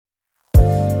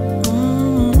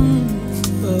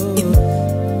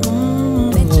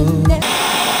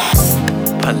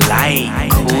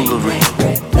Aight, coolery.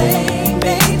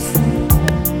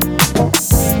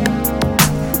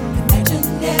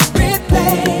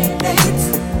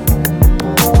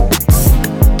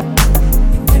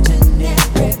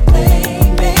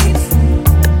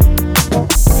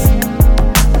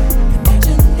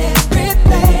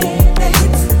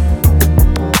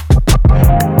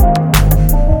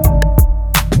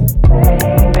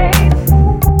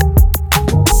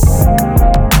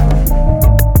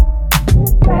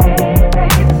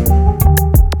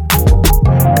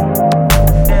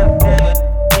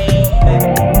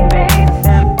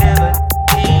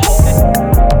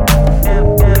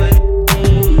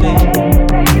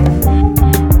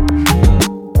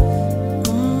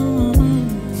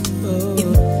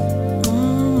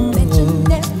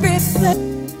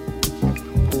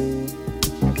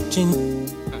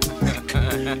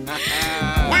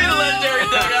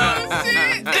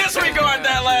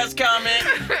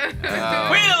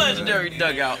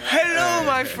 Dugout. Hello,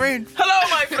 my friend. Hello,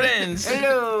 my friends.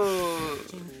 Hello.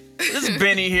 This is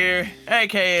Benny here,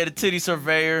 aka the Titty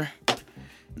Surveyor.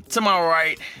 To my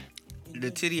right,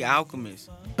 The Titty Alchemist.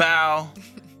 Bow.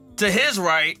 To his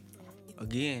right,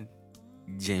 Again.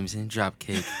 Jameson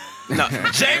Dropkick. no,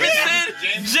 Jameson,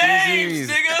 James,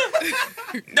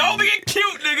 nigga. Don't be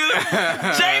cute,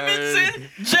 nigga. Jameson,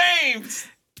 James.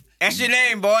 That's your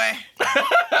name, boy.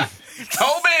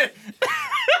 Toby.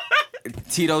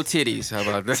 Tito Titties. How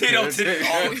about that? Tito Titties.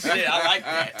 Oh, shit, I like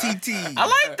that. TT. I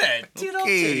like that. Tito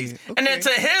Okay, Titties. And then to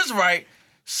his right,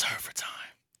 server time.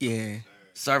 Yeah.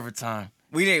 Server time.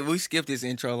 We skipped this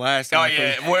intro last Oh, time.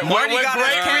 yeah. Marty With got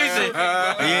great us reason.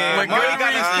 Yeah, With Marty great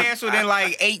got us reason. canceled in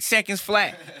like 8 seconds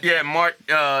flat.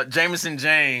 Yeah, Jameson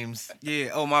James, Yeah,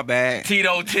 oh my bad.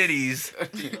 Tito Titties,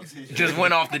 just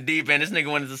went off the deep end. This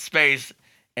nigga went into space,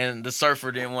 and the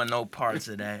surfer didn't want no parts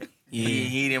of that. Yeah.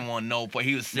 He didn't want no part.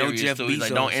 He was serious, Jeff so he's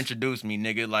like, Bezos. don't introduce me,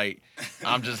 nigga. Like,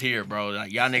 I'm just here, bro.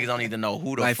 Like, y'all niggas don't even know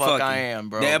who the Like, fuck fuck I it. am,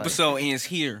 bro. The Like, episode ends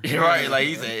here. you're right, like,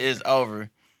 he said, it's over.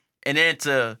 And then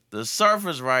to the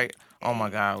surfer's right, oh my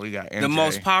God, we got MJ. The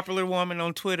most popular woman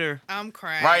on Twitter. I'm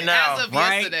crying. Right now, As of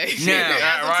right yesterday. now,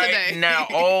 As of right today. now,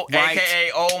 Right.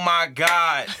 AKA, oh my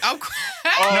God. I'm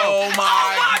crying. Oh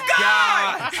my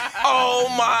God! Oh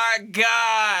my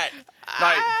God!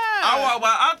 Like I walk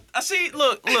by, I see.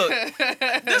 Look.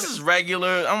 This is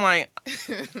regular. I'm like,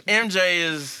 MJ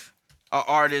is an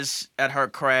artist at her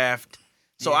craft,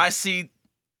 so I've seen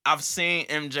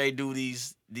MJ do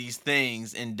these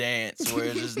things and dance where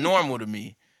it's just normal to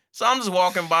me. So I'm just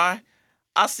walking by.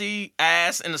 I see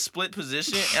ass in a split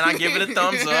position, and I give it a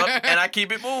thumbs up, and I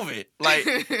keep it moving. Like,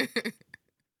 niggas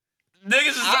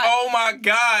just, oh my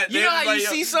God. You They know just how like, you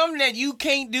see something that you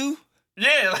can't do?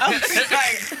 yeah.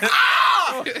 Like,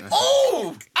 ah!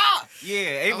 Ooh! Ah!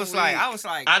 yeah, it was Oh, like, weak. I was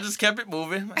like, I just kept it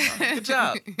moving. Like, oh, good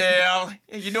job. Yeah,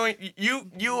 you're doing,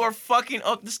 you are fucking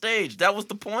up the stage. That was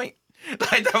the point.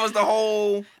 Like, that was the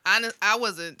whole. I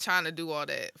wasn't trying to do all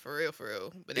that for real.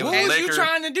 But it what was was Laker. you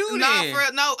trying to do no, then? for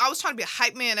real, no, I was trying to be a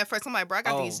hype man at first. I'm like, bro, I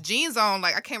got Oh. these jeans on.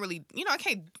 Like, I can't really, I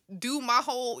can't do my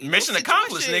whole Mission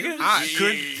accomplished, situation. know I what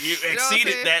I'm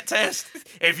exceeded saying? that test.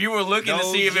 If you were looking to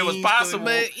No see if it was jeans, possible.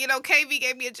 But KV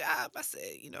gave me a job. I said,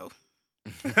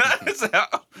 So,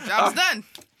 job's done.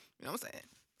 You know what I'm saying?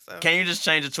 So can you just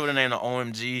change the Twitter name to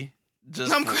OMG?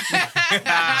 Just I'm for,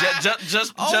 crying.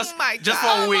 just my just for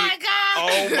God. a week.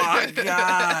 Oh my God. Oh my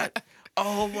God.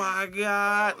 Oh my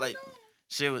God. Like,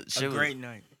 shit was A great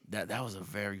night. that was a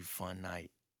very fun night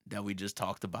that we just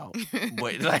talked about.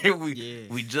 But like Yeah.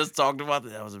 we just talked about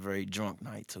that. That was a very drunk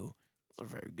night too. It was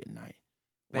a very good night.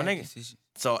 When Bad they, decision.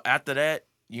 so after that,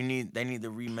 they need to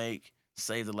remake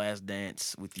Save the Last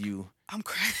Dance with you, I'm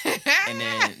crying. and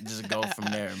then just go from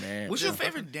there, man. What's your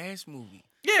favorite dance movie?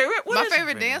 Yeah, what My is your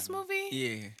favorite dance movie?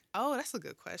 Yeah. Oh, that's a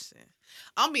good question.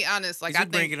 I'll be honest. Like, Did I you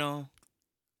Bring think It On?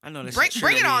 I know that's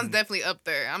Bring It On is cheerleading. definitely up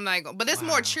there. I'm not gonna, but it's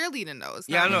more Wow. cheerleading though. It's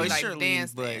Yeah, not I know really it's like cheerleading,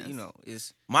 dance, but dance.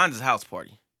 it's Mine's is House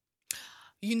Party.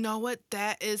 You know what?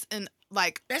 That is an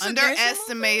like That's a dancing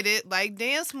underestimated like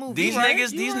dance movie. These right,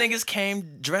 niggas, you these right. niggas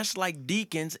came dressed like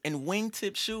deacons in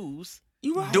wingtip shoes,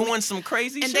 you right. doing some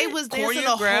crazy and shit. they was dancing the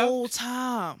Choreographed. whole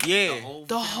time. Yeah.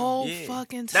 The whole Yeah.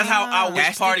 fucking time. That's how I wish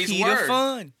That's parties the key were. to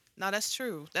fun. No, that's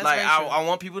true. That's Like, very true. I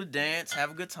want people to dance, have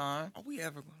a good time, Are we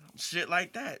ever gonna? shit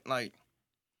like that. Like,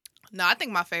 No, I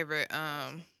think my favorite.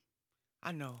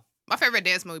 I know. My favorite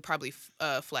dance movie probably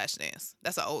Flashdance.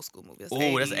 That's an old school movie. That's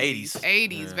Ooh, that's 80s.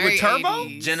 80s, Yeah. very With Turbo?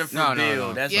 80s. Jennifer No, no, Biel.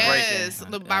 no. That's Yes,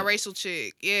 breaking. the biracial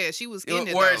chick. Yeah, she was in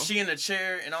it Where though. she in the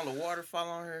chair and all the water fall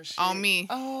on her. And shit. On me.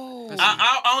 Oh.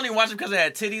 I only watched it because it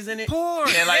had titties in it. Porn.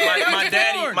 And like Yeah, that my was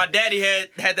daddy, porn. my daddy had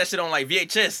that shit on like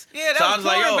VHS. Yeah, that so I was was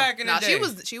like, porn yo. back in the Nah, day.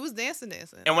 she was dancing.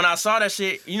 And when I saw that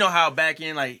shit, you know how back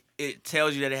in like it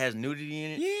tells you that it has nudity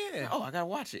in it. Yeah. Oh, I gotta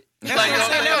watch it. That's Like, what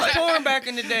I'm saying. you know That what was I'm saying? porn back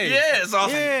in the day. Yeah, so I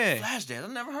was Yeah. like, Flashdance.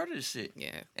 I've never heard of this shit.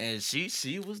 Yeah, And she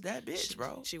was that bitch,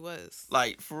 bro. she was.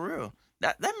 Like for real.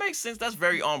 That makes sense. That's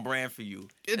very on brand for you.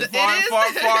 It As far is.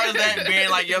 as that being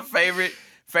like your favorite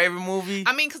movie.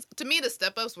 I mean, cause to me the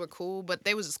step ups were cool, but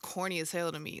they was just corny as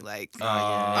hell to me. Like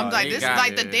I'm I'm like, they this got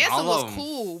like the it. dancing All was of 'em.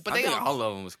 cool, but I they think don't. all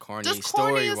of them was corny, Just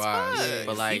corny story as wise. fuck.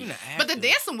 But like, Even the But the actors.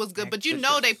 dancing was good, but you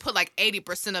know they put like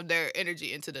 80% of their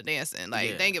energy into the dancing. Like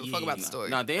Yeah. they didn't give a fuck about the Yeah. story.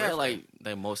 no, they had like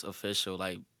the most official,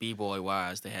 like b-boy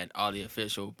wise. They had all the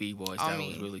official b-boys I that was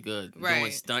mean, really good, doing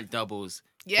right. stunt doubles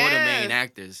for the Yeah. main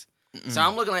actors. So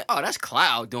I'm looking like, oh, that's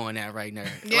Cloud doing that right there.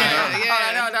 Yeah, Like,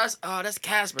 yeah. that's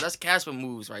Casper. That's Casper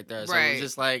moves right there. So Right. it's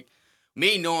just like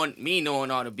me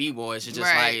knowing all the b-boys. It's just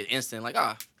Right. like instant, like,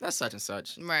 oh, that's such and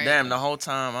such. Right. Damn, the whole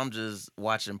time I'm just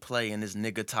watching play and this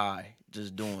nigga Ty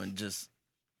just doing just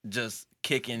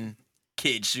kicking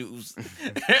kid shoes.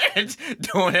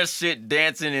 Doing that shit,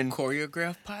 dancing and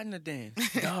Choreographed partner dance.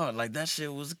 dog, like that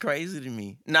shit was crazy to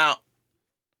me. Now,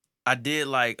 I did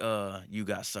like You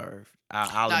Got Served.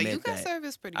 I'll No, admit you got that.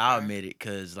 service pretty. I'll fire. admit it,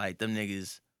 cause like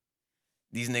these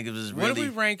niggas was What do we really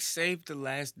rank Save the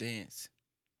Last Dance?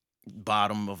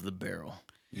 bottom of the barrel.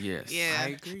 Yes. Yeah, I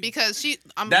agree. because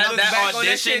That back on that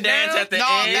audition shit dance now? at the no,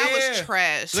 end. that was Yeah.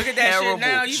 trash. Look at that Terrible. shit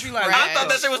now. You be like, Trash. I thought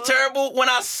that shit was terrible when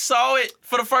I saw it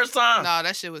for the first time. No,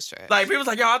 that shit was trash. Like people was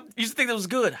like, y'all used to think that was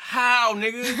good. How,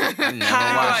 nigga? I never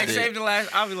How? watched like it. Save the Last.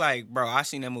 I'll be like, bro, I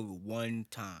seen that movie one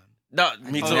time. No,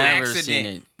 me Oh, too. that- Never accident. seen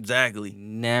it. Exactly.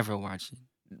 Never watched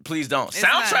it. Please don't. It's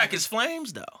Soundtrack not. is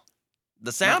flames though.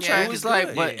 The Yeah. soundtrack It was is like,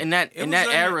 good. but yeah. in that It in was that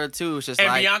like- era too, it's just and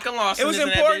like Bianca Lawson It was is in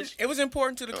that important. bitch. It was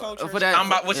important to the culture. for that. I'm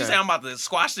about what you yeah. say. I'm about to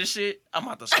squash this shit. I'm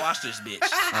about to squash this bitch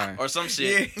Alright. or some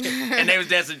shit. Yeah. And they was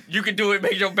dancing. You can do it.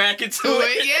 Make your back into Do it.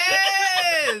 it,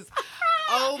 yes.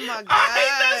 Oh my god. I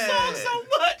hate that song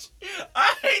so much.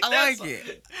 I hate I that like song.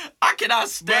 it. I cannot But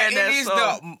stand that it is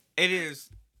song. it is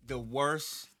the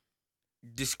worst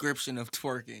description of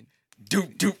twerking. Do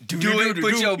it,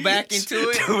 put your back into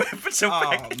it. Do it. Put your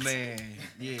back Oh into it. man,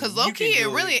 yeah. Cause you low can key, do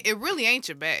it really ain't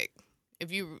your back.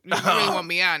 If you really want to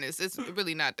be honest, it's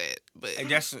really not that. But And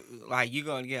that's like you're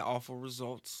gonna get awful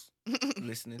results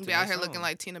listening to be out that here song. looking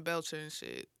like Tina Belcher and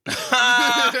shit.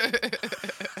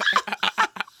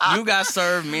 You Got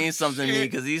Served means something to me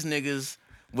because these niggas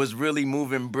was really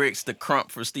moving bricks to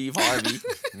crump for Steve Harvey.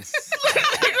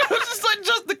 It was just like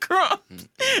just the crump.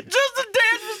 Just the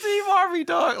dance for Steve Harvey,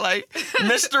 dog. Like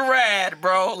Mr. Rad,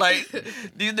 bro. Like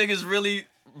these niggas really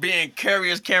being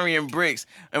carrying bricks.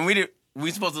 And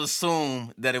we supposed to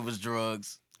assume that it was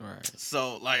drugs. Right.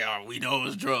 So like, oh, we know it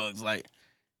was drugs. Like,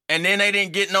 and then they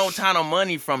didn't get no ton of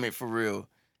money from it for real.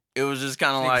 It was just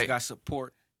kind of Niggas like got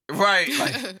support. right,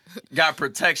 like got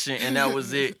protection and that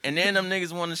was it. And then them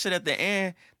niggas wanted shit at the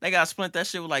end. They got split that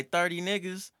shit with like 30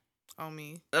 niggas. On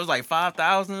me. That was like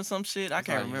 5,000 or some shit. I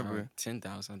can't Like, remember.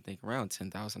 10,000, I think, around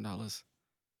 $10,000.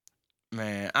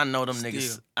 Man, I know them Still.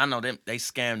 niggas. I know them. They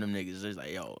scam them niggas. It's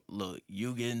like, yo, look,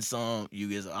 you getting some, you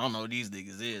get some. I don't know who these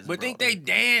niggas is. But bro. think they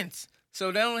dance,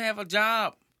 so they don't have a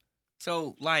job.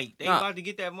 So like they Nah. about to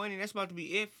get that money. That's about to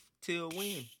be if till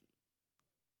when.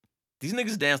 These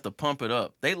niggas dance to Pump It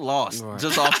Up. They lost Right.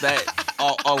 just off that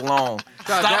alone.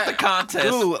 Stop that- the contest.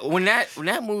 Dude, when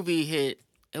that movie hit,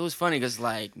 it was funny because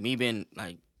like me being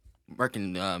like working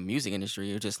in the music industry,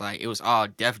 it was just like it was all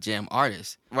Def Jam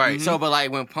artists. Right. So, but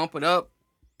like when Pump It Up,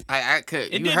 I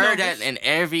could It you did heard numbers. that, and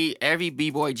every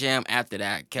b-boy jam after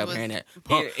that kept was- hearing that Yeah,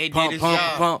 pump, it did pump, its pump,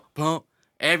 job. pump, pump.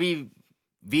 Every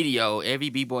video, every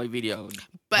b-boy video.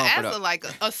 But Pump It as Up. like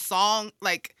a song,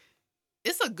 like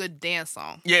it's a good dance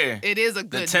song. Yeah. It is a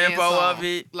good tempo dance song. of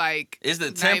it. Like It's the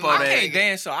not tempo even- I that- can't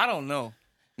dance, so I don't know.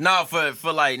 No, for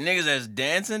like niggas that's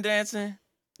dancing.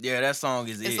 Yeah, that song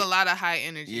is It's it. a lot of high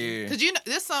energy. Yeah. Cause you know,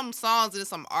 there's some songs and there's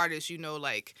some artists you know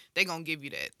like they gonna give you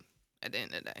that at the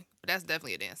end of the day. But that's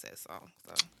definitely a dance ass song.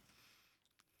 So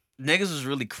niggas was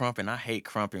really crumping. I hate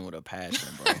crumping with a passion,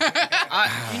 bro.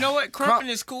 You know what? Crumping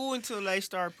is cool until they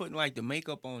start putting like the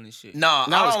makeup on and shit. No,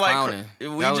 That I was don't like.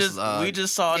 clowning. We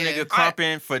just saw a Yeah. nigga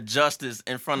crumping for justice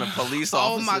in front of police Oh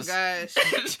officers. my gosh,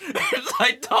 It's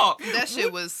like, dog. that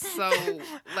shit was so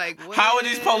like. What? How are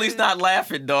these police not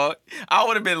laughing, dog? I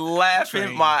would have been laughing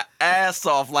Train. my ass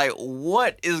off. Like,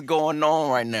 what is going on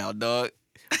right now, dog?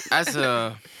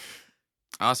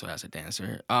 Also as a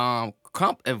dancer,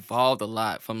 Crump evolved a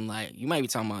lot from like you might be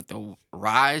talking about the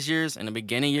rise years and the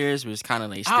beginning years was kind of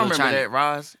like I still remember trying that,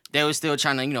 Roz. they were still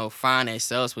trying to find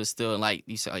themselves, but still like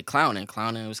you said like clowning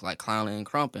was like clowning and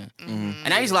crumping. Mhm.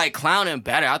 And I used to like clowning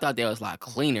better. I thought they was like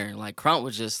cleaner. Like Crump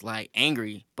was just like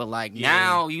angry. But like Yeah.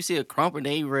 now you see a Crumper,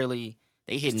 they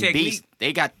hitting Technique. beats.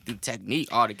 They got the technique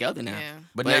all together now. Yeah.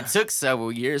 But But now, it took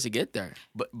several years to get there.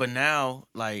 but now,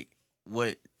 like,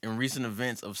 what in recent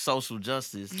events of social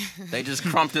justice, they just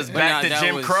crumped us But back now to that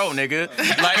Jim was- Crow, nigga.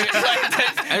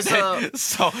 It's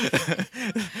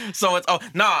So it's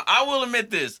I will admit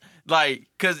this, like,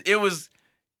 cause it was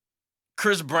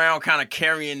Chris Brown kind of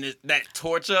carrying that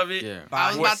torch of it. Yeah. I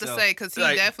was By about to himself. say because he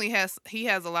Like- definitely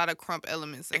has a lot of crump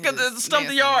elements. In Because his it's Stump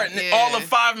the dancing. Yard, and Yeah. all of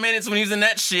 5 minutes when he was in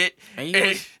that shit, And he and,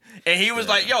 was- and he was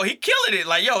Yeah. like, "Yo, he killing it!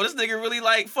 Like, yo, this nigga really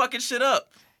like fucking shit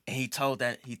up." And he told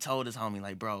his homie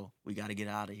like, "Bro, we got to get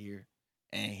out of here,"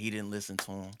 and he didn't listen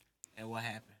to him. And what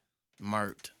happened?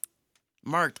 Murked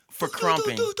for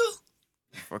crumping,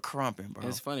 for crumping, bro.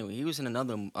 It's funny. He was in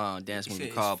another dance You movie said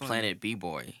it's called funny. Planet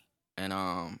B-Boy.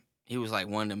 And he was like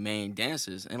one of the main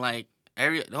dancers. And like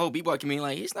the whole B-Boy community,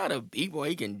 like he's not a B-Boy,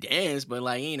 he can dance, but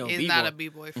like he ain't no He's B-Boy. not a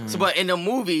b-boy. Mm. So but in the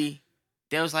movie,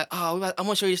 they was like, oh, I'm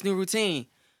gonna show you this new routine.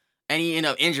 And he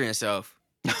ended up injuring himself.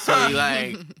 So he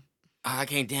like, I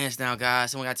can't dance now,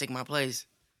 guys. Someone gotta take my place.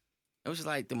 It was just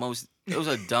like it was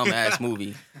a dumbass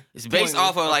movie. It's based Pointless-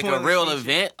 off of like a pointless real feature.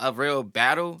 event, a real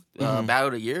battle, Mhm. battle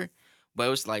of the year. But it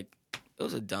was like, it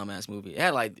was a dumbass movie. It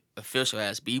had like official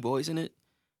ass B-boys in it.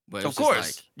 But it Of was just,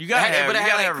 course, like, you gotta have. but it you had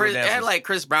gotta like have Chris, it had dancers. like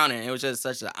Chris Brown in it. It was just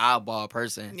such an oddball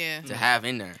person Yeah, to have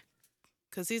in there.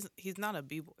 because he's not a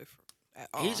b-boy at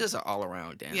all. He's just an all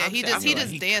around dancer. yeah. He I just feel like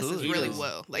just he dances could. really He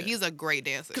well. Like yeah. he's a great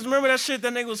dancer. Cause remember that shit?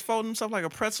 That nigga was folding himself like a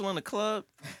pretzel in the club,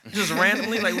 just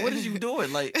randomly. Like, what is you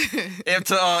doing? Like,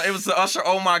 it was to Usher.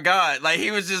 Oh my god! Like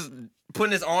he was just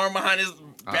putting his arm behind his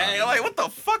back. Like, what the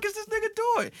fuck is this nigga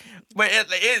doing? But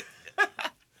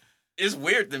it's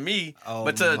weird to me. Oh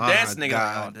but to a my dance nigga, like,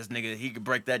 God. oh, this nigga, he could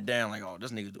break that down. Like, oh,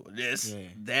 this nigga doing this, Yeah.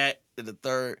 that, to the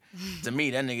third. To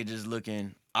me, that nigga just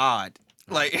looking odd.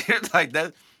 Like, like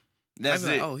that. That's I'd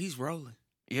be it. like, oh, he's rolling.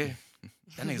 Yeah,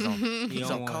 that nigga's on. He He's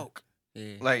on on one. coke.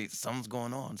 Yeah. Like, something's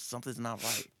going on. Something's not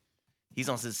right. He's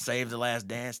on some Save the Last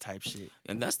Dance type shit.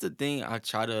 And that's the thing I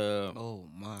try to Oh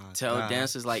my tell God.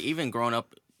 dancers, like even growing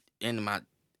up in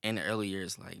the early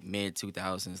years, like mid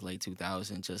 2000s, late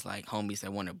 2000s, just like homies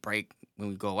that want to break when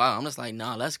we go out. I'm just like,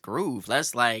 nah, let's groove.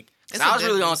 Let's like, 'cause It's I a was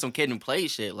really on difference. some kid and play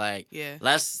shit. Like, Yeah.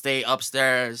 let's stay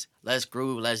upstairs, let's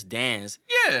groove, let's dance.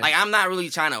 Yeah. Like, I'm not really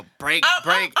trying to break.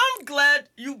 I'm glad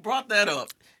you brought that up.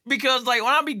 Because, like,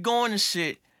 when I be going to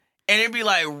shit, and it be,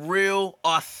 like, real,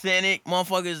 authentic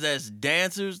motherfuckers that's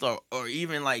dancers or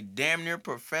even, like, damn near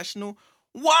professional,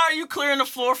 why are you clearing the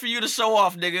floor for you to show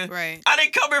off, nigga? Right. I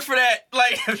didn't come here for that.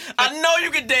 Like, I know you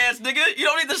can dance, nigga. You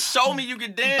don't need to show me you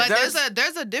can dance. But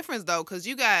there's a difference though, because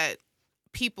you got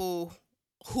people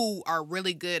who are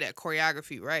really good at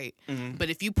choreography, right? Mhm. But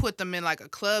if you put them in like a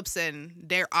club setting,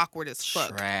 they're awkward as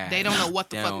fuck. Trash. They don't know what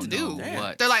the They fuck to don't do. know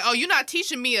what. They're like, "Oh, you're not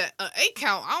teaching me a 8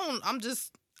 count. I'm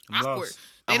just I'm awkward." lost.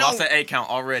 They I've don't. lost that 8 count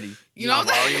already. You know I've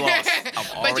what I'm already saying? lost. I've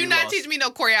But already you're not lost. teaching me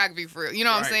no choreography for real. You know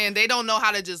what I'm Right. saying? They don't know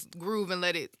how to just groove and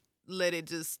let it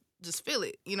just feel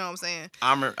it. You know what I'm saying?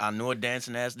 I know a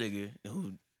dancing ass nigga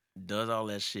who does all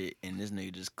that shit, and this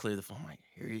nigga just clear the phone. I'm like,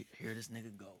 here this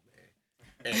nigga go, man.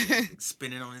 And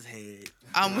spinning on his head.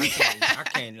 I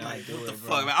can't Like, like do what the it, fuck,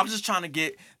 bro. man? I'm just trying to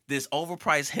get this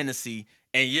overpriced Hennessy,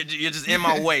 and you're just in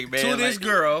my way, man. To this Like-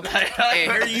 girl. Hey,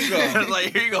 here you go.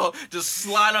 Like, here you go. Just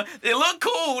slide on. It look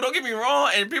cool. Don't get me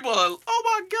wrong. And people are, oh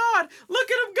my god, look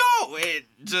at him go. And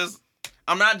just,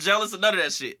 I'm not jealous of none of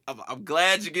that shit. I'm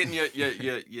glad you're getting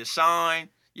your shine,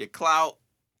 your clout.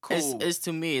 Cool. It's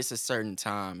to me, it's a certain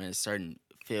time and a certain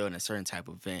feel and a certain type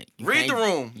of event. You Read the can't-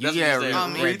 room. That's yeah, what you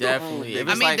said. yeah, Read the definitely. room. If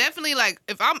I it's mean, like- definitely. Like,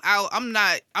 if I'm out, I'm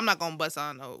not gonna bust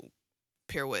on no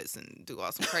pirouettes and do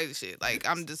all some crazy shit. Like,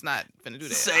 I'm just not gonna do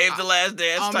that. Save the last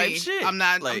dance on type me. shit. I'm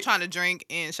not. I'm Like, trying to drink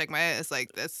and shake my ass.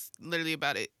 Like, that's literally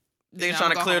about it. They Then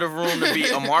trying to I'ma go clear the home. room to be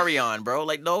Omarion, bro.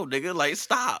 Like, no, nigga. Like,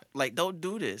 stop. Like, don't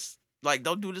do this. Like,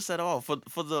 don't do this at all. For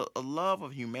the love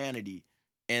of humanity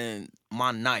and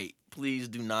my night, please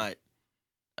do not.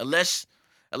 Unless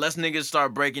unless niggas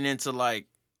start breaking into like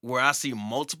where I see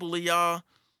multiple of y'all,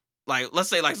 like let's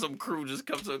say like some crew just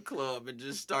come to a club and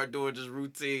just start doing just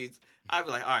routines. I'd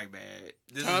be like, all right, man,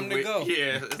 this Time is to weird. go.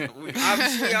 Yeah,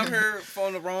 Obviously, I'm here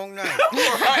on the wrong night.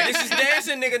 Right. This is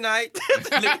dancing nigga night.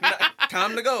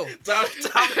 Time to go. Time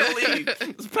to leave.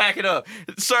 Let's pack it up.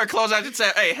 Sir, close out your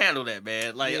tab. Hey, handle that,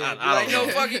 man. Like, Yeah. I don't know.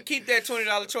 Fucking keep that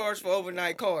 $20 charge for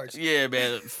overnight cards. Yeah,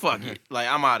 man. Fuck it. Like,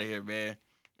 I'm out of here, man.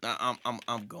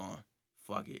 I'm gone.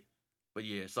 Fuck it. But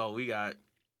yeah, so we got.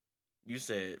 You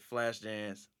said flash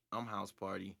dance. I'm house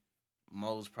party.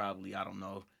 Mo's probably I don't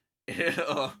know.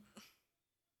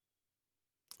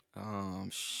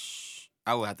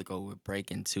 I would have to go with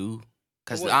Breaking 2.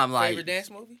 Cause What, I'm like, favorite dance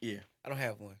movie? Yeah. I don't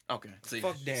have one. Okay. See,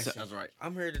 Fuck dancing. That's right.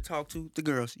 I'm here to talk to the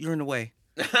girls. You're in the way.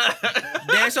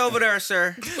 Dance over there,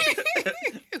 sir.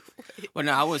 well,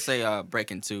 no, I would say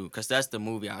Breaking 2, cause that's the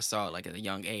movie I saw like at a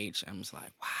young age. I'm just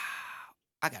like, wow,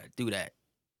 I gotta do that.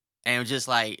 And just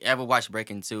like ever watch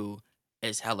Breaking 2,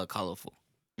 it's hella colorful.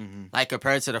 Mm-hmm. Like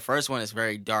compared to the first one, it's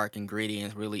very dark and gritty and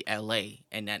it's really LA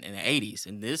and that in the 80s.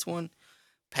 And this one,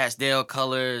 pastel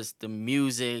colors, the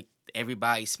music,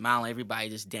 everybody smiling, everybody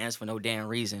just dance for no damn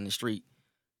reason in the street,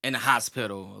 in the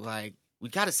hospital. Like, we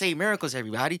gotta save miracles,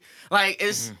 everybody. Like,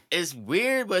 it's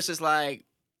weird, but it's just like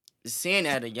seeing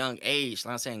at a young age.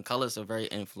 Like I'm saying, colors are very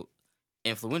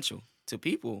influential to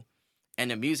people. And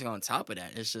the music on top of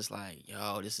that, it's just like,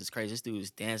 yo, this is crazy. This dude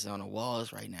is dancing on the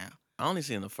walls right now. I only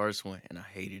seen the first one and I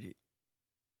hated it.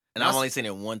 And I've only seen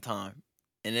it one time.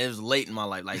 And it was late in my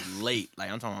life, like late.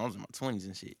 Like I'm talking, I was in my 20s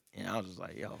and shit. And I was just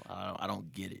like, yo, I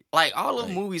don't get it. Like all of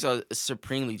the Like- movies are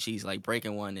supremely cheesy. Like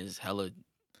Breaking One is hella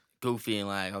goofy and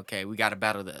like, okay, we got to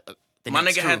battle the My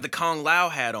next nigga crew. had the Kung Lao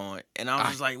hat on. And I was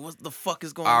just like, what the fuck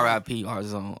is going on? R.I.P.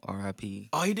 Arzone, R.I.P.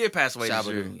 Oh, he did pass away this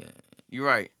year. Shabba-Doo, yeah. You're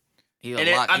right. He And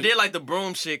then I did like the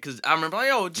broom shit because I remember like,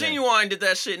 yo, Genuine did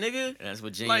that shit, nigga. That's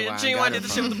what Genuine Like Genuine got did it the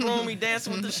shit from. with the broom, he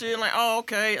dancing with the shit. Like, oh,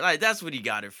 okay. Like that's what he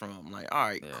got it from. Like, all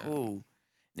right, Yeah. cool.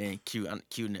 Then cute.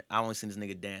 I only seen this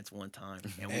nigga dance one time,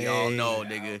 and we all know,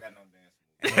 nigga.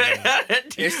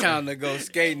 It's time to go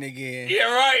skating again. Yeah,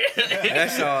 right.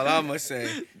 That's all I'ma say.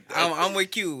 I'm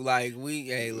with you. Like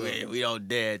hey, look. Man, we don't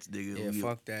dance, nigga. Yeah, we,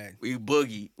 fuck that. we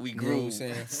boogie, we You know what I'm groove,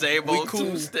 saying? same We old cool.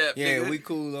 two-step. Yeah, nigga. we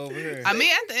cool over here. I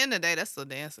mean, at the end of the day, that's still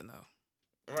dancing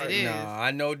though. Right. It is. Nah,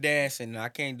 I know dancing. I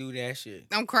can't do that shit.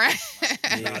 I'm crying.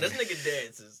 Nah, this nigga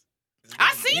dances.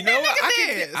 I seen You know that what?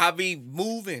 nigga dance. I be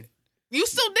moving. You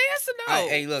still dancing though?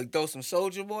 Hey, look, throw some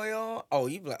Soldier Boy on. Oh,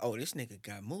 you be like, oh, this nigga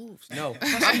got moves. No,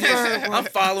 I'm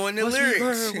following the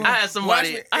lyrics. I had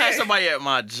somebody. Watch me. I had somebody at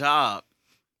my job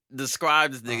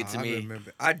describe this nigga to I me.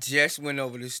 remember. I just went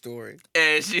over this story.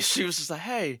 And she was just like,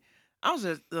 hey, I was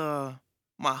at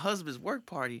my husband's work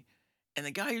party, and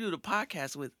the guy you do the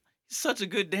podcast with, he's such a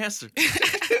good dancer.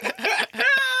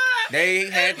 They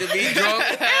had to be drunk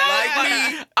like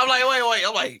me. I'm like, wait.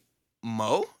 I'm like,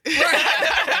 Mo? He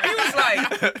was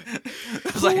like,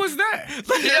 Who was that?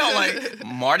 Yeah, like,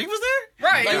 Marty was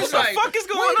there? right. Like, He what was the like, fuck is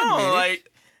going wait a on? minute.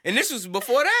 Like, and this was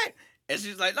before that. and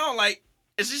she's like, no, like,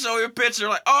 and she showed me a picture,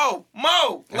 like, oh,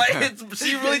 Mo. Like,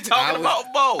 she really talking about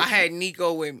Mo. I had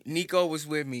Nico with me. Nico was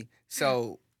with me.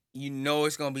 So, you know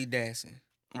it's going to be dancing.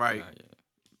 Right.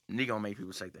 Nico make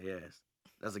people shake their ass.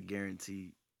 That's a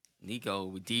guarantee. Nico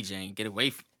with DJing, get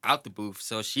away out the booth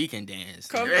so she can dance.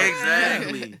 Come on.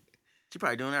 Exactly. She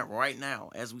probably doing that right now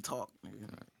as we talk.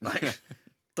 Like,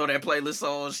 throw that playlist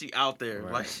on, she out there.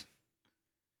 Right. Like,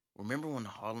 remember when the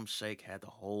Harlem Shake had the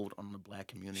hold on the black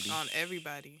community? On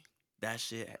everybody. That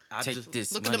shit. I Take just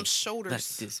this Look money. at them shoulders.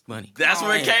 That's this money. That's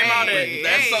where it came out at. Hey,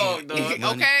 That hey. song, dog. Money.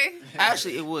 Okay.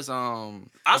 Actually, it was I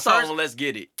the saw first- on Let's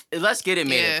Get It. Let's Get It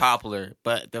made Yeah. it popular,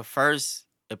 but the first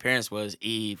appearance was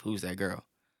Eve. Who's that girl?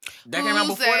 That came out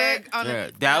Who's before that? On Yeah,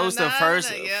 the- that was the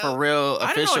first yeah. for real I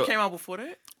didn't know official. it came out before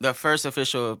that. The first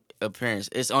official appearance.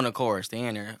 It's on the chorus. They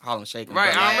in there, Harlem Shaking.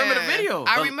 Right, But I like- remember the video.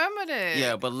 I But- remember that.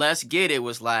 yeah, but Let's Get It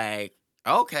was like,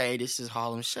 okay, this is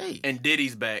Harlem Shake. And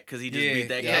Diddy's back because he just Yeah, beat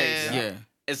that yeah. case. yeah.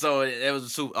 And so it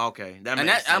was super. Okay. That And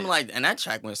makes that I'm sense. like, and that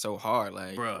track went so hard,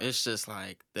 like, Bruh. it's just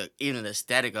like even the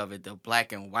aesthetic of it, the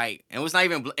black and white, and it was not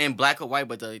even in black or white,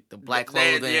 but the black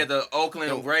clothing. Yeah, the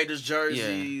Oakland The- Raiders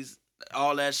jerseys,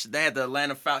 all that shit. They had the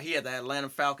Atlanta He had the Atlanta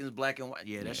Falcons black and white.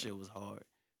 Yeah, that shit was hard.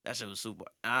 That shit was super.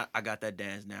 I got that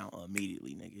dance down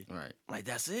immediately, nigga. Right. Like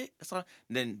that's it. That's all.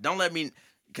 Then don't let me.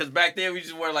 Cause back then we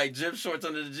just wear like gym shorts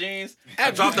under the jeans.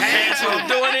 I dropped the pants while I'm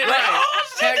doing it. Like, oh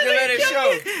shit, Had to let it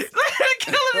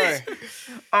show. Right.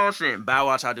 Oh shit. Bow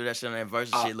Wow tried to do that shit on that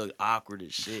versus shit looked awkward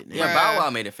as shit. Nigga. Yeah, Bruh. Bow Wow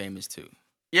made it famous too.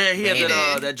 Yeah, he had Made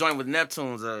that it. that joint with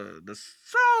Neptune's the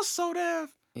so deaf.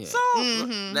 Yeah. So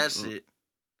Mhm. that shit.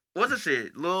 What's the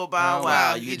shit? Lil Bow Bow Wow,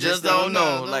 Wow, you just don't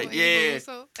know. the Like, way yeah. you move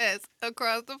so fast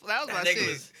across the. That was my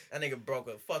shit. That nigga broke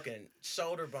a fucking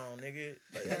shoulder bone, nigga.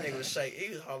 Like, that nigga was shaking. He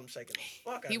was Harlem shaking the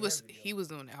fuck out He of was that video. he was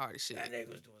doing that hard as shit. That nigga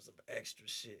was doing some extra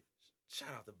shit. Shout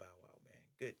out to Bow Wow,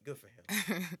 man. Good for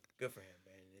him. Good for him,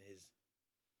 man.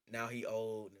 And now he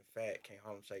old and fat, can't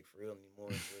Harlem shake for real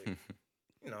anymore. But,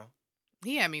 you know.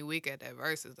 He had me weak at that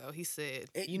verses though. He said,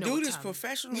 "You know, dude what is time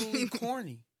professionally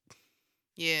corny.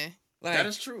 Yeah, Like, That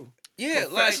is true. yeah,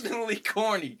 like Professionally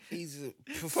corny. he's a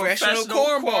professional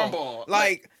cornball.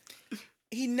 Like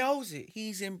he knows it.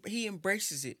 He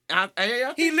embraces it.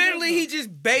 He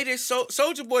just baited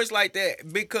Soldier Boys like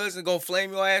that. Big cousin go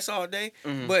flame your ass all day,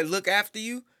 but look after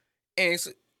you. And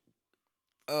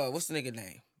what's the nigga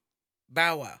name?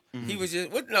 Bow Wow. He was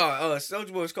just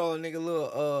Soldier Boy was calling nigga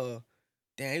little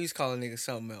damn, he was calling nigga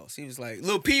something else. He was like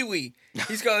Lil Pee Wee.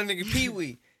 He's calling nigga Pee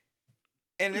Wee.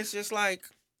 And it's just like,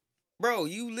 bro,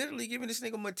 you literally giving this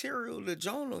nigga material to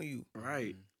joan on you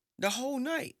Right. the whole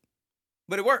night.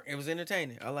 But it worked. It was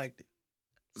entertaining. I liked it.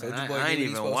 Man, Soulja Boy I did ain't what he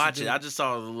even supposed to watch it. do. I just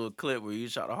saw the little clip where you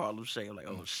shot a Harlem Shake. I'm like,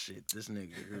 oh shit, this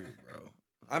nigga here, bro.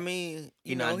 I mean,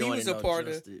 He you not know, he doing was it a no part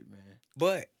of, justice, man.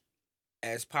 but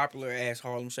as popular as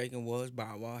Harlem Shaking was,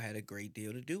 Bow Wow had a great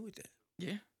deal to do with that.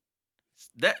 Yeah.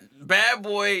 That Bad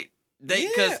Boy,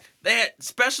 because they had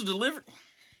special delivery.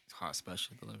 Hot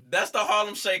special delivery. That's the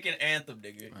Harlem Shaking anthem,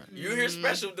 nigga. Right. You hear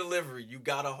special delivery, you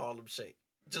got a Harlem Shake.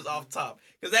 Just off top.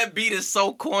 Because that beat is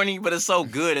so corny, but it's so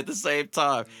good at the same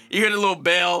time. You hear the little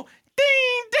bell.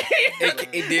 Ding, ding.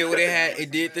 It did what it had.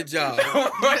 It did the job.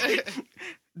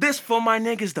 This for my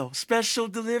niggas, though. Special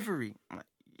delivery. I'm like,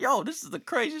 yo, this is the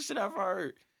craziest shit I've ever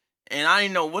heard. And I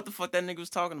didn't know what the fuck that nigga was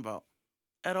talking about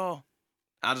at all.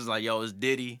 I was like, yo, it's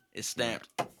Diddy. It's stamped.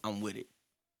 I'm with it.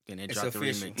 Then they It's dropped the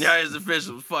official. remix. Yeah, it's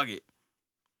official. Fuck it.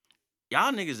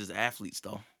 Y'all niggas is athletes,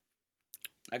 though.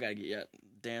 I gotta get y'all.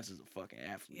 Dance is a fucking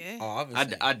athlete. yeah. Oh,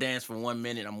 obviously. I dance for 1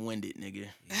 minute. I'm winded, nigga.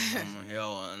 I'm like,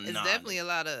 yo, It's nah, definitely a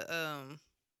lot of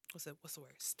what's the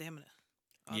word? Stamina.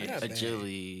 All Yeah, that bad.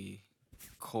 agility,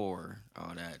 core,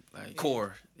 all that. Like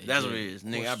core. That's what it is,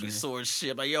 nigga. I be strength. sore as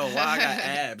shit. Like, yo, why I got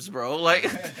abs, bro? Like,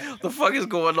 the fuck is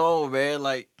going on, man?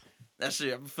 Like, that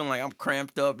shit. I'm feeling like I'm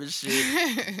cramped up and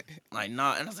shit. Like,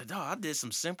 nah. And I was like, dog, I did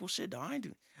some simple shit, dog. I ain't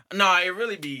do. Nah, it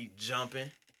really be jumping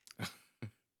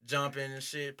and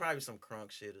shit. Probably some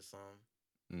crunk shit or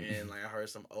something. And like I heard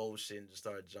some old shit and just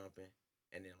started jumping.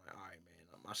 And then like, all right,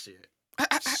 man, my shit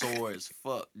sore as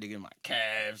fuck, nigga. My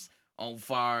calves on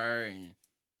fire and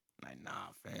like, nah,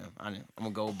 fam. I'm gonna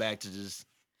go back to just,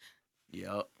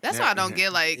 yup. That's why I don't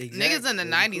get like Exactly. niggas in the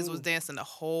Very 90s cool. was dancing the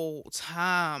whole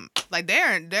time. Like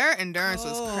their endurance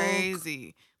was Coke.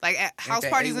 crazy. Like at house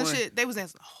that parties and A1. shit, they was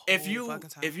dancing the whole fucking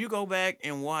time. If you go back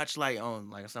and watch like on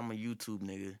like some YouTube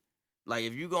nigga, like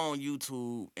if you go on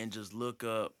YouTube and just look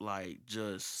up like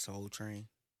just Soul Train.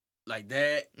 like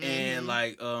that Mhm. and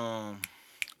like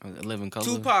Living Color.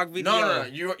 Tupac video. no,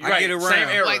 you're I right. get around. Same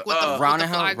era. like with the, Roundhouse-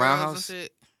 fly girls and Roundhouse?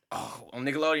 shit. on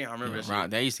Nickelodeon, I remember that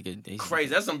shit. They used to get Crazy.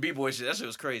 That's some B-boy shit. That shit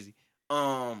was crazy.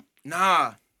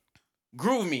 Nah.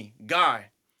 Groove Me,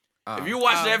 Guy. If you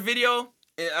watch that video,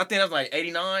 I think that's like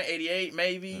 89, 88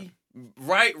 maybe.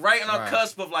 Right on the Right.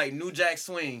 cusp of like New Jack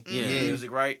Swing Yeah.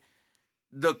 music, right?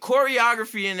 The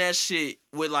choreography in that shit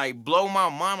would like blow my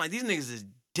mind. Like these niggas is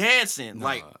dancing Nah.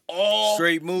 like all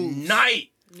Straight moves.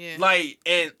 night. Yeah. Like,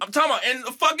 and I'm talking about in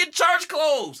the fucking church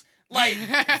clothes. Like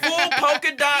full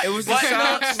polka dot. It was the button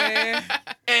socks, ups. man.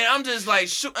 And I'm just like,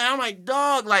 and I'm like,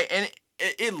 dog, like, and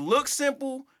it looks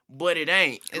simple, but it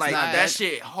ain't. It's like not. that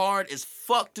shit hard as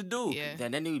fuck to do. Yeah.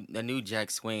 The new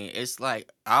Jack Swing. It's like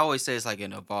I always say it's like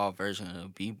an evolved version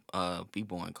of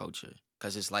b-boying culture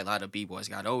because it's like a lot of b-boys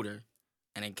got older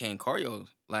and then came choreo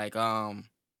like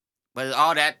but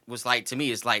all that was like to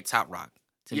me it's like top rock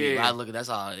to me. Yeah. I look at that's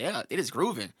all. Yeah, it is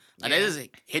grooving. Like Yeah. that is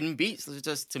hidden beats. It's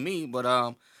just to me,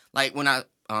 but like when I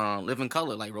Live in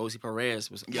Color, like Rosie Perez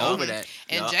was Yeah. over that.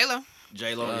 And Yup. J-Lo.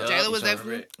 J-Lo. Yeah. J-Lo was sure.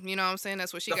 definitely, you know what I'm saying?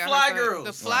 That's what she The got. Fly her Girls.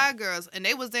 The Fly Girls. And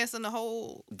they was dancing the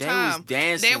whole They time. was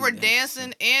dancing. They were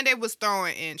dancing and they was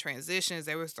throwing in transitions.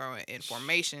 They was throwing in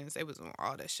formations. They was doing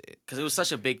all that shit. Because it was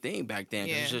such a big thing back then.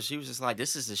 'Cause Yeah. she was just like,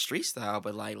 this is the street style,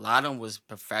 but like a lot of them was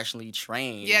professionally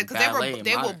trained. Yeah, in because ballet and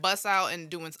they will modern. bust out and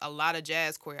doing a lot of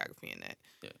jazz choreography in that.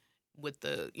 Yeah. With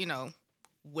the,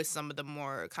 with some of the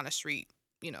more kind of street,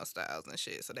 styles and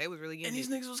shit. So they was really And getting these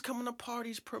niggas was coming to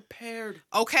parties prepared.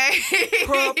 okay.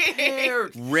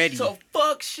 Prepared. Ready. To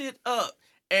fuck shit up.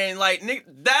 And like,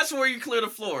 that's where you clear the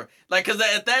floor. Like, cause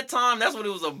at that time, that's what it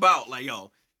was about. Like,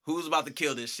 yo, who's about to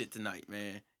kill this shit tonight,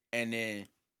 man? And then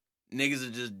niggas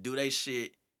would just do they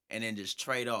shit and then just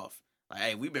trade off. Like,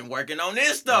 hey, we've been working on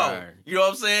this though. Right. You know what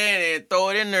I'm saying? And throw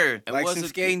it in there. It Like was some a-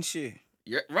 skating shit.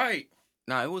 Yeah, right.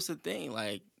 No, it was the thing.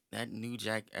 Like that New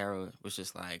Jack era was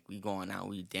just like we going out,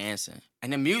 we dancing,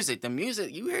 and the music.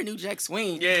 You hear New Jack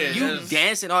swing, Yeah, you that's-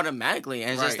 dancing automatically,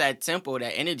 and it's just Right. that tempo,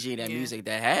 that energy, that Yeah. music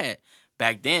that had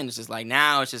back then. It's just like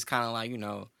now, it's just kind of like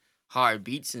hard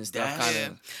beats and stuff. That's,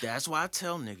 Kind of. that's why I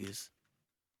tell niggas,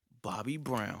 Bobby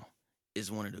Brown is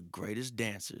one of the greatest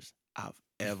dancers I've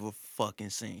ever fucking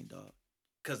seen, dog.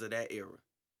 Cause of that era.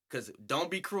 Cause Don't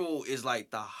Be Cruel is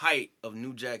like the height of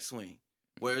New Jack Swing.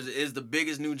 Whereas it is the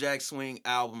biggest New Jack Swing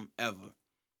album ever.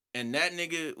 And that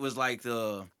nigga was like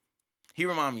he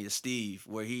reminded me of Steve,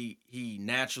 where he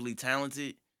naturally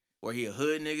talented, where he a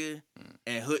hood nigga,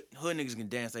 and hood niggas can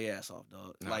dance their ass off,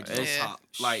 dog. No, Like it's- just top.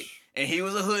 Like, and he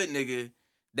was a hood nigga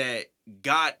that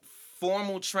got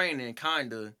formal training,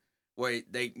 kinda, where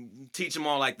they teach him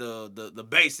all like the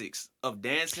basics of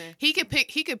dancing. He could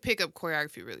pick up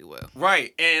choreography really well.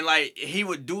 Right. And like he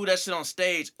would do that shit on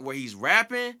stage where he's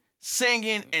rapping,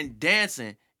 singing, and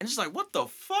dancing. And it's like, what the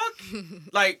fuck?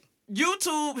 Like,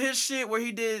 YouTube his shit where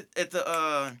he did at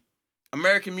the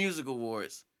American Music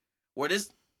Awards. Where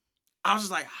I was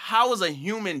just like, how is a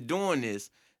human doing this?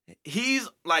 He's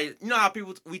like, you know how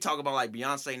we talk about like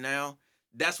Beyonce now?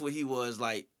 That's what he was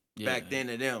like back then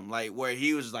to them. Like where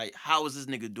he was like, how is this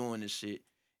nigga doing this shit?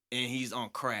 And he's on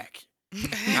crack.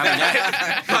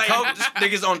 Like, this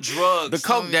nigga's on drugs. The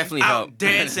coke definitely Out helped.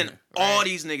 dancing all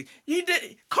these niggas. He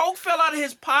did. Coke fell out of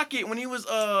his pocket when he was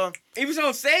He was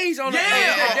on stage on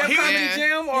Yeah, the he was- Comedy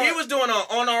Jam. Or, he was doing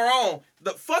on our own.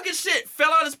 The fucking shit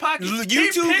fell out of his pocket. YouTube he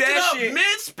picked it that up shit.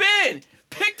 mid spin.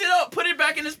 Picked it up, put it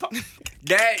back in his pocket.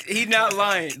 that he not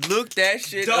lying. Look that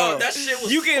shit Dog, up. that shit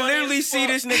was You can funny literally as see fuck.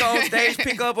 this nigga on stage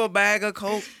pick up a bag of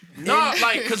coke. No,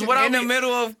 like, cause what in the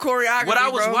middle of choreography. What I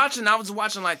was bro.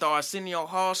 watching like the Arsenio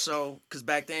Hall show, cause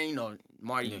back then,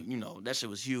 Marty, that shit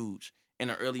was huge in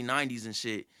the early '90s and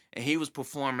shit, and he was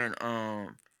performing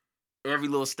Every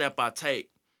Little Step I Take,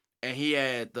 and he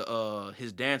had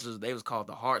his dancers. They was called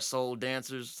the Heart Soul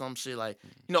Dancers, some shit like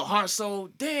Heart Soul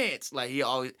Dance. Like he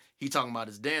talking about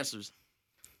his dancers.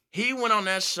 He went on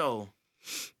that show,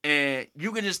 and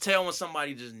you can just tell when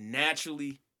somebody just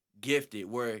naturally gifted,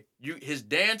 where his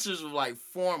dancers were like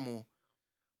formal,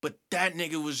 but that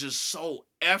nigga was just so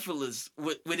effortless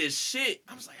with his shit.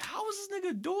 I was like, how is this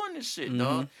nigga doing this shit,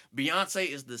 dog? Beyonce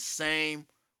is the same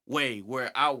way,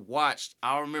 where I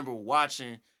remember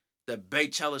watching the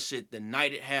Beychella shit the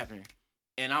night it happened,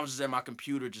 and I was just at my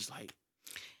computer just like.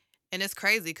 And it's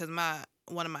crazy because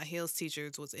one of my heels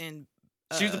teachers was in.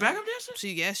 She was the backup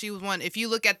dancer? She was one. If you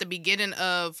look at the beginning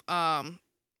of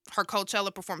her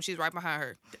Coachella performance, she's right behind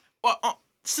her. Well,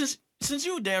 since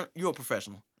you're a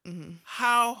professional,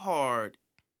 how hard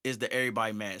is the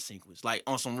Everybody Mad sequence? Like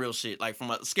on some real shit, like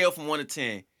from a scale from 1 to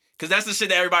 10, because that's the shit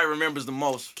that everybody remembers the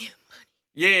most. Give money.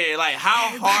 Yeah, like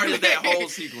how hard is that whole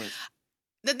sequence?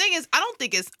 The thing is, I don't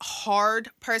think it's hard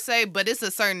per se, but it's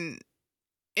a certain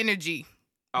energy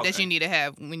that you need to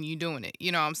have when you're doing it.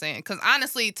 You know what I'm saying? Because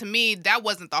honestly, to me, that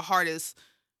wasn't the hardest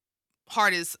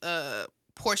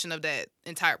portion of that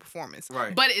entire performance.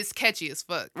 Right. But it's catchy as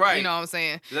fuck. Right. You know what I'm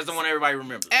saying? That's the one everybody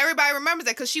remembers. Everybody remembers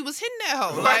that because she was hitting that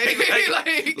hoe. Right.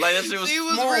 Like that shit was she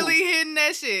was smooth. really hitting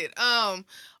that shit.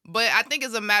 But I think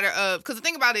it's a matter of, because the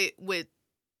thing about it with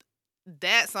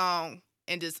that song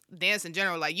and just dance in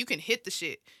general, like you can hit the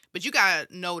shit, but you gotta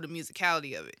know the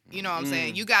musicality of it. You know what I'm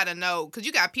saying? You gotta know, because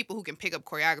you got people who can pick up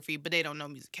choreography, but they don't know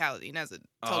musicality, and that's a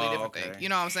totally different thing. You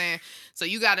know what I'm saying? So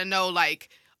you gotta know, like,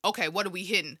 okay, what are we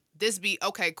hitting? This beat,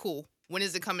 okay, cool. When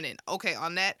is it coming in? Okay,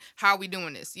 on that, how are we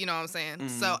doing this? You know what I'm saying?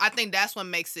 So I think that's what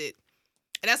makes it.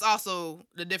 And that's also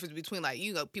the difference between, like,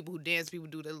 people who dance, people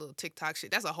do that little TikTok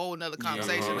shit. That's a whole nother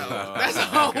conversation, though. That's a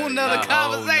whole nother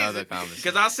conversation.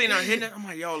 Because I seen her hitting it. I'm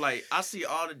like, yo, like, I see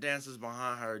all the dancers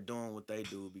behind her doing what they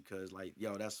do because, like,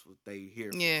 yo, that's what they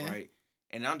here for, right?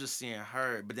 And I'm just seeing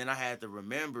her. But then I had to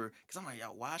remember, because I'm like,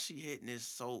 yo, why is she hitting this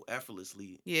so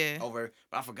effortlessly? Yeah. But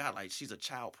I forgot, like, she's a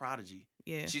child prodigy.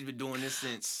 Yeah. She's been doing this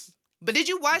since... But did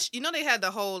you watch? You know they had the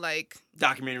whole like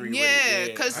documentary. Yeah,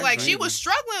 because like she was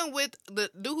struggling with the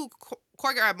dude who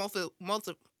choreographed most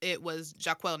of it was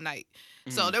Jaquel Knight.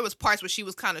 So there was parts where she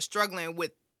was kind of struggling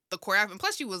with the choreography. And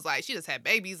plus she was like she just had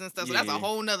babies and stuff. So that's a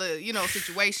whole nother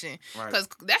situation. Because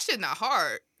that shit not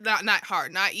hard, not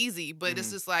hard, not easy. But it's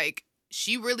just like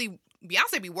she really.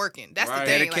 Beyonce be working. That's the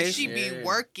thing. Like she be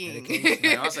working.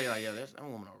 I'll say like, yo, that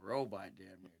woman a robot, damn.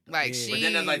 Like but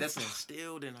then that's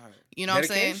instilled in her. You know what I'm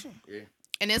saying? Yeah.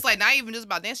 And it's like not even just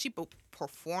about dance. She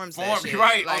performs that shit.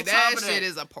 Right, Like on top that of shit that.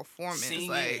 is a performance. Singing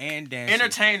Like and dancing.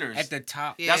 Entertainers. At the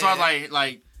top. Yeah. That's why I was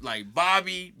like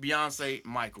Bobby, Beyonce,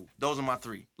 Michael. Those are my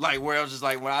three. Like where I was just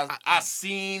like when I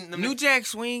seen them. New Jack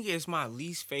Swing is my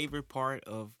least favorite part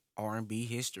of R&B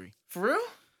history. For real?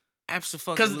 Because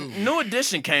Absolutely. New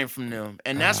Edition came from them,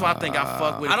 and that's why I think I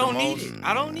fuck with it I don't the need most. it.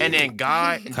 I don't need And it. then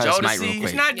God and Cut his mic real Jodeci. quick.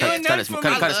 It's not doing Cut nothing for me.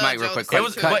 cut his I mic real love quick. Jodeci. It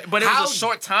was, Cut. but it How- was a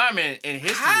short time in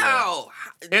history. How?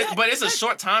 But it's a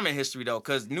short time in history though,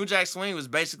 because New Jack Swing was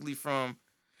basically from.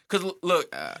 Because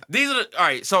look, these are the all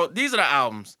right. So these are the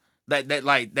albums that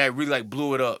really like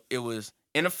blew it up. It was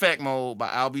In Effect Mode by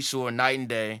Al B. Sure, Night and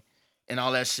Day, and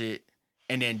all that shit.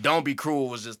 And then Don't Be Cruel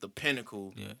was just the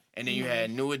pinnacle. Yeah. And then you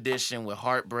had New Edition with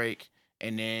Heartbreak,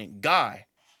 and then Guy,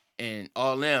 and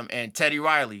all them, and Teddy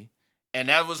Riley. And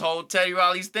that was whole Teddy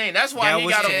Riley's thing. That's why That he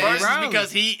was got a Teddy versus Riley.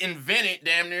 because he invented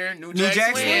damn near New New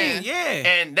Jack Swing. Swing,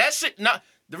 yeah. And that shit, not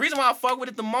the reason why I fuck with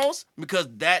it the most because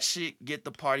that shit get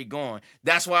the party going.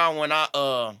 That's why when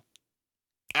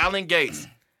Alan Gates,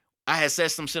 I had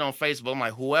said some shit on Facebook. I'm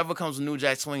like, whoever comes with New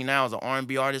Jack Swing now as an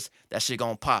R&B artist, that shit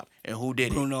gonna pop. And who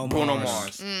did it? Bruno Mars.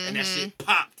 Mars. And that shit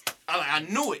popped. I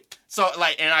knew it. So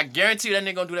like, and I guarantee you that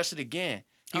nigga gonna do that shit again.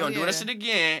 He gonna do that shit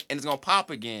again, and it's gonna pop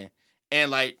again.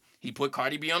 And like, he put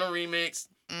Cardi B on a remix.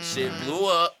 Shit blew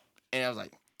up, and I was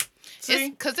like, see? it's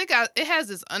because it has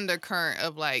this undercurrent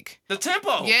of like The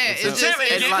tempo. yeah, The it's tempo. just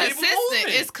It it's get people consistent.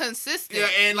 moving. It's consistent. Yeah,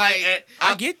 and like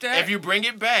I get that. If you bring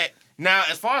it back now,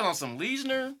 as far as on some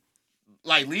leisure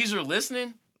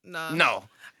listening, no,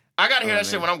 I gotta hear that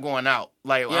shit when I'm going out.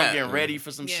 Like when I'm getting ready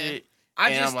for some shit.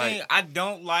 I and just I'm think I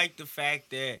don't like the fact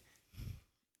that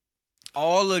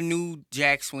all the New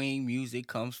Jack Swing music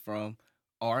comes from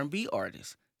R&B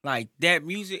artists. Like that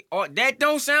music, that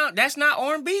don't sound. That's not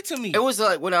R&B to me. It was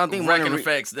like when I think Wrecking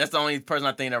Effects. That's the only person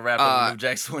I think that rapped over New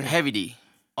Jack Swing. Heavy D.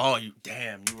 Oh, you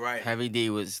right. Heavy D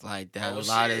was like that. Oh, A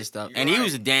lot shit. of stuff, You and he right.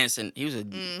 was dancing. He was a,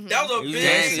 That was a He was big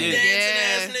dancing.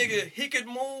 ass nigga. He could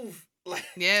move. Like,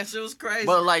 Yeah. shit was crazy.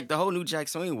 but like the whole New Jack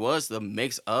Swing was the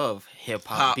mix of hip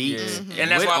hop Pop, beats, and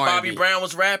that's with why R&B. Bobby Brown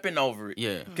was rapping over it.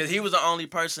 Yeah, Because he was the only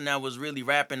person that was really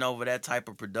rapping over that type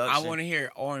of production. I want to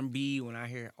hear R&B when I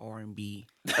hear R&B.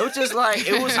 it was just like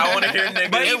it was. I want to hear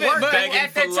niggas But even but begging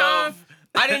at for that love. time,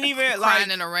 I didn't even like.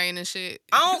 Crying in the rain and shit.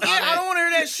 I don't want to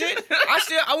hear that shit.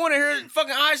 I want to hear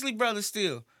fucking Isley Brothers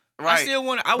still. Right. I still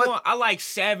want. I like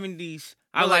 70s.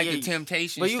 I But, like like, the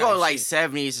Temptations. But you type go like shit.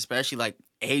 70s, especially like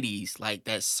 80s, like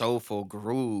that soulful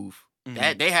groove. Mhm.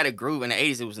 That they had a groove in the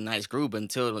 80s. It was a nice groove, but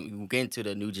until we get into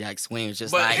the New Jack Swing, it's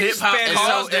just But like hip hop it's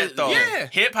caused so- that though. yeah.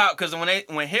 Hip hop, because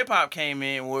when hip hop came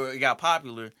in, where it got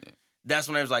popular, that's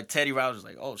when it was like Teddy Riley was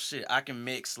like, oh shit, I can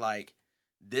mix like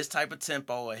this type of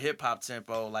tempo, a hip hop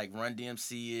tempo, like Run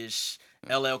DMC ish,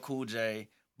 LL Cool J,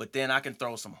 but then I can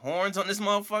throw some horns on this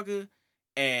motherfucker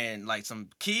and like some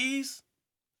keys.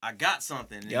 I got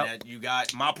something. And Yep. that you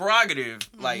got My Prerogative.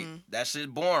 Like that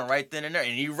shit born right then and there.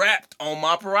 And he rapped on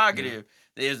My Prerogative.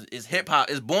 It's hip hop.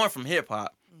 It's born from hip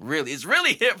hop. Really. It's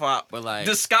really hip hop. But like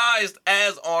Disguised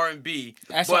as R&B.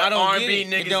 That's but why I don't R&B get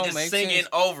it. It niggas don't is make singing sense.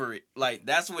 over it. Like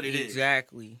that's what it is.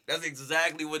 Exactly. That's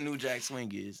exactly what New Jack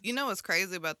Swing is. You know what's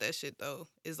crazy about that shit though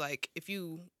is like if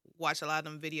you watch a lot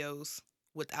of them videos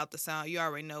without the sound, you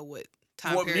already know what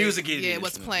time What period. music it is. Yeah,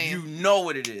 what's playing. You know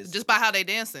what it is. Just by how they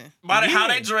dancing. By how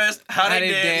Yeah. they dressed, how they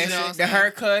dance. you know what I'm the saying?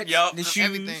 haircut, Yup. the shoes.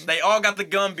 Everything. They all got the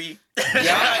Gumby.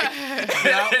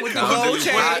 Yeah, with the gold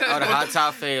chain. the hot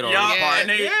top fade or Y'all, the part. and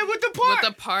they, Yeah, with the part.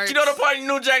 With the parts. you know the part in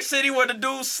New Jack City where the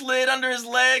dude slid under his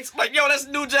legs? Like, yo, that's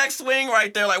New Jack Swing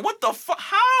right there. Like, what the fuck?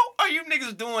 How are you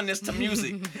niggas doing this to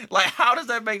music? Like, how does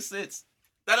that make sense?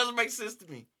 That doesn't make sense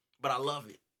to me. But I love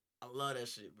it. I love that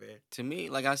shit, man. To me,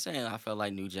 like I said, I felt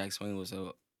like New Jack Swing was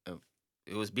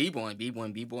it was b-boying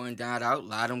died out. A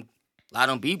lot of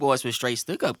them b-boys were straight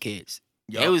stick-up kids.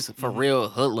 They was for real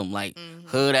hoodlum, like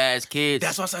hood ass kids.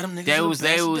 That's why I said them niggas. They are the was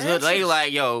best hood. They dancers.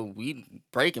 like, yo, we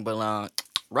breaking, but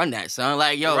run that, son.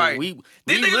 Like, yo, Right. we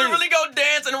These niggas literally- really go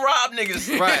dance and rob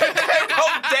niggas. Right. They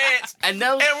go dance and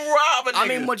those, and rob a nigga. I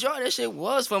mean, majority of that shit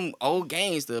was from old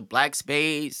gangs, the Black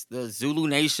Spades, the Zulu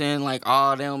Nation, like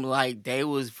all them, like they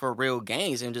was for real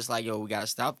gangs, and just like, yo, we gotta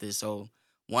stop this. So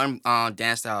one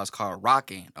dance style is called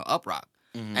rocking or up rock,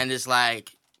 and it's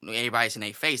like everybody's in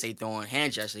their face, they throwing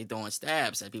hand gestures, they throwing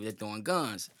stabs at people, they throwing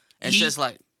guns. And it's just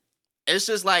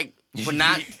like, but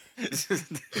not.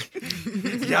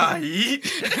 yeah, yeet.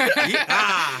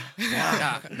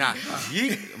 Nah,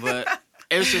 but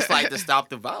it was just like to stop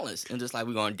the violence and just like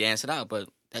we gonna dance it out. But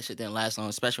that shit didn't last long,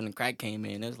 especially when the crack came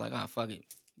in. It was like, oh fuck it,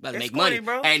 about to It's make money, funny,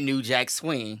 bro. And New Jack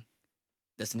Swing,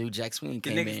 that's the New Jack Swing The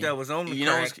came niggas in. that was on the You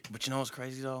know, crack. but you know what's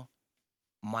crazy though?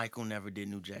 Michael never did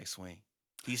New Jack Swing.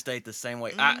 He stayed the same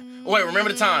way. Wait,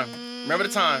 remember the time. Remember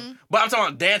the time. But I'm talking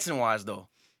about dancing-wise, though.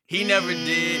 He never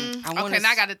did. Okay, now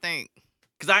I got to think.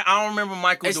 Because I don't remember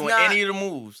Michael doing any of the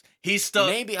moves. He stuck.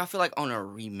 Maybe I feel like on a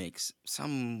remix.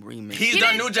 Some remix. He's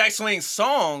done New Jack Swing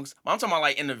songs. But I'm talking about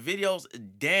like in the videos,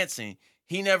 dancing.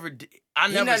 He never did.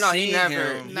 He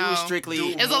was strictly.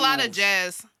 It's a lot of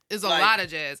jazz. It's a lot of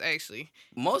jazz, actually.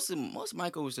 Most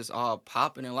Michael was just all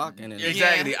popping and locking. And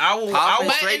exactly. Yeah.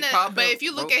 But if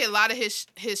you look at a lot of his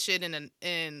shit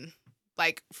in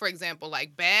like, for example,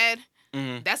 like Bad,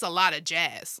 that's a lot of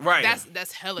jazz. Right.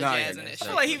 That's hella jazz in that shit. I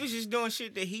feel like he was just doing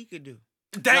shit that he could do.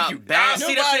 Thank you. I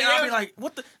see that shit, I'll be like,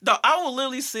 what the? Dog, I will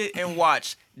literally sit and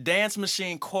watch Dance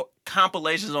Machine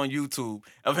compilations on YouTube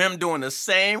of him doing the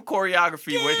same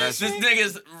choreography where this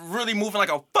nigga's really moving like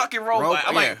a fucking robot.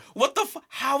 I'm like, what the fuck?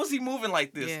 How is he moving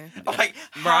like this? Yeah. I'm like,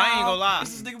 bro, I ain't gonna lie.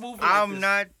 Is this nigga moving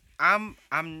like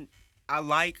this?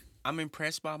 I'm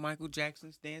impressed by Michael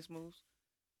Jackson's dance moves.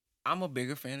 I'm a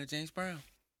bigger fan of James Brown.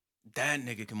 That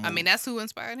nigga can move. I mean, that's who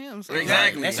inspired him. So.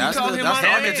 Exactly. That's who taught him on him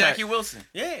and dance. Jackie Wilson.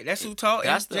 Yeah, that's who taught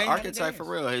him. That's the archetype for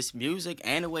real. His music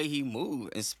and the way he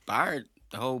moved inspired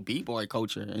the whole b-boy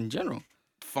culture in general.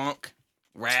 Funk,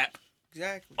 rap,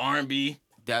 exactly, R&B.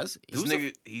 This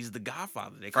nigga, he's the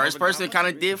Godfather. First person kind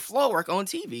of did floor work on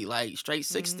TV, like straight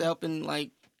 6-step and like.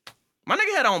 My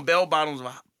nigga had on bell bottoms,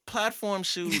 platform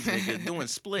shoes, nigga, doing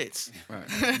splits, right.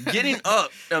 Getting up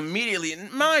immediately.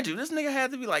 And mind you, this nigga had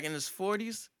to be like in his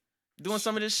 40s. Doing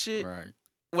some of this shit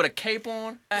with a cape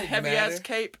on, a heavy ass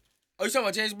cape. Oh, you talking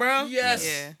about James Brown? Yes.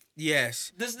 Yeah.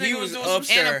 Yes. This nigga was doing up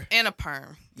some there. And a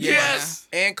perm. Yes.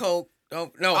 And coke.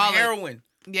 No, heroin.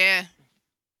 Yeah.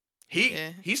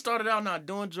 He started out not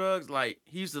doing drugs. Like,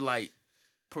 he used to like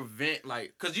prevent,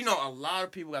 like, because you know a lot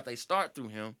of people got they start through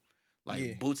him,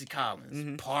 like Bootsy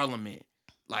Collins, Parliament,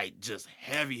 like just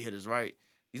heavy hitters, right?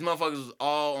 These motherfuckers was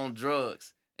all on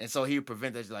drugs. And so he would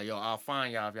prevent that. He's like, yo, I'll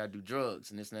find y'all if y'all do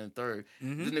drugs and this and that and third.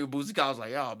 This nigga Bootsy Collins was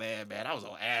like, yo, man, I was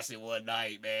on acid one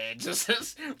night, man. So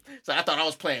I thought I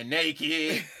was playing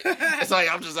naked. It's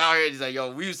like, I'm just out here. He's like,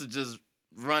 yo, we used to just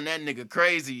run that nigga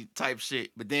crazy type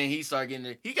shit. But then he started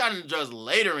getting he got into drugs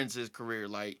later into his career.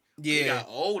 Like, he got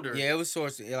older. Yeah, it was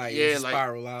sort of like, it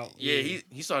spiral out. Yeah,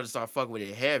 he started to start fucking with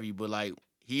it heavy. But like,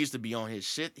 he used to be on his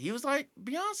shit. He was like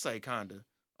Beyonce, kind of.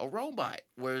 A robot,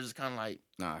 where it's kind of like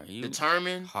he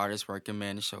determined, hardest working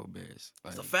man in showbiz.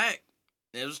 Like, it's a fact.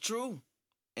 It was true,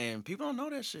 and people don't know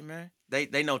that shit, man.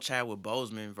 They know Chadwick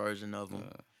Boseman version of him. You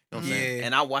know what I'm saying?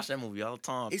 And I watch that movie all the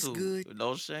time it's too. Good. With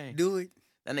no shame. Do it.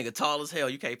 That nigga tall as hell.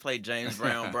 You can't play James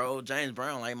Brown, bro. James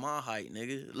Brown like my height,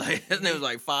 nigga. Like this nigga was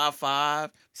like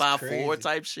 5'5", 5'4"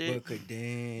 type shit. But could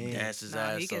dance. Dance his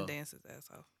ass off. He can dance his ass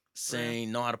off.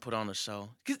 Sing, know how to put on a show.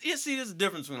 Cause you see, there's a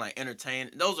difference between like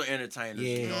entertaining. Those are entertainers,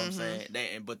 you know what I'm saying?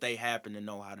 But they happen to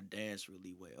know how to dance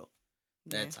really well.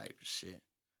 That type of shit.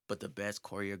 But the best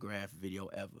choreographed video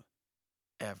ever.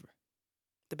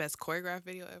 The best choreographed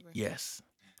video ever. Yes.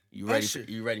 You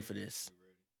ready for this?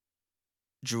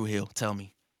 Dru Hill, tell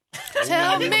me.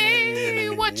 Tell me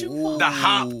what you want. The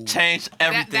hop changed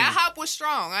everything. That hop was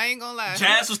strong. I ain't gonna lie.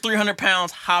 Jazz was 300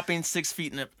 pounds, hopping 6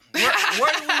 feet in the.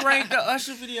 Where did we rank the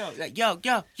Usher video? Like, yo.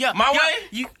 My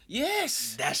way?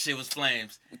 Yes. That shit was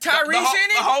flames. Tyrese in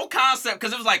it? The whole concept,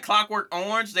 because it was like Clockwork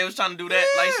Orange. They was trying to do that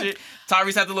like shit.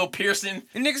 Tyrese had the little piercing.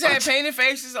 The niggas had painted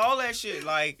faces, all that shit.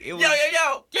 Like, it was. Yo.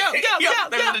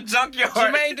 They were in the junkyard.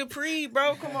 Jermaine Dupri,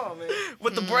 bro. Come on, man.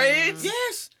 With the braids?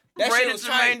 Yes. That shit was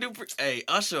Jermaine Dupri. Hey,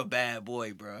 Usher a bad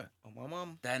boy, bro. Oh, my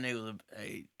mama. That nigga was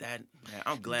man,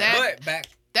 I'm glad.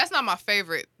 That's not my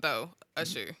favorite, though,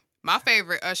 Usher. My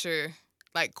favorite Usher,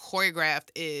 like, choreographed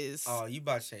is... Oh, you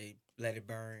about to say Let It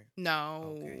Burn.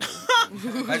 No. Okay.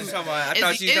 I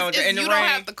thought you was in the You rain. don't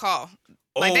have to call.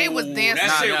 Like, they was dancing.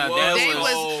 That shit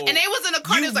was. And they was in the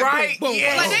car. It was like, boom, boom.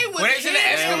 Yes. Like, they was when they in the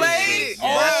Escalade.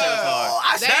 That shit was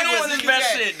hard. That was his best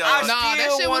shit, though.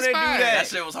 that shit was fire. That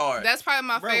shit was hard. That's probably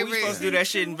my favorite. We supposed to do that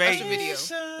shit in Vegas. Video.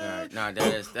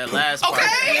 That last part.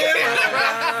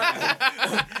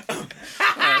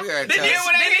 Didn't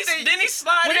he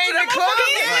slide when into they in the club?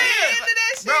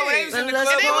 Bro, when they was in the club.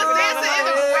 And they was dancing in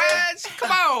the garage.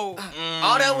 Come on.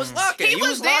 All that was locking. He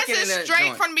was dancing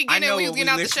straight from the beginning when he was getting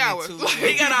out the shower.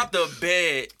 He got out the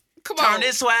bed. Come Turn on.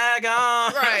 this swag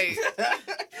on. Right.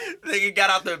 Nigga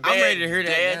got out the bed. I'm ready to hear that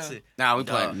dancing. Nah, we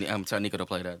play. I'm telling Nico to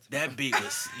play that. That beat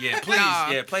was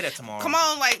please, play that tomorrow. Come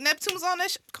on, like Neptune's on that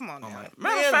shit. Come on, now.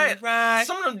 Matter of fact,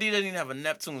 some of them DJs didn't even have a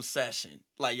Neptune session.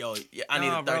 Like, yo, I need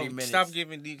a 30 minutes. Stop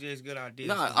giving DJs good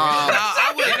ideas.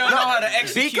 I would. They don't know how to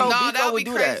execute. Biko would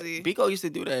do crazy. that. Biko used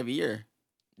to do that every year.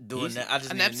 Doing that, I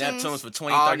just need Neptunes? Neptunes for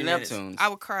 20, All 30 minutes. Neptunes. I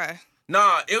would cry.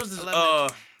 Nah, it was I this,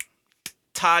 love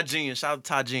Ty Genius. Shout out to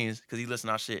Ty Genius because he listened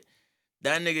to our shit.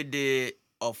 That nigga did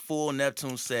a full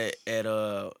Neptune set at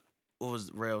what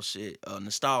was real shit?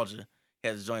 Nostalgia. He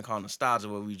has a joint called Nostalgia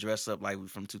where we dress up like we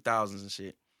from 2000s and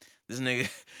shit. This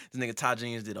nigga Ty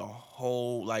Genius did a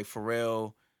whole like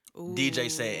Pharrell DJ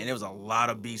set, and it was a lot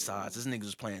of B-sides. This nigga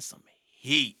was playing some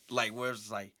heat, like where it's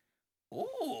like,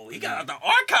 ooh, he got out the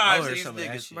archives of these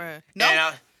niggas. Bruh.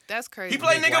 No, that's crazy. He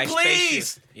played Nigga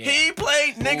Please. Yeah. He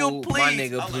played Nigga Please. My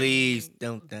nigga, please.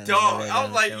 Dog, I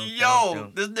was like,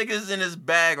 yo, this nigga's in his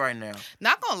bag right now.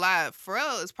 Not gonna lie,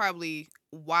 Pharrell is probably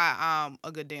why I'm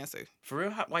a good dancer. For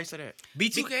real? Why you say that?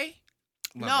 B2K?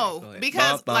 No,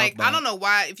 because I don't know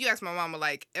why. If you ask my mama,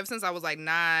 like ever since I was like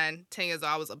 9, 10 years old,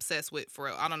 I was obsessed with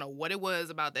Pharrell. I don't know what it was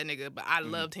about that nigga, but I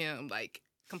loved him like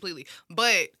completely.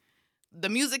 But the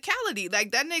musicality,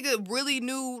 like that nigga really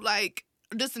knew like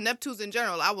just the Neptunes in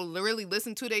general. I would literally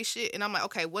listen to their shit, and I'm like,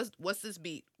 okay, what's this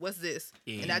beat? What's this?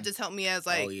 Yeah. And that just helped me as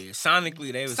like,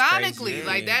 sonically they was crazy. Yeah.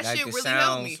 Like that shit really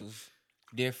helped me.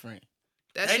 Different.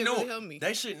 That shit really helped me.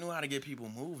 They shit knew how to get people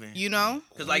moving. You know?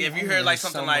 Because like if you heard like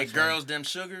something like Girls Them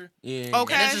Sugar. Yeah.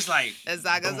 Okay. And it's just like.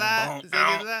 Zaga Zaga.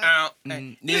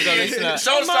 Niggas go listen to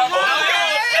Show stuff.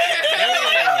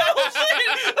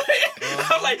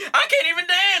 I'm like, I can't even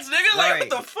dance, nigga. Like, what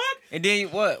the fuck? And then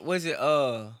what was it?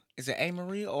 Is it A.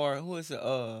 Marie or who is it?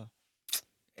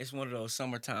 It's one of those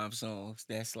summertime songs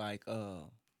that's like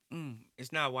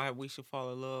it's not Why We Should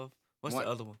Fall in Love. What's the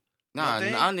other one? Nah, I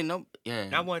don't even know. Yeah,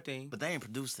 not One Thing. But they ain't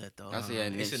produced that though. She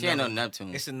had no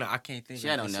Neptune. I can't think. She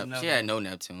had no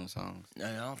Neptune songs. No,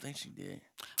 I don't think she did.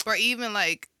 Or even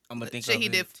like I'm gonna think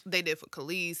shit they did for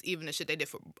Khalees, even the shit they did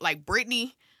for like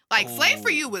Britney. Like Slave for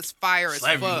You was fire as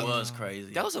fuck. Slave was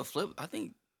crazy. That was a flip.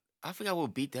 I forgot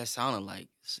what beat that sounded like.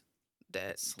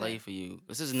 That Slave for You.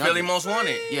 This is Philly Most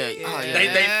Wanted. Yeah.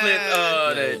 They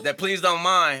flipped that Please Don't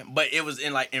Mind, but it was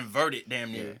in like inverted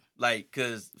damn near. Yeah. Like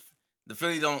cause the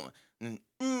Philly don't and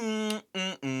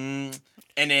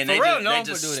then they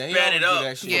just sped it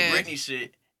up for Britney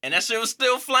shit. And that shit was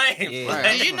still flame. Yeah. Like,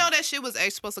 Did you know that shit was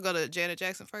actually supposed to go to Janet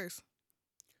Jackson first?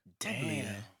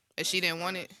 Damn. And she didn't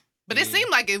want it. But it seemed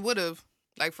like it would have.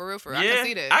 Like for real. Yeah, I can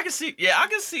see that. I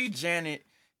can see Janet.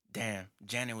 Damn,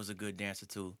 Janet was a good dancer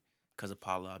too. Because of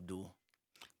Paula Abdul.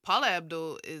 Paula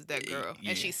Abdul is that girl. Yeah.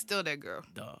 And she's still that girl.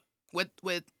 Dog. With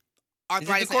Is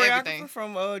arthritis it the and choreographer everything.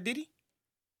 from Diddy?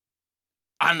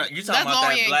 I know you talking about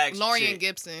that black Lorian chick.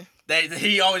 Gibson.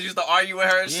 He always used to argue with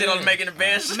her and shit on Making the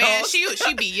Band shows. Man,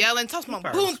 she be yelling, talking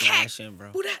about boom cat, bro.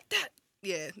 who that.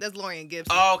 Yeah, that's Lorian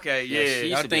Gibson. Oh, okay, yeah.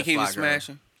 Y'all think he was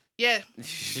smashing? Yeah.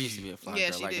 She used to be a fly Yeah,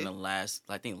 girl, she like did. in the last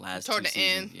Toward two the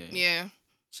end. seasons. Yeah.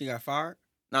 She got fired?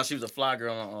 No, she was a fly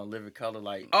girl on Living Color.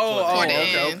 Like Toward the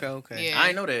end. Okay. Yeah. I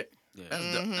ain't know that. Yeah.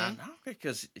 That's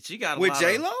because she got With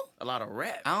J-Lo? a lot of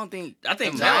rap. I think J-Lo was I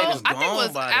think it gone was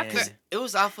by after- then. it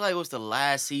was. I feel like it was the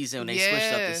last season when they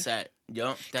switched up the set.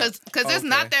 Yup. Because there's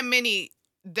not that many.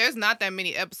 There's not that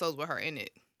many episodes with her in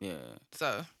it. Yeah,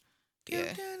 So,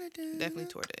 yeah, definitely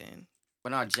toward the end.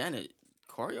 but not Janet.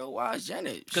 Choreo wise,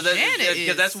 Janet. Because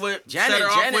Janet that's what Janet, set her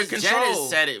off with Janet Control.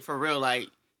 said it for real. Like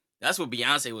that's what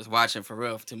Beyonce was watching for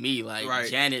real. To me, like Right.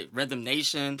 Janet, Rhythm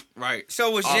Nation. Right.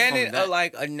 So was Off Janet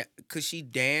from that. could she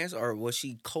dance or was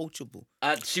she coachable?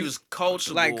 She was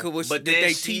coachable, Like, but did then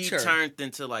they she teach her? turned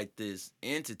into like this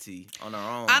entity on her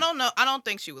own. I don't know. I don't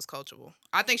think she was coachable.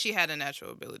 I think she had a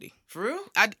natural ability. For real?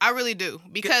 I really do.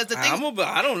 Because the thing.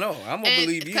 I don't know. I'm gonna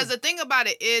believe you. Because the thing about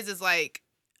it is like,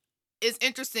 it's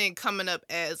interesting coming up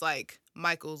as like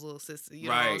Michael's little sister. You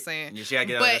know what I'm saying? Yeah, she gotta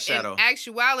get out of that shadow. In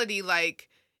actuality, like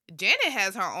Janet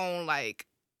has her own like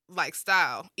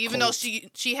style. Even though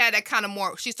she had that kind of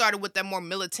more. She started with that more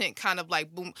militant kind of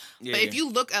like boom. Yeah, But if you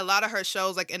look at a lot of her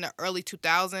shows like in the early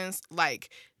 2000s, like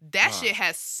that shit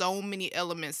has so many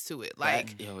elements to it.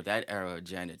 Like that era of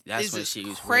Janet. That's it's when just she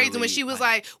was crazy really, when she was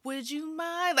like, "Would you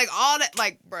mind?" Like all that.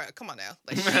 Like, bruh, come on now.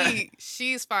 Like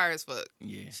she's fire as fuck.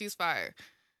 Yeah. She's fire.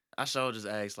 I sure just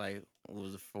asked like, what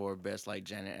was the 4 best like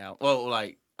Janet album? Well,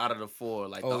 like out of the 4,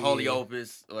 like the Holy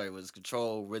Opus, like was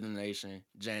Control, Rhythm Nation,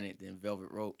 Janet, then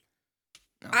Velvet Rope.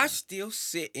 I still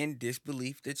sit in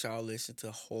disbelief that y'all listen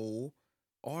to whole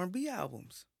R&B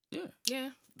albums. Yeah.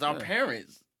 Our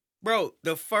parents. Bro,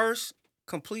 the first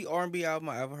complete R&B album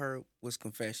I ever heard was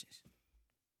Confessions.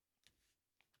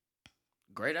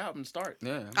 Great album to start.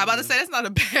 Yeah. I'm about to say that's not a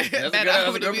bad, bad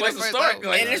album that's a good be place the to first start. album.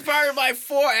 Like, And it's probably like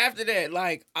 4 after that.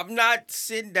 Like, I'm not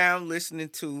sitting down listening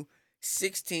to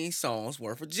 16 songs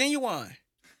worth of Genuine.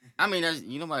 I mean, that's,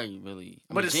 you nobody really.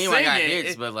 But it's Genuine got singing,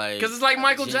 hits, but like Because it's like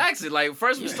Michael Gen- Jackson. Like,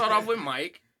 first we start off with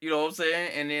Mike, you know what I'm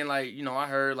saying? And then, like, you know, I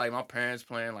heard, like, my parents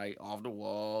playing, like, Off the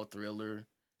Wall, Thriller,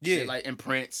 Yeah. shit like and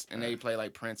Prince, and they play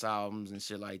like Prince albums and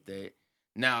shit like that.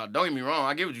 Now, don't get me wrong,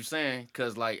 I get what you're saying,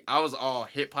 cause like I was all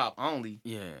hip hop only,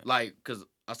 Yeah. like cause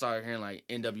I started hearing like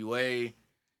NWA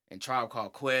and Tribe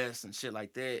Called Quest and shit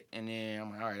like that, and then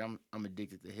I'm like, all right, I'm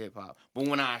addicted to hip hop. But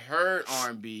when I heard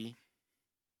R&B,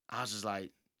 I was just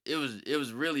like, it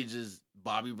was really just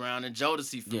Bobby Brown and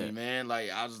Jodeci for me, man. Like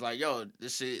I was like, yo,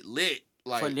 this shit lit.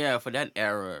 Like For that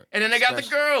era. and then they got the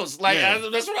girls. Like Yeah.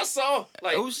 that's what I saw.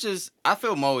 Like It was just, I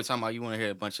feel Mo talking about you want to hear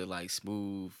a bunch of like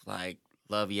smooth, like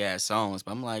lovey ass songs,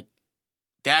 but I'm like,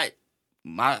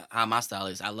 how my style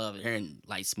is, I love hearing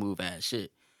like smooth ass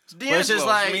shit. But it's just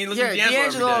like, I mean, listen to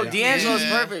D'Angelo every day. D'Angelo's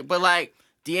Yeah. perfect, but like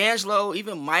D'Angelo,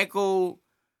 even Michael,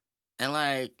 and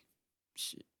like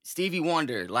Stevie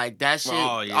Wonder, like that shit,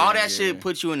 Oh, yeah, all that yeah. shit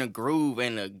puts you in a groove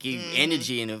and give you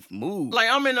energy and a mood. Like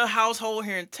I'm in a household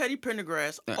hearing Teddy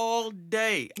Pendergrass Yeah. all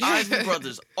day, Isley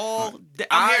Brothers all day.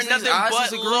 I'm hearing Isley's- nothing Isley's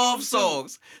but a groove, love too.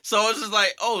 songs. So it's just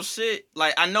like, oh shit.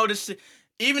 Like I know this shit.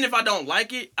 Even if I don't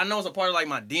like it, I know it's a part of like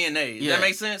my DNA. Does Yeah. that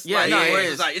make sense? Yeah, like, no, where it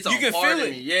it's is. like it's You a can part feel of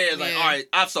it. me. Yeah, it's like Yeah. all right,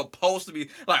 I'm supposed to be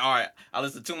like, all right, I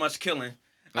listen to too much Killing.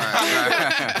 Right.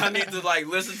 I need to like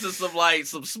listen to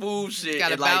some smooth shit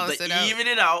Gotta and like balance to it out. even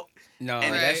it out. No,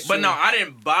 And, Right. that's but true. no, I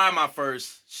didn't buy my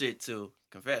first shit to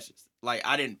Confessions. Like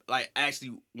I didn't like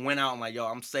actually went out and like, yo,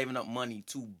 I'm saving up money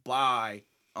to buy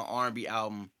an R&B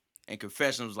album, and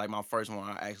Confessions was like my first one.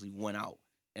 I actually went out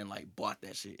and like bought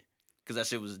that shit because that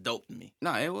shit was dope to me.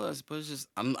 No, it was, but it's just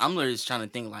I'm literally just trying to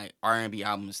think like R&B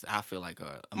albums that I feel like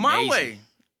are amazing. My Way,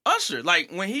 Usher,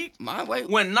 like My Way.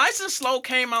 when Nice and Slow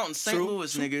came out in St. True,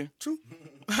 Louis, true, nigga. True.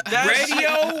 That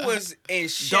Radio was in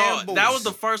shambles. Dog, that was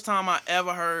the first time I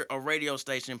ever heard a radio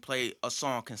station play a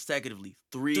song consecutively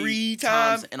three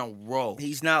times in a row.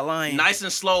 He's not lying. Nice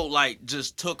and Slow, like,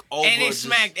 just took over. and it just-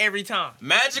 smacked every time.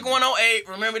 Magic 108,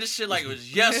 remember this shit like it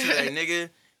was yesterday, nigga.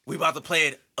 We about to play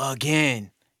it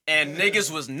again. And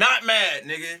niggas was not mad,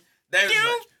 nigga. They was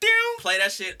like, play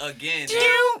that shit again.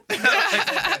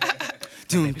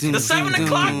 The 7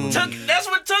 o'clock that's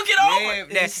what took it over.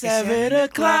 Yeah, that's 7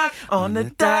 o'clock on the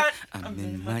dot. I'm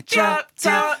in my Drop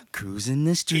top. cruising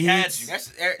the He had streets. you. That's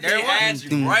They there had was.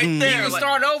 you right You there. can like-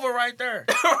 start over right there.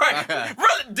 right.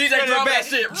 Run, DJ, drop that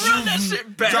shit. Run that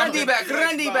shit back. Randy back,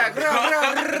 Randy back. Ra,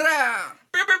 ra, ra.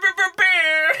 Beer, beer, beer, beer,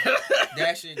 beer.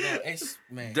 That shit go. It's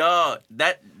man. Dog,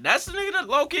 that's the nigga that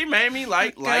low key made me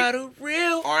like Got a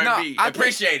real. R&B. No, I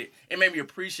appreciate it. It made me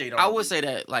appreciate R&B. I would say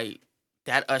that like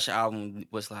that Usher album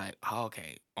was like, oh,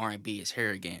 okay, R&B is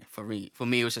here again. For me,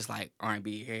 it was just like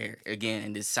R&B here again,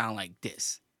 and this sound like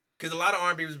this. Because a lot of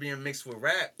R&B was being mixed with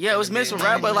rap. Yeah, it was mixed with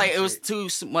rap, but like it was Shit. too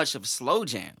much of slow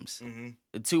jams, Mhm.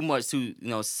 too much too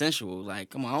sensual.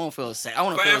 Like, come on, I don't feel sexy. I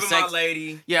want to feel Forever My sexy.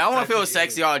 Lady. Yeah, I want Type to feel of shit,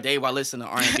 sexy yeah. all day while listening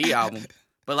to R&B album.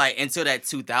 But like until that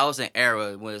 2000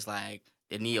 era was like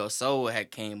the neo soul had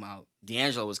came out,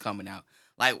 D'Angelo was coming out.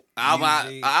 Like album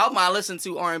I listened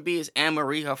to R&B is Anne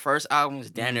Marie. Her first album is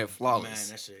damn near Man, flawless.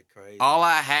 that shit crazy. All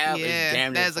I have is Yeah,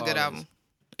 damn near that is a good flawless. album.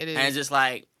 It is. And just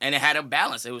like, and it had a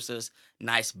balance. It was just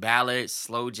nice ballads,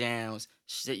 slow jams,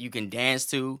 shit you can dance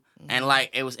to, and like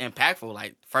it was impactful.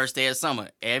 Like first day of summer,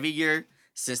 every year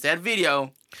since that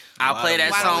video, I Why play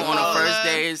that We Don't song on Fall the in first Love.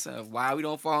 days of Why We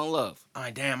Don't Fall in Love. All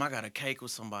right, damn, I got a cake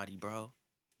with somebody, bro.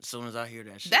 As soon as I hear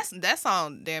that shit. That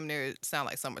song damn near sound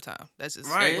like summertime. That's just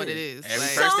Right. what it is. Every Like,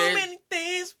 first so day- many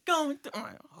things going through. I'm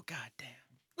like, oh, god damn.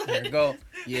 There you go.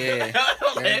 Yeah. There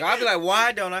you go. I'll be like,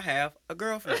 why don't I have a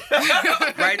girlfriend?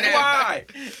 Right now. Why?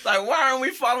 Like, why aren't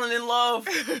we falling in love?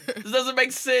 This doesn't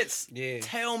make sense. Yeah.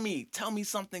 Tell me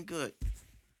something good.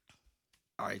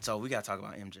 All right, so we gotta talk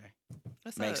about MJ.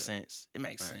 what's Makes up? sense. It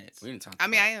makes sense. We didn't talk. I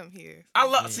mean, about I am here. I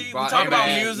love. Yeah. See, we Brought talk about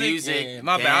everything, music. Yeah,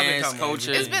 my bad. I've been dance, talking about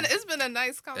culture. music. It's been a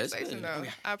nice conversation good. though.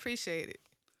 Okay. I appreciate it.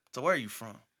 So where are you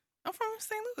from? I'm from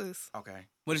St. Louis. Okay.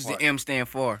 What does What? the M stand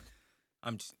for?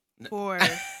 I'm just. For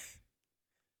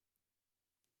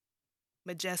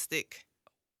Majestic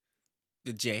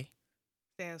The J.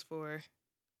 stands for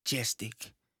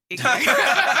Majestic. exactly.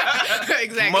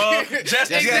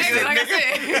 Majestic. Exactly like I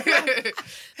said.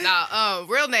 Nah,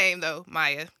 real name though,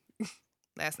 Maya.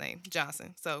 Last name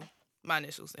Johnson. So my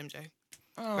initials MJ.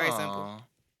 Very simple. Aw,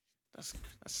 That's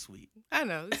sweet. I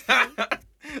know. It's cool.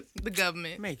 The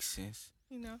government, Makes sense.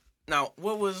 you know. Now,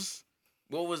 what was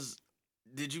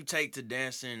did you take to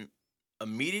dancing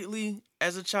immediately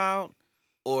as a child,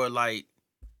 or like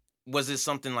was it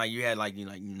something like you had like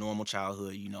normal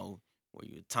childhood, were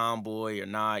you a tomboy or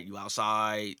not? You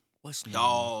outside, What's new?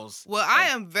 dolls. Well,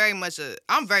 I'm very much a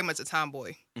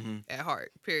tomboy Mhm. at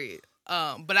heart. Period.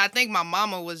 But I think my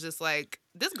mama was just like,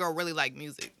 this girl really like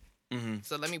music, Mm-hmm.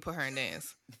 so let me put her in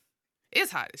dance.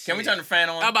 It's hot as shit. Can we turn the fan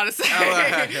on? I'm about to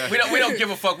say. we don't give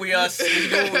a fuck. We us. We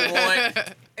do what we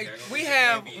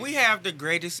want. We have the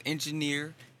greatest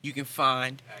engineer you can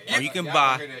find or you can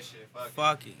buy.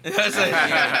 Fuck it.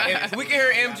 If we can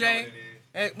hear MJ,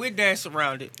 we dance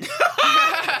around it.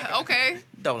 Okay.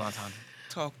 Double entendre.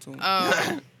 Talk to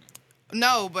him.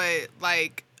 No, but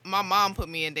like my mom put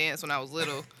me in dance when I was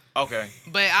little. Okay.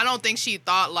 But I don't think she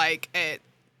thought like at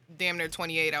damn near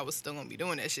 28 I was still gonna be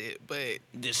doing that shit. But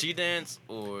did she dance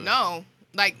or no?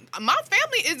 Like my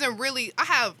family isn't really. I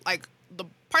have like the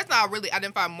person I really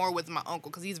identify more with is my uncle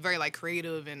because he's very like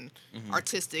creative and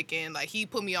artistic and like he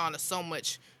put me on to so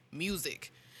much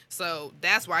music. So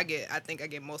that's where I think I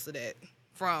get most of that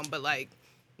from. But like,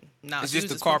 nah. Is this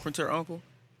the carpenter uncle?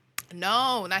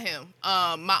 No, not him.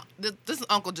 This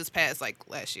uncle just passed like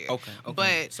last year. Okay.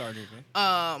 But sorry to hear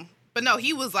that. but no,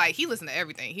 he was like he listened to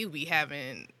everything. He would be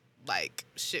having like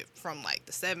shit from like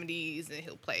the 70s and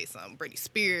he'll play some Britney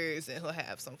Spears and he'll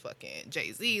have some fucking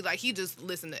Jay-Z. Like he just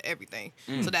listened to everything.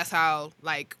 So that's how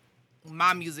like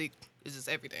my music is just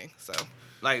everything. So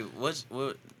like what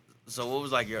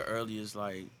was like your earliest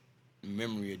like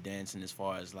memory of dancing as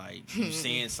far as like you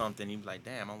seeing something you be like,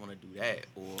 damn, I want to do that,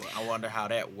 or I wonder how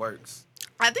that works?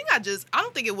 I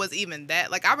don't think it was even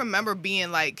that. Like I remember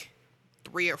being like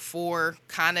 3 or 4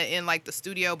 kind of in like the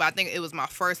studio, but I think it was my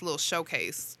first little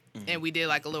showcase. And we did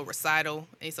like a little recital,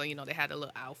 and so they had the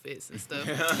little outfits and stuff.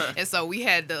 And so we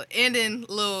had the ending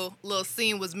little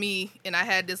scene was me, and I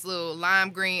had this little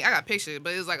lime green. I got pictures,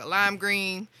 but it was like a lime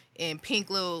green and pink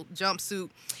little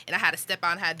jumpsuit, and I had to step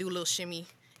out and had to do a little shimmy.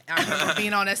 And I remember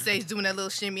being on that stage doing that little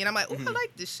shimmy, and I'm like, "Oh, I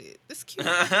like this shit. This is cute."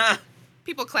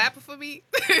 People clapping for me.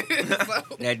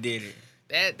 So That did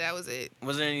it. That was it.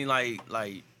 Was there any like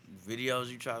videos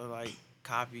you try to like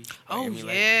copy? Oh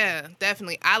yeah,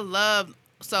 definitely. I love.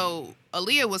 So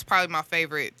Aaliyah was probably my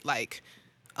favorite, like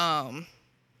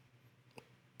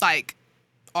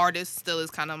artist. Still is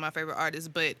kind of my favorite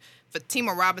artist. But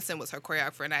Fatima Robinson was her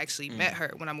choreographer, and I actually met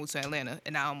her when I moved to Atlanta,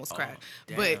 and I almost cried.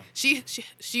 Damn. But she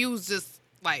was just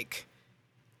like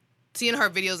seeing her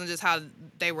videos and just how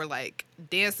they were like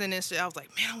dancing and shit. I was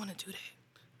like, man, I want to do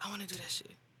that. I want to do that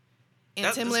shit. And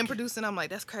Timbaland producing, I'm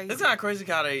like, that's crazy. It's not crazy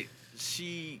how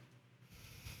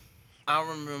I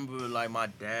remember like my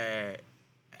dad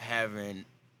having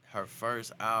her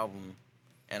first album,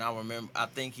 and I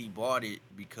think he bought it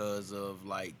because of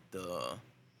like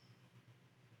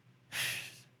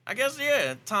I guess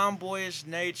tomboyish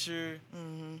nature.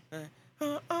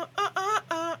 Like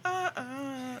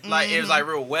it was like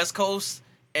real West Coast,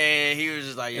 and he was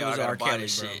just like, yo, I gotta buy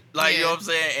this shit. Like you know what I'm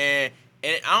saying,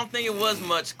 and I don't think it was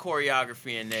much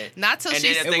choreography in that. Not till she.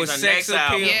 It was sex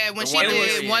appeal. Yeah, when she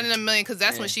did One in a Million, because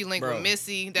that's when she linked with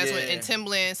Missy. That's when and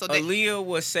Timbaland. So Aaliyah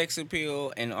was Sex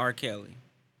Appeal and R. Kelly.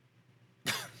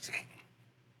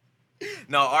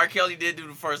 No, R. Kelly did do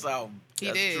the first album.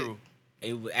 He did. True.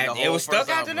 It was stuck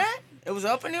after that. It was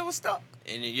up and it was stuck.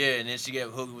 And then she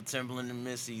got hooked with Timbaland and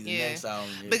Missy the next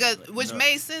album. Which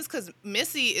made sense because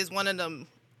Missy is one of them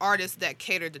artists that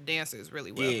cater to dancers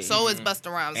really well. Yeah. So is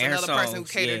Busta Rhymes, And another person who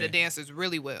songs, catered to dancers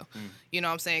really well. You know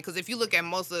what I'm saying? Because if you look at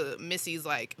most of Missy's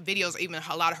like videos, or even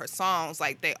a lot of her songs,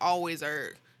 like they always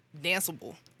are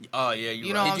danceable. Oh yeah,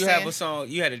 you know. Did you have a song?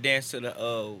 You had to dance to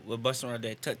the with Busta Rhymes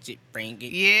that touch it, bring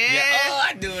it. Yeah. Oh,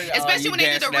 I do it. Especially when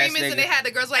they did the remix and they had the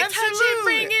girls like touch it,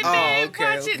 bring it, babe,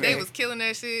 watch it. They was killing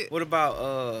that shit. What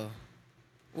about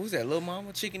what was that? Lil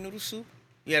Mama chicken noodle soup.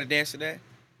 You had to dance to that.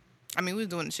 I mean, we was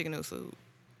doing the chicken noodle soup,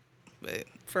 but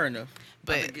fair enough.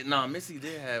 But Missy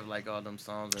did have like all them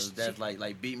songs that's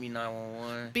like Beat Me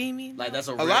 911. Beat Me. Like that's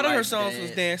a lot of her songs was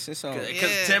dancing songs.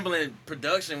 Because Timbaland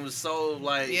production was so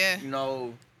like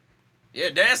danceable.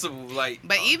 Like,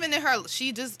 but even in her,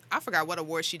 I forgot what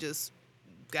award she just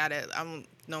got at. I don't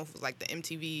know if it was like the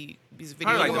MTV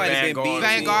video like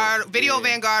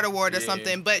Vanguard Award or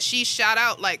something. But she shout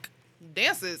out like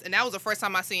dancers, and that was the first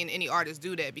time I seen any artist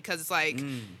do that because it's like.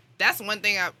 That's one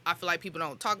thing I feel like people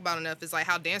don't talk about enough is like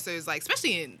how dancers, like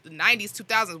especially in the 90s,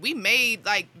 2000s, we made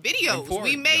like videos,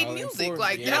 we made music,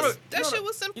 like that shit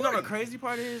was important. You know the crazy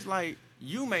part is like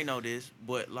you may know this,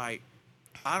 but like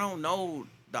I don't know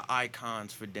the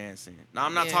icons for dancing. Now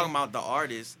I'm not talking about the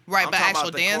artists, right? I'm but talking actual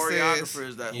about the dancers.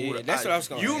 choreographers that's what I was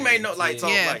going. You may know like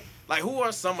who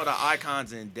are some of the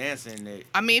icons in dancing that?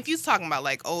 I mean, if you're talking about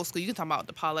like old school, you can talk about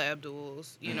the Paula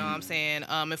Abduls. You know what I'm saying?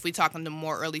 If we talking the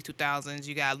more early 2000s,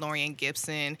 you got Lorian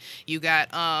Gibson. You got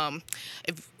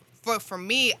for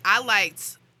me, I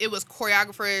liked it was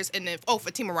choreographers and then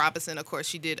Fatima Robinson, of course,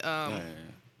 she did.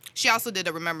 She also did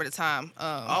a Remember the Time.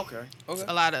 Okay.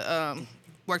 A lot of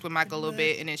worked with Michael a little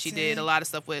bit, and then she did a lot of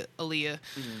stuff with Aaliyah.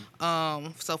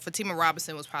 So Fatima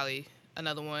Robinson was probably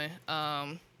another one.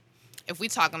 If we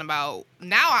talking about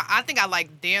now, I think I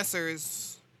like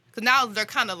dancers because now they're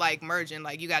kind of like merging.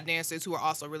 Like you got dancers who are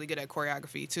also really good at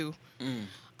choreography too.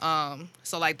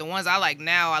 So like the ones I like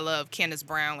now, I love Candace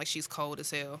Brown. Like she's cold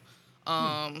as hell.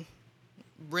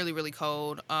 Really, really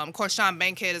cold. Of course, Sean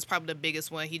Bankhead is probably the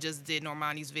biggest one. He just did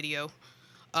Normani's video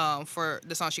for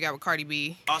the song she got with Cardi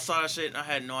B. I saw that shit and I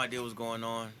had no idea what was going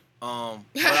on. But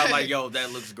I was like, yo,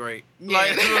 that looks great. Yeah.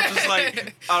 Like, it was just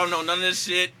like, I don't know none of this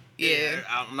shit. Yeah.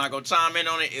 I'm not going to chime in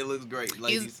on it. It looks great.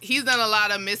 He's done a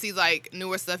lot of Missy's, like,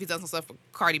 newer stuff. He's done some stuff for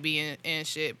Cardi B and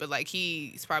shit. But, like,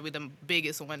 he's probably the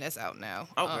biggest one that's out now.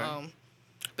 Okay.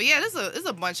 But, yeah, there's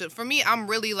a bunch of... For me, I'm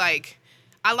really, like...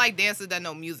 I like dancers that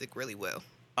know music really well.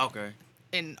 Okay.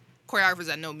 And choreographers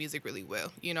that know music really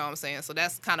well. You know what I'm saying? So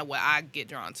that's kind of what I get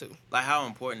drawn to. Like, how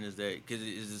important is that? Because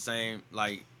it's the same,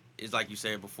 like, it's like you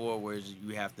said before, where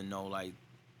you have to know, like,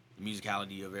 the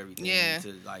musicality of everything. Yeah.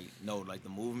 To, like, know, like, the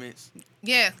movements.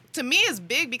 Yeah. To me, it's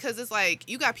big because it's like,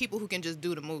 you got people who can just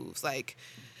do the moves. Like,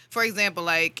 for example,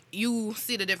 like, you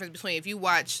see the difference between if you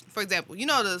watch, for example, you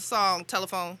know the song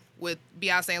Telephone with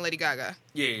Beyonce and Lady Gaga?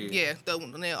 Yeah.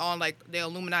 They're on, like, the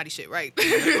Illuminati shit, right?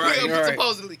 Right.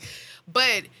 Supposedly.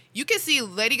 But you can see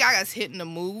Lady Gaga's hitting the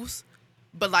moves,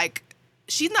 but, like,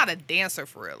 she's not a dancer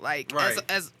for real. Like, right.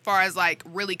 as far as, like,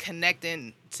 really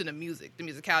connecting to the music, the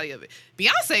musicality of it.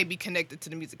 Beyonce be connected to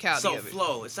the musicality of it. So,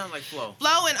 flow. It sounds like flow.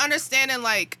 Flow and understanding,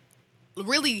 like,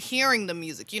 really hearing the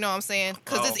music, you know what I'm saying?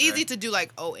 Because it's easy to do,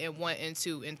 like, and 1 and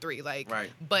 2 and 3, like,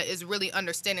 right. But it's really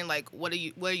understanding, like, what are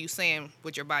you saying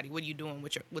with your body? What are you doing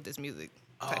with this music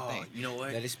type thing? You know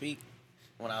what? Let it speak.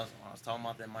 When I was talking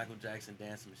about that Michael Jackson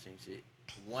dancing machine shit,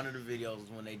 one of the videos was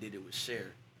when they did it with Cher.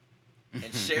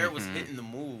 And Cher was hitting the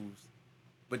moves,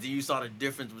 but then you saw the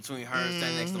difference between her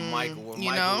standing next to Michael, where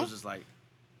Michael was just like,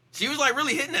 she was like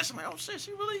really hitting that shit. I'm like, oh shit,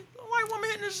 she really, a white woman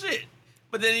hitting this shit.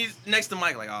 But then he's next to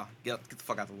Michael, like, oh, get the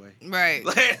fuck out the way. Right.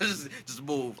 Like, just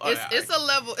move. It's a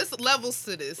level. It's levels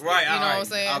to this. Right. You know what I'm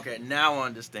saying? Okay, now I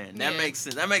understand. That makes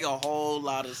sense. That make a whole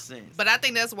lot of sense. But I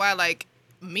think that's why, like,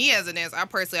 me as a dancer, I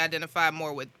personally identify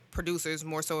more with producers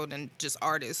more so than just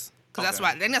artists. Cause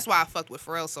that's why I fucked with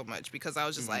Pharrell so much, because I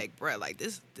was just like, bruh, like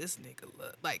this nigga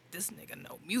look like this nigga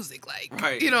know music, like,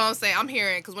 right. You know what I'm saying? I'm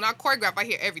hearing, because when I choreograph, I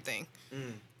hear everything,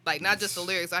 like not just the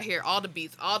lyrics, I hear all the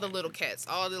beats, all the little cats,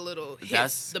 all the little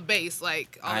hits, the bass,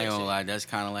 like all I that ain't shit. lie, that's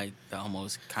kind of like the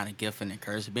almost kind of gift and the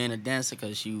curse of being a dancer,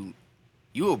 because you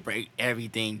will break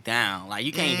everything down. Like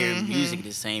you can't hear music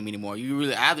the same anymore.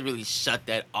 I have to really shut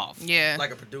that off. Yeah,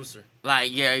 like a producer.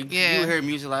 Like you hear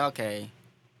music like, okay.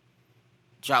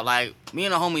 Drop, like, me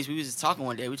and the homies, we was just talking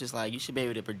one day, we just like, you should be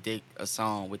able to predict a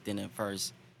song within the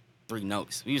first 3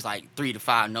 notes. We was like 3 to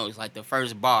 5 notes, like the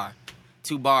first bar,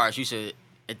 2 bars, you should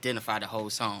identify the whole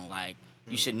song. Like,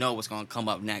 you should know what's gonna come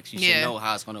up next. You should know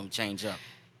how it's gonna change up.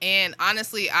 And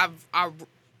honestly, I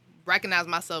recognize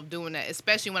myself doing that,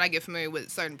 especially when I get familiar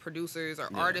with certain producers or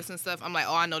artists and stuff. I'm like,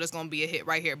 oh, I know there's gonna be a hit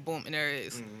right here, boom, and there it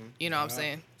is. You know what I'm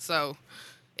saying? So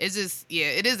it's just,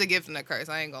 it is a gift and a curse.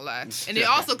 I ain't gonna lie. And then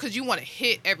also, because you want to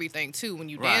hit everything too when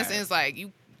you dance, and it's like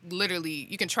you literally,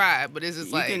 you can try it, but it's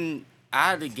just I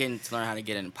had to learn how to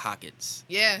get in pockets.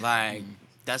 Yeah. Like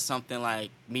that's something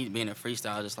like me being a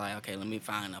freestyle, just like, okay, let me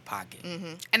find a pocket.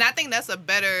 And I think that's a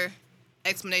better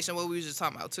explanation of what we were just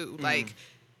talking about too. Like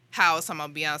how it's talking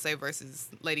about Beyonce versus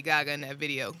Lady Gaga in that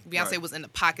video. Beyonce was in the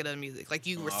pocket of the music. Like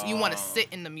you want to sit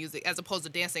in the music as opposed to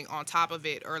dancing on top of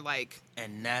it or like.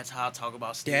 And that's how I talk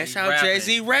about Steve. That's how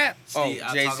Jay-Z rap. I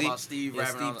Jay-Z. talk about Steve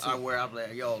rapping. Steve where I'm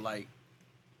like, yo, like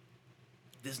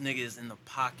this nigga is in the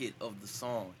pocket of the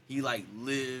song. He like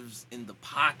lives in the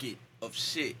pocket of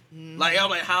shit. Like I'm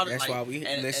like, how does That's like, why we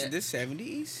listen to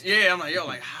 70s. Yeah, I'm like, yo,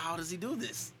 like how does he do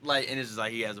this? Like, and it's just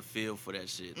like he has a feel for that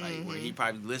shit. Like where he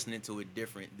probably listening to it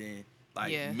different than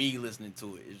like me listening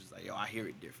to it. It's just like, yo, I hear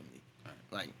it differently.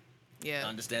 Like,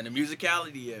 understand the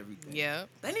musicality of everything. Yeah.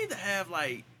 They need to have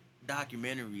like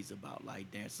documentaries about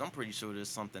like dance. I'm pretty sure there's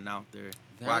something out there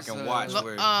where I can watch.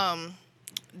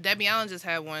 Debbie Allen just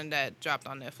had one that dropped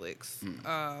on Netflix.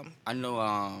 I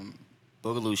know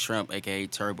Boogaloo Shrimp, aka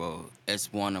Turbo.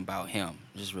 It's one about him.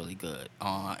 Just really good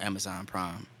on Amazon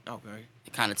Prime. Okay.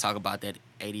 They kind of talk about that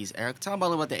 80s era. Talk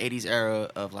about the 80s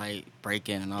era of like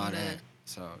breaking and all that.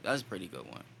 So that's a pretty good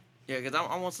one. Yeah, because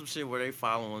I want some shit where they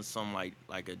following some like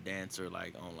a dancer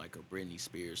like on like a Britney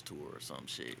Spears tour or some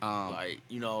shit. Like,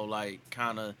 you know, like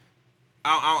kind of.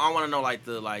 I want to know like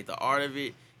the art of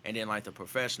it. And then, like, the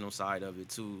professional side of it,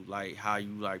 too. Like, how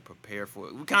you, like, prepare for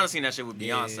it. We kind of seen that shit with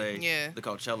Beyonce. Yeah. The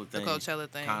Coachella thing.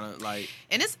 Kind of, like...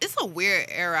 And it's a weird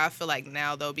era, I feel like,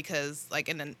 now, though, because, like,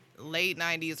 in the late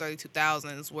 90s, early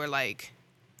 2000s, where, like,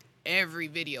 every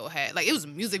video had, like, it was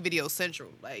music video central.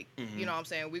 Like, you know what I'm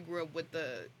saying? We grew up with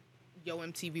the Yo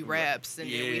MTV Raps,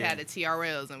 and then we had the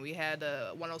TRLs, and we had the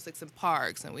 106 and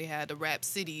Parks, and we had the Rap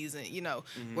Cities, and, you know,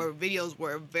 where videos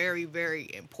were very, very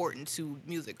important to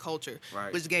music culture,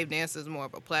 which gave dancers more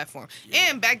of a platform.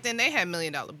 And back then, they had $1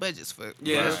 million budgets for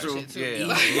that's true. shit, too. Yeah, a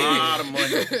lot of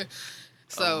money.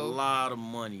 So a lot of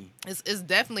money. It's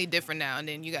definitely different now, and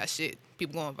then you got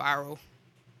people going viral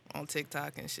on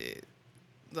TikTok and shit.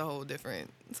 It's a whole different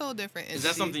Is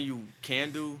that something you can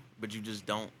do, but you just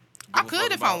don't? I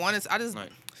could if I wanted to.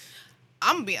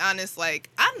 I'm gonna be honest. Like,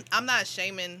 I'm not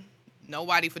shaming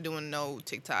nobody for doing no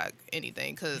TikTok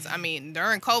anything, because I mean,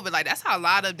 during COVID, like, that's how a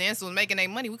lot of dancers was making their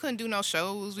money. We couldn't do no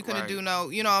shows. We couldn't do no,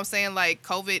 you know what I'm saying? Like,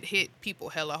 COVID hit people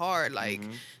hella hard. Like,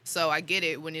 so I get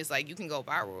it when it's like you can go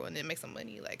viral and then make some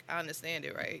money. Like, I understand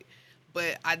it, right?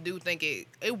 But I do think it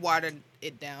watered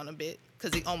it down a bit,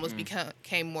 because it almost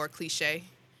became more cliche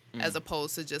as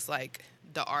opposed to just like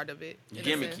the art of it.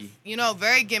 Gimmicky. You know,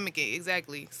 very gimmicky,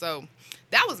 exactly. So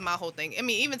that was my whole thing. I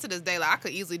mean, even to this day, like, I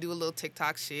could easily do a little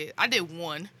TikTok shit. I did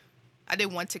one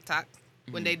TikTok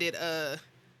when they did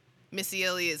Missy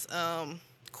Elliott's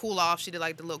Cool Off. She did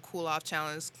like the little Cool Off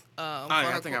challenge.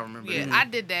 I think I remember. Yeah, I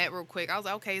did that real quick. I was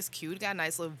like, okay, it's cute. It got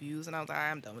nice little views, and I was like, all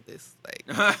right, I'm done with this. Like,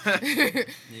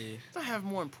 I have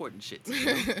more important shit to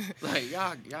do. Like,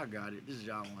 y'all got it. This is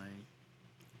y'all lane.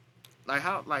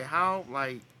 How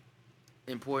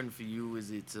important for you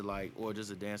is it to, like, or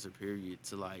just a dancer period,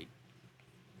 to like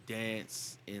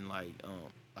dance in like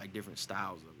different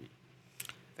styles of it?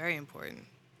 Very important.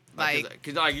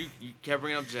 Cause you kept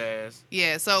bringing up jazz.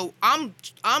 Yeah, so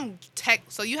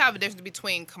so you have a difference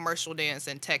between commercial dance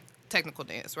and technical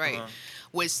dance, right?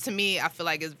 Which to me, I feel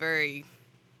like is very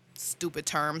stupid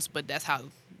terms, but that's how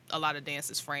a lot of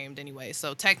dance is framed anyway.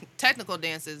 So technical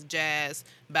dance is jazz,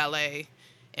 ballet,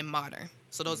 and modern.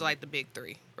 So those are like the big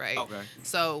three, right? Okay.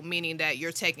 So meaning that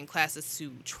you're taking classes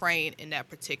to train in that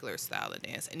particular style of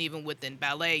dance. And even within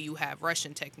ballet, you have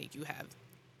Russian technique, you have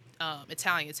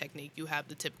Italian technique, you have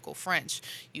the typical French.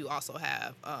 You also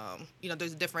have,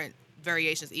 there's different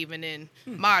variations even in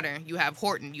modern. You have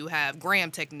Horton, you have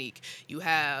Graham technique, you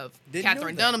have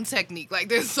Catherine Dunham technique. Like,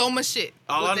 there's so much shit.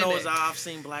 All I know is I've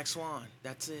seen Black Swan.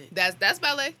 That's it. That's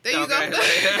ballet. There you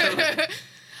go.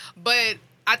 But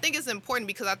I think it's important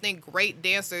because I think great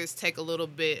dancers take a little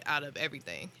bit out of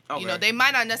everything. Okay. You know, they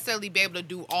might not necessarily be able to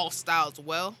do all styles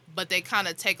well, but they kind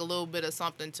of take a little bit of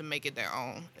something to make it their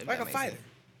own. Like a fighter.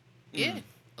 Yeah,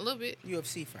 a little bit.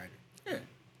 UFC fighter. Yeah.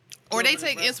 Or they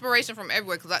take inspiration from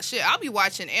everywhere. Because, I'll be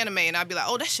watching anime and I'll be like,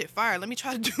 oh, that shit fire. Let me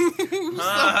try to do some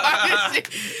fire shit.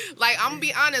 Like, I'm going to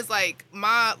be honest. Like,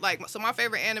 my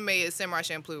favorite anime is Samurai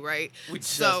Champloo, right? We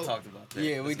just talked about that.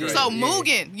 Yeah, we did. So,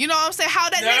 Mugen, you know what I'm saying? How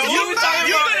that nigga you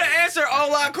better answer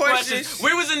all our questions.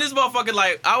 We was in this motherfucker,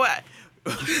 like,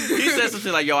 he said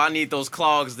something like, yo, I need those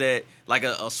clogs that, like,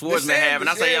 a swordsman have. And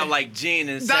I said, yo, like, Gene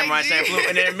and Samurai Champloo.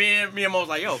 And then me and Mo was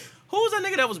like, yo, who was that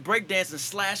nigga that was breakdancing,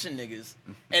 slashing niggas?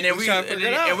 And then we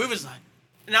was like,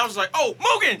 and I was like, oh,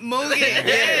 Mugen.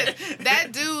 Yeah.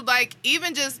 That dude, like,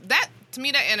 even just that, to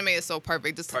me, that anime is so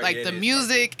perfect. Just like the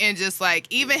music and just like,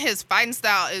 even his fighting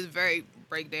style is very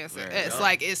breakdancer. It's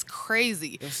like, it's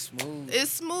crazy. It's smooth.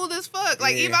 It's smooth as fuck.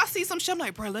 Like, if I see some shit, I'm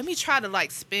like, bro, let me try to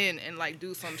like spin and like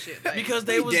do some shit. Like, because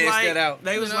they was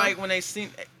like, when they seen,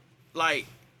 like,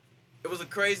 it was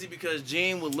crazy because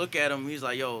Gene would look at him. He's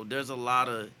like, yo, there's a lot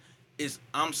of,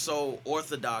 I'm so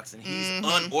orthodox and he's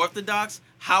unorthodox.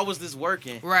 How is this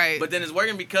working? Right. But then it's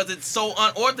working because it's so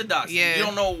unorthodox. Yeah. You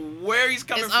don't know where he's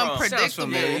coming from. It's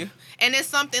unpredictable. And it's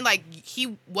something like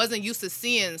he wasn't used to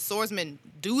seeing swordsmen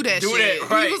do that shit.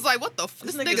 Right. He was like, what the f?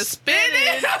 This nigga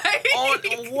spinning?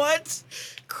 on what?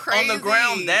 Crazy. On the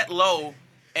ground that low.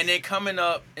 And then coming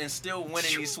up and still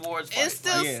winning these swords fights.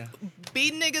 And still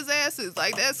beating niggas' asses.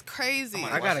 Like, that's crazy.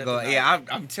 I gotta go. Yeah,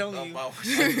 I'm telling you.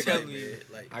 I'm telling you.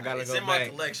 Like, I gotta it's go in my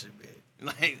collection,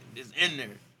 man. Like, it's in there.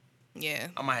 Yeah.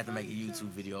 I might have to make a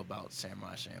YouTube video about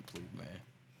Samurai Champloo, man.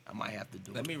 I might have to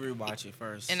do Let me rewatch it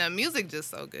first. And the music just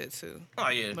so good, too. Oh,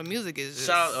 yeah. But music is just...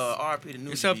 Shout out RP to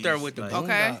New It's up there with the like,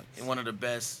 Okay. One of the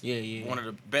best. Yeah. One of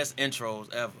the best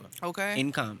intros ever. Okay.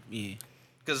 Income, yeah.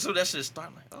 Because so that shit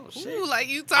started like, oh, shit. Ooh, like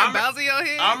you talking bouncing your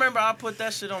head? I remember I put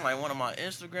that shit on like one of my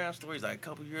Instagram stories like a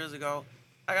couple years ago.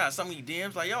 I got so many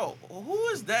DMs like, yo, who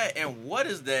is that and what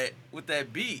is that with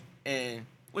that beat and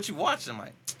what you watching? I'm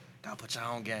like, gotta put your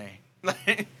own game.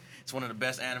 Like, it's one of the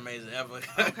best animes ever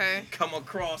Okay. come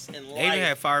across in life. They even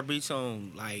had fire beats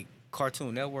on like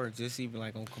Cartoon Network, just even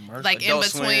like on commercials. Like in Adult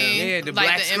between. Swim. Yeah, the like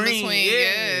black the screen. in between.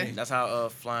 Yeah. That's how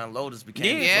Flying Lotus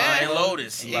became Yeah. Flying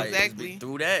Lotus. Like, Exactly.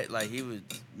 through that, like he was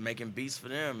making beats for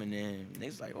them, and then they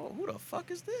was like, "Oh, who the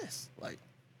fuck is this?" Like,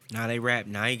 Now they rap.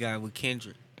 Now he got with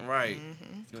Kendrick. right?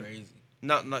 Crazy.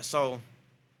 No. So,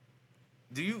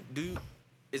 do you?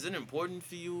 Is it important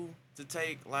for you to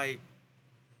take like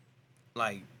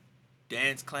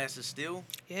dance classes still?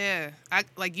 Yeah,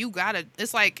 you gotta.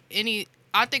 It's like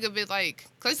I think of it like,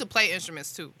 cause I used to play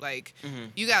instruments too. Like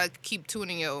you gotta keep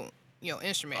tuning your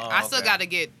instrument. Oh, I still okay. gotta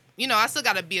get. I still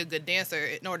gotta be a good dancer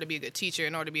in order to be a good teacher,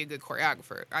 in order to be a good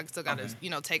choreographer. I still gotta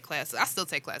take classes. I still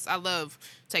take classes. I love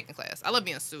taking class. I love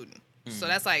being a student. So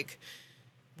that's like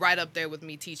right up there with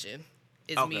me teaching.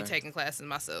 Is me taking classes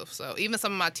myself. So even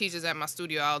some of my teachers at my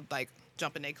studio, I'll like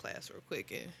jump in their class real quick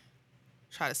and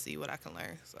try to see what I can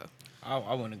learn. So I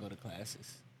want to go to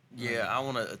classes. Yeah, I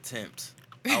want to attempt.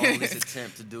 I want to at least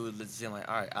attempt to do it. Let's say like,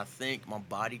 all right, I think my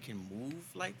body can move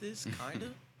like this, kind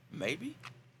of, maybe.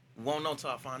 Won't know till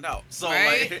I find out. So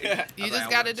Right? like, You I was just I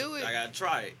gotta wanna- do it. I gotta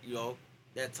try it.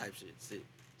 That type shit. Shit.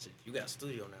 You got a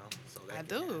studio now, so that I can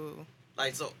happen. do.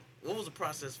 Like, so what was the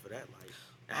process for that like?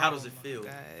 And how does it feel?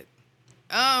 God.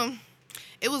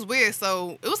 It was weird.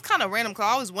 So it was kind of random because I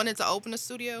always wanted to open a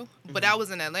studio, but I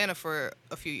was in Atlanta for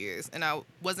a few years, and I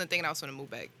wasn't thinking I was going to move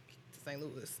back to St.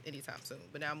 Louis anytime soon.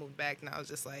 But now I moved back, and I was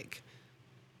just like,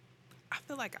 I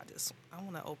feel like I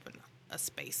want to open a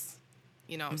space,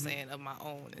 you know what I'm saying, of my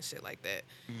own and shit like that.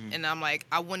 And I'm like,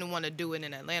 I wouldn't want to do it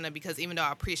in Atlanta because even though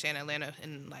I appreciate Atlanta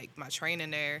and like my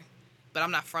training there, but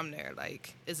I'm not from there.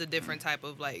 Like, it's a different type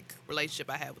of like relationship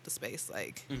I have with the space.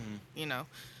 Like,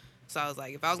 So I was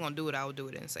like, if I was gonna do it, I would do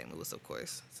it in St. Louis, of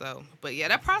course. So, but yeah,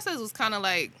 that process was kind of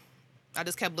like, I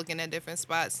just kept looking at different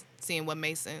spots, seeing what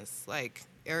made sense, like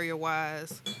area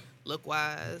wise, look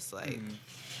wise, like,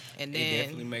 and It then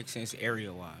definitely makes sense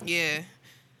area wise. yeah.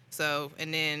 So,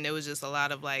 and then there was just a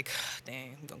lot of like,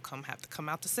 dang, I'm gonna have to come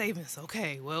out to savings.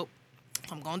 Okay, well,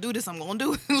 I'm gonna do this. I'm gonna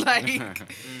do it, like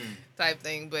type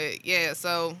thing. But yeah,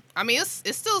 so I mean, it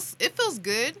feels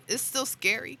good. It's still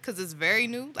scary because it's very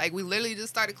new. Like we literally just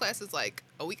started classes like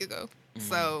a week ago.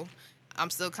 So I'm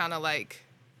still kind of like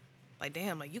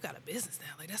damn, like you got a business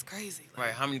now. Like that's crazy. Like,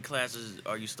 Right. How many classes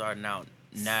are you starting out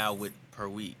now with per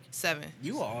week? 7.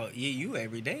 You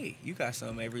every day. You got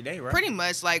something every day, right? Pretty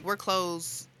much. Like we're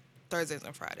closed Thursdays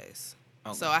and Fridays.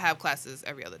 Okay. So I have classes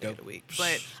every other day of the week.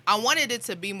 But I wanted it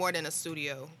to be more than a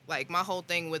studio. Like my whole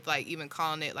thing with like even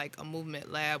calling it like a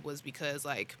movement lab was because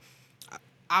like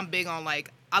I'm big on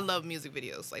like I love music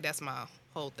videos. Like that's my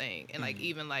whole thing. And like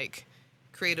even like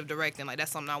creative directing, like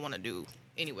that's something I want to do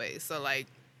anyway. So like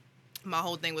my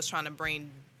whole thing was trying to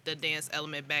bring the dance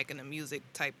element back in the music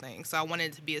type thing. So I wanted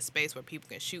it to be a space where people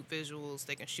can shoot visuals,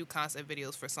 they can shoot concept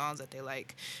videos for songs that they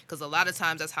like. Because a lot of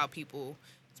times that's how people,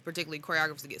 particularly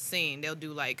choreographers, get seen. They'll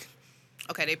do like,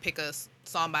 okay, they pick a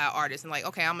song by an artist and like,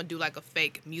 okay, I'm gonna do like a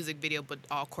fake music video but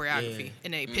all choreography, Yeah.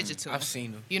 and they pitch it to them. I've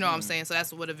seen them. You know what I'm saying? So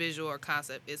that's what a visual or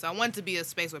concept is. So I want it to be a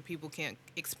space where people can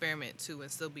experiment too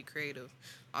and still be creative,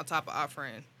 on top of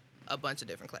offering a bunch of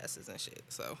different classes and shit.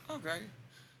 So Okay.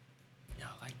 Yeah,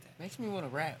 I like Makes me want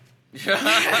to rap.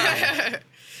 that.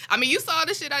 I mean, you saw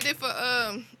the shit I did for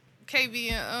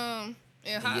KV and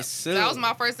Hot. Yes, sir. That was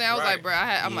my first thing. I was Right. like, bro,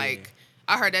 I'm Yeah. like,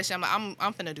 I heard that shit. I'm like,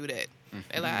 I'm finna do that.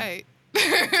 They're like, all right.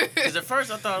 Because at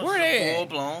first I thought it was Where they a at? full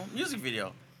blown music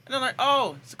video, and I'm like,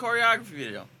 oh, it's a choreography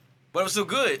video, but it was so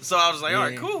good, so I was like, all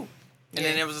right, Yeah. cool. And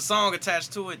then Yeah. there was a song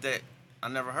attached to it that I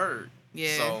never heard.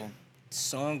 Yeah. So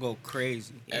Song go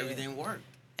crazy. Yeah. everything worked.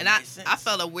 And It I made sense.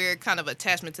 felt a weird kind of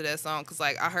attachment to that song because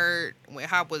like I heard when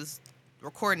Hop was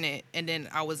recording it, and then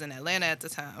I was in Atlanta at the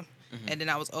time, and then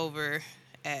I was over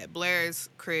at Blair's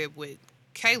crib with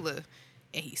Kayla,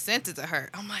 and he sent it to her.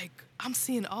 I'm like, I'm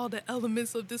seeing all the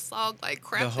elements of this song like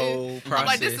crafted. The whole I'm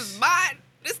like, this process. is mine.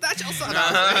 This not your song.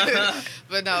 I was like-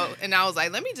 but no, and I was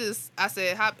like, let me just. I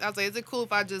said, Hop, I was like, is it cool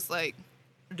if I just like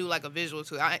do like a visual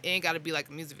to it? It ain't got to be like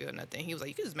a music video or nothing. He was like,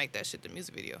 you can just make that shit the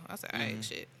music video. I said, all right,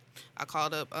 shit. I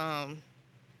called up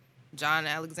John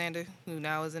Alexander, who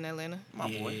now is in Atlanta, My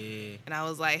boy. Yeah. and I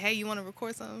was like, hey, you want to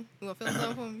record something? You want to film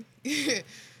something for me?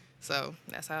 So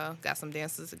that's how I got some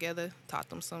dancers together, taught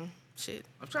them some shit.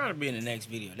 I'm trying to be in the next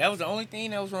video. That was the only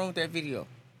thing that was wrong with that video.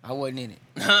 I wasn't in it.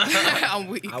 I'm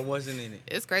weak. I wasn't in it.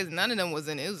 It's crazy. None of them was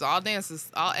in it. It was all dances,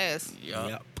 all ass. Yup.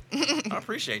 Yep. I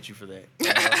appreciate you for that.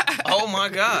 Oh my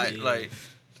God. Yeah. Like,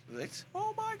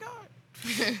 oh my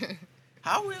God.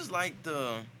 How is like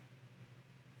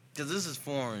because this is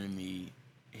foreign to me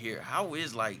here. How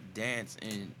is like dance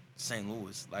in St.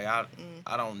 Louis? Like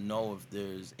I don't know if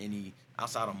there's any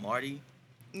outside of Marty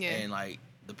Yeah. and like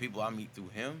the people I meet through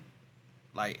him.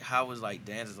 Like, how was like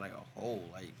dances like a whole?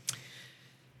 Like,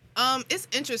 it's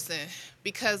interesting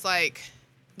because like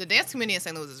the dance community in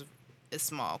St. Louis is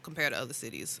small compared to other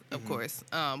cities, of course.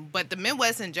 But the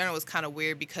Midwest in general is kind of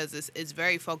weird because it's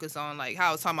very focused on like how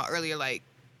I was talking about earlier, like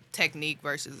technique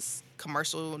versus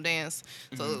commercial dance.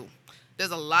 So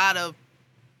there's a lot of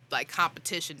like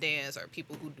competition dance or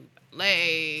people who do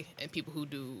ballet and people who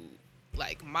do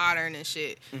like modern and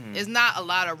shit. There's not a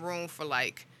lot of room for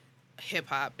like hip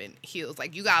hop and heels.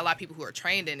 Like you got a lot of people who are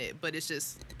trained in it, but it's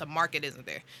just the market isn't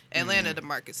there. Atlanta, the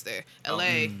market's there.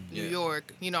 LA, New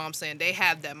York, you know what I'm saying? They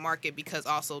have that market because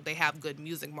also they have good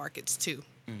music markets too,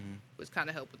 which kind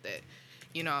of help with that.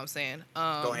 You know what I'm saying?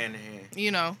 go hand in hand.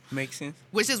 You know, Makes sense.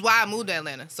 which is why I moved to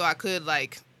Atlanta so I could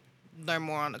like learn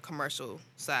more on the commercial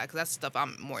side because that's stuff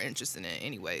I'm more interested in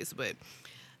anyways. But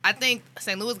I think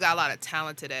St. Louis got a lot of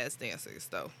talented ass dancers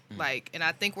though. Like, and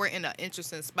I think we're in an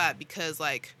interesting spot because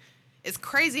like it's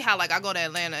crazy how like I go to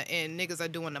Atlanta and niggas are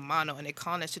doing the mono and they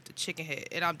calling that shit the chicken head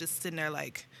and I'm just sitting there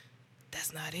like,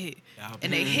 that's not it.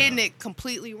 And they hitting it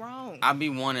completely wrong. I be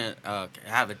wanting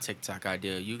have a TikTok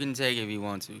idea. You can take it if you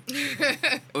want to.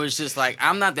 It was just like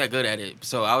I'm not that good at it,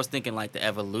 so I was thinking like the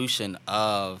evolution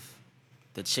of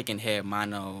the chicken head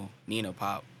mono Nina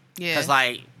pop. Yeah. Cause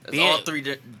like It's all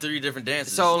three different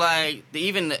dances. so like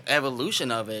even the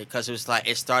evolution of it, cause it was like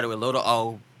it started with little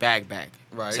O back.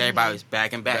 Right. So everybody was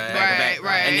back and back.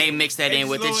 Right. And they mixed that in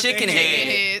with the chicken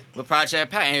head with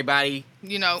Project Pat. Everybody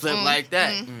You know, flipped like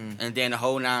that. And then the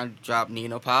whole nine dropped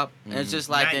Nina pop. And it's just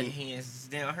like Now then, your hands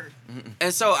down hurt.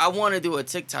 and so I want to do a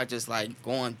TikTok just like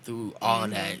going through all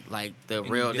that, like the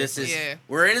real. This is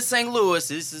we're in St. Louis.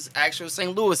 This is actual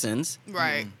St. Louisans.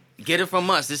 right. Get it from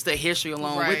us. This is the history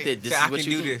along with Right. it. This I is what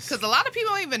can you do this. Because a lot of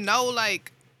people don't even know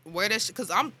like where that shit.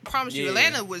 Because I'm promise you, Yeah.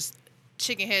 Atlanta was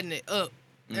chicken heading it up.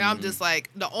 And I'm just like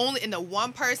the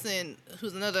one person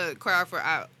who's another choreographer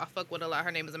I fuck with a lot.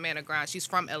 Her name is Amanda Grind. She's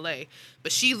from LA,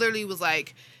 but she literally was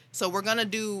like, "So we're gonna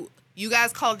do. You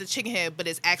guys call it the chicken head, but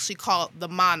it's actually called the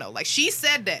mono." Like she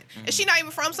said that, and she not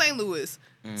even from St. Louis,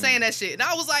 saying that shit. And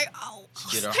I was like, "Oh,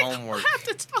 She did her like, homework. have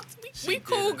to talk to me. We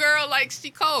cool, girl. Like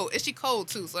she cold, and she cold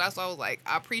too. So that's why I was like,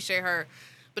 I appreciate her.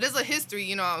 But it's a history,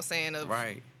 you know what I'm saying, of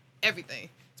right. everything,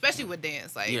 especially with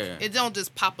dance. Like Yeah. it don't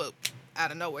just pop up out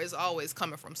of nowhere. It's always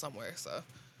coming from somewhere. So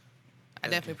I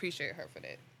definitely appreciate her for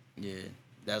that. Yeah,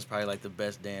 that's probably like the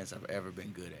best dance I've ever been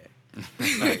good at.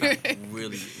 Like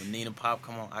really, when Nina Pop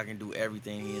come on, I can do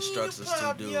everything he instructs us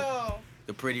to do.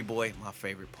 The pretty boy, my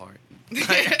favorite part.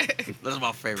 That's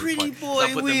my favorite Pretty part. boy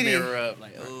I put with the it. mirror up,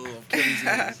 like, oh, I'm killing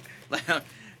Jesus. Like,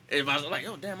 everybody's like,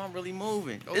 oh damn, I'm really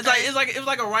moving. Okay. It was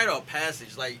like a rite of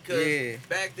passage, like, cause Yeah.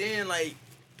 back then, like,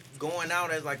 going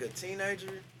out as like a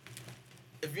teenager,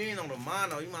 if you ain't on the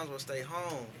mono, you might as well stay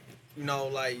home. You know,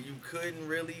 like you couldn't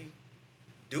really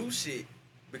do shit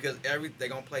because they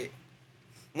gonna play.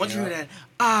 Once you hear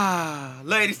that,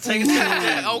 ladies, take a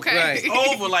seat. Okay. Right. It's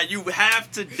over. Like you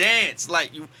have to dance.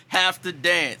 Like you have to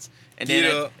dance. And then,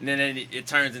 Get up. and then it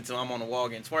turns into I'm on the wall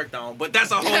getting twerked on. But that's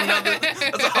a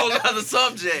whole other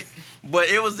subject. But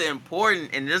it was important,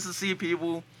 and just to see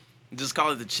people just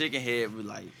call it the chicken head, I'm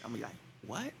like,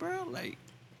 what, bro? Like,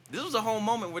 this was a whole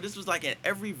moment where this was like in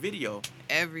every video.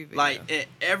 Every video. Like in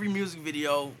every music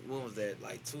video, what was that?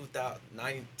 Like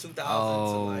 2000 to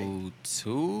like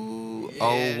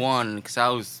 2001, because I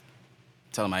was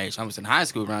telling my age. I was in high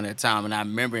school around that time, and I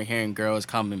remember hearing girls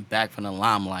coming back from the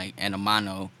Limelight and the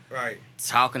Mono right.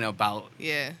 talking about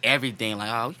yeah. everything. Like,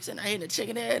 oh, he's in there in the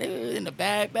chicken head, in the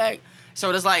bag. So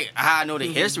it's like how I know the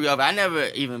history of it. I never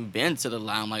even been to the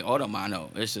Limelight or the Mono.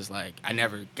 It's just like I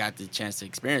never got the chance to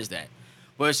experience that.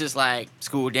 But it's just like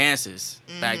school dances.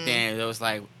 Back then, it was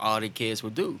like all the kids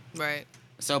would do. Right.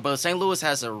 So, but St. Louis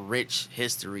has a rich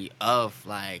history of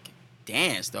like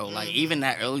dance, though. Like even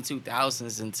that early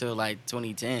 2000s until like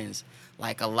 2010s,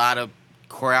 like a lot of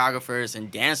choreographers and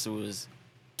dancers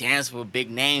dance with big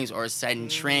names or setting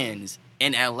trends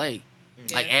in LA.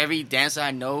 Like every dancer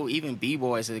I know, even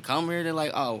b-boys that come here, they're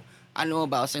like, "Oh, I know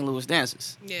about St. Louis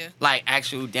dancers." Yeah. Like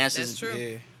actual dancers. That's true.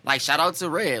 Yeah. Like shout out to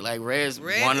Red. Like Red's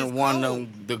Red one is of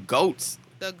cold. the goats.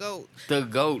 The GOAT. The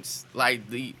goats. Like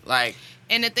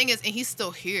And the thing is, and he's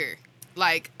still here.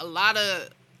 Like, a lot of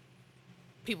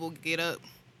people get up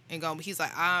and go, he's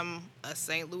like, I'm a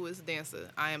St. Louis dancer.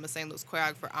 I am a St. Louis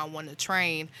choreographer. I want to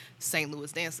train St.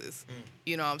 Louis dancers.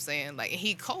 You know what I'm saying? Like, and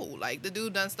he cold. Like, the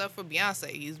dude done stuff for Beyonce.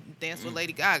 He's danced with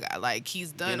Lady Gaga. Like,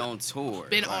 he's done. been on tour.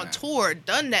 Been on Like, tour,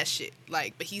 done that shit.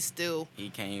 Like, but he's still He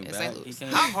came in back. St. He Louis. came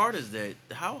How hard is that?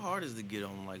 How hard is to get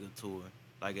on like a tour,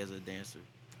 like as a dancer?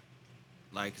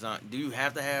 Like, do you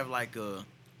have to have like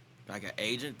an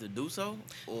agent to do so,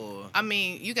 or I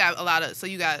mean, you got a lot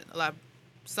of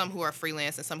some who are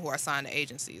freelance and some who are signed to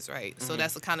agencies, right? So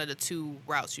that's kind of the two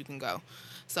routes you can go.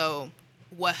 So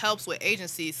what helps with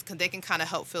agencies, cause they can kind of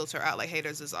help filter out like, hey,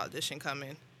 there's this audition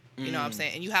coming. You know what I'm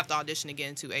saying? And you have to audition to get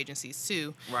into agencies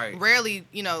too. Right. Rarely,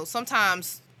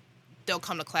 sometimes they'll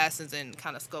come to classes and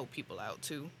kind of scope people out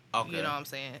too. Okay. You know what I'm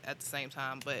saying? At the same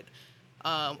time, but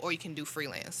or you can do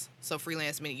freelance. So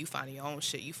freelance meaning you find your own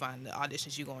shit. You find the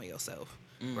auditions, you go on yourself,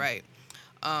 right?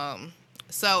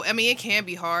 So I mean, it can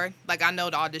be hard. Like I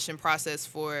know the audition process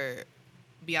for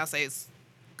Beyonce's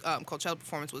Coachella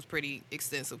performance was pretty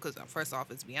extensive because first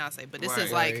off it's Beyonce, but this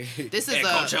is like this is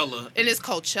Coachella, and it's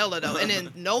Coachella though, and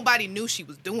then nobody knew she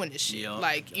was doing this shit. Yep,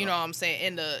 like you know what I'm saying,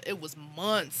 and it was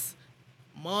months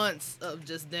of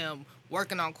just them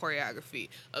working on choreography,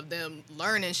 of them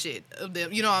learning shit, of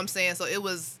them, you know what I'm saying. So it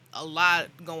was a lot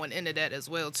going into that as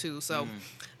well too. So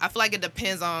I feel like it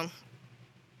depends on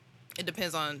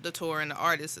the tour and the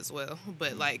artist as well,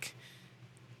 but like.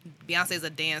 Beyonce's a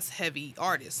dance heavy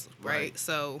artist, right?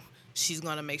 So she's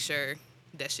gonna make sure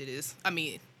that shit is. I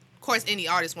mean, of course, any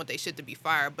artist want their shit to be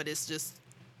fire, but it's just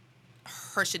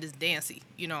her shit is dancey.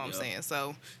 You know what I'm saying?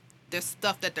 So there's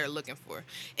stuff that they're looking for,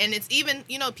 and it's even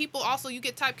people also you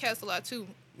get typecast a lot too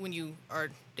when you are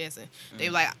dancing.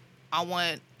 They're like, I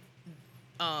want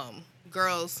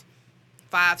girls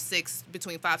 5'6",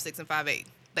 between 5'6" and 5'8".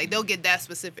 Like, they'll get that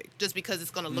specific just because it's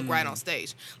going to look right on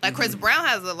stage. Like, Chris Brown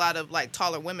has a lot of, like,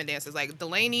 taller women dancers. Like,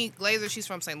 Delaney Glazer, she's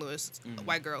from St. Louis.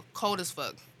 White girl. Cold as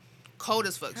fuck.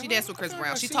 She danced with Chris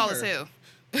Brown. She's tall as hell.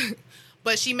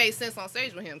 But she made sense on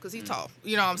stage with him because he's tall.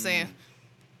 You know what I'm saying?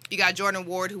 You got Jordan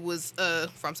Ward, who was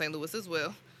from St. Louis as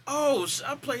well. Oh,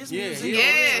 I play his music.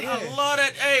 Yeah. I love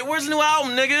that. Hey, where's the new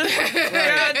album, nigga?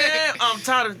 Goddamn. I'm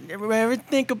tired of never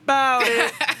think about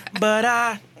it. But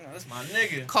that's my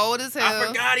nigga. Cold as hell. I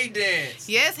forgot he danced.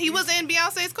 Yes, he was in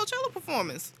Beyonce's Coachella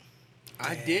performance.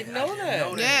 I didn't know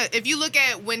that. Yeah, if you look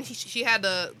at when she had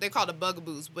they called the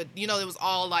Bugaboos, but it was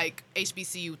all like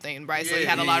HBCU thing, right? So he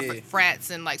had a lot of frats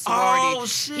and like sorority. Oh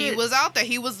shit! He was out there.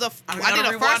 He was I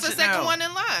did the first and second one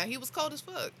in line. He was cold as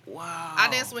fuck. Wow. I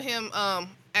danced with him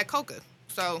at Coca.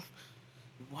 So.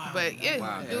 Wow. But yeah,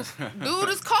 Wow. dude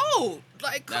is cold,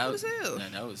 like cold as hell. Yeah,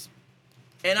 that was.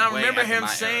 And I way remember after him my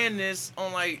saying this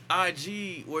on like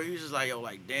IG, where he was just like, "Yo,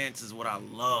 like dance is what I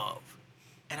love."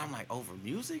 And I'm like, over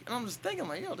music? And I'm just thinking,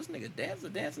 like, yo, this nigga a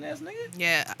dancing ass nigga?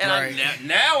 Yeah. And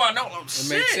now I know,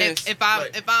 shit.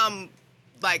 If I'm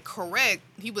like correct,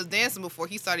 he was dancing before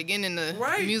he started getting into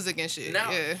music and shit.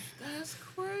 Now, yeah. That's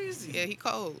crazy. Yeah, he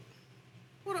cold.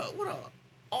 What a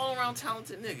all around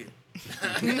talented nigga.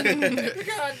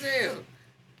 Goddamn.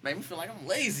 Made me feel like I'm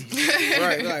lazy.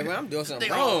 Right, like, man, I'm doing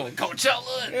something wrong.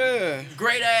 Coachella. Yeah.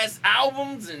 Great ass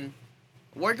albums and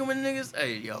working with niggas.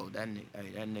 Hey, yo, that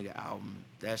nigga album.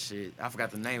 That shit, I forgot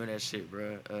the name of that shit,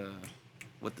 bro.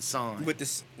 With the song. With the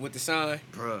sign.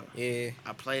 Bruh. Yeah.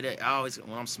 I play that. I always,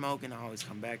 when I'm smoking, I always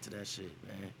come back to that shit,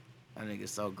 man. That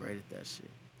nigga's so great at that shit.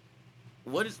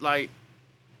 What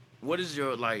is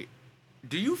your, like,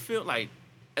 do you feel like,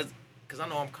 because I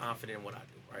know I'm confident in what I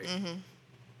do, right? Mm-hmm.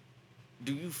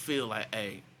 Do you feel like,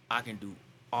 hey, I can do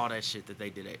all that shit that they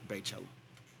did at Baychella?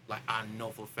 Like, I know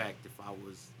for a fact if I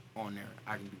was on there,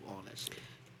 I can do all that shit.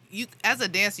 You as a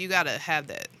dancer, you gotta have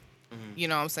that. Mm-hmm. You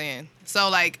know what I'm saying? So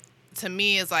like to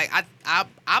me, it's like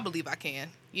I believe I can.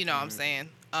 You know what I'm saying?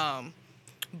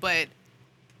 But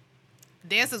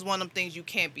dance is one of them things you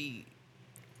can't be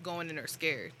going in there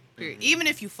scared. Period. Even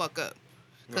if you fuck up,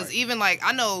 because even like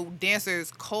I know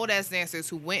dancers, cold ass dancers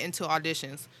who went into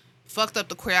auditions, fucked up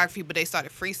the choreography, but they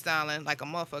started freestyling like a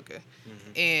motherfucker,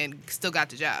 and still got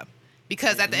the job.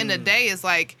 Because at the end of the day, it's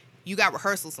like you got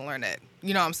rehearsals to learn that.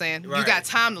 You know what I'm saying? Right. You got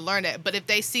time to learn that. But if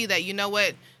they see that, you know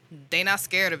what, they not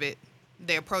scared of it,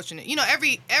 they're approaching it. You know,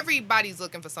 everybody's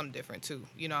looking for something different too.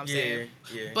 You know what I'm saying?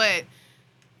 Yeah. But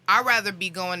I'd rather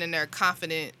be going in there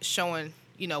confident, showing,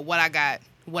 what I got,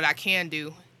 what I can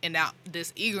do, and now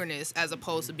this eagerness as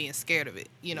opposed to being scared of it.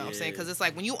 You know what I'm saying? Because it's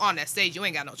like when you on that stage, you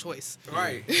ain't got no choice.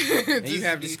 Right. And you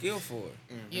have the skill for it.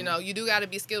 Mm-hmm. You do got to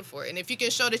be skilled for it. And if you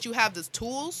can show that you have the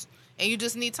tools and you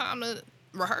just need time to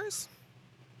rehearse,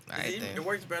 it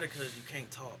works better because you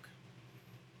can't talk.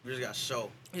 You just got to show.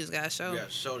 You just got to show. You got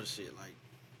to show the shit.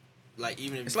 Like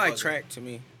even if it's like track to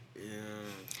me. Yeah.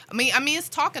 I mean, it's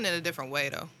talking in a different way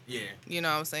though. Yeah. You know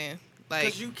what I'm saying? Like,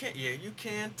 because you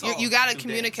can talk. You got to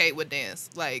communicate with dance.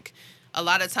 Like, a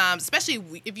lot of times,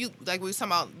 especially if you, like we was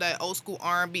talking about that old school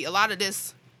R&B, a lot of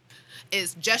this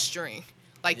is gesturing.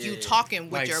 Like, you talking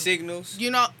with like your signals.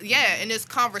 And it's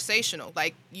conversational.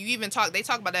 Like, they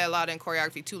talk about that a lot in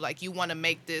choreography too. Like, you want to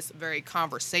make this very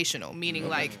conversational, meaning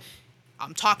like,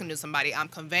 I'm talking to somebody, I'm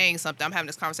conveying something, I'm having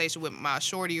this conversation with my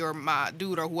shorty or my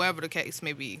dude or whoever the case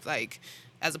may be, like,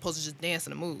 as opposed to just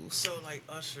dancing the moves. So like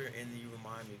Usher in the You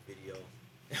Remind Me video,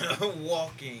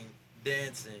 walking,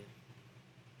 dancing,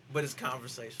 but it's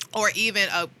conversation. Or even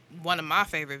one of my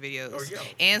favorite videos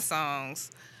and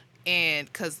songs, and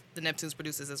because the Neptunes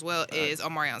produces as well, is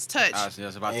Omarion's Touch. I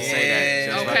was about to say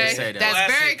that. Okay, that's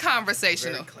Classic. very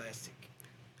conversational. Very classic.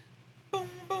 Boom,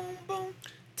 boom, boom.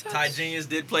 Ty Genius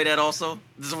did play that also.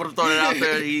 This is what I'm throwing it out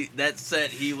there. That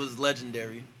set, he was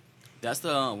legendary. That's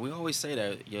the we always say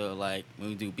that, like when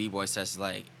we do B-boy sets,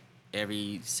 like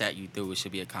every set you do, it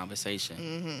should be a conversation.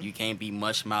 Mm-hmm. You can't be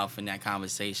mush mouth in that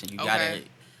conversation. You gotta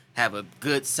have a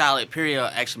good solid period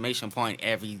or exclamation point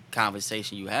every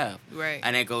conversation you have. Right.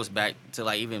 And that goes back to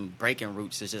like even breaking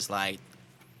roots. It's just like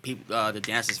people, the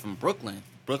dancers from Brooklyn.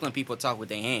 Brooklyn people talk with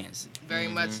their hands. Very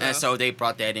much so. And so they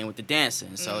brought that in with the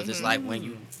dancing. So it's just like when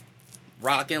you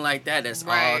rocking like that, that's all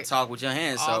Right. talk with your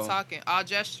hands. All so talking, all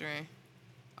gesturing,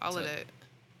 all of that.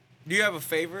 Do you have a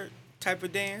favorite type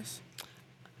of dance?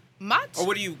 Or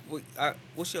what do you?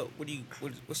 What's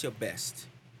your best?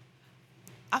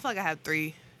 I feel like I have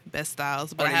 3 best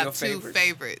styles, but Are I they have your 2 favorites?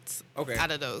 favorites Okay.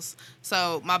 out of those.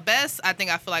 So my best, I think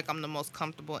I feel like I'm the most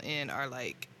comfortable in are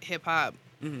like hip hop,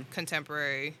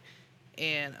 contemporary,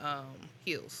 and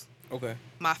heels. Okay.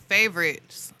 My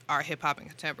favorites are hip hop and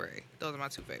contemporary. Those are my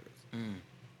 2 favorites.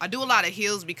 I do a lot of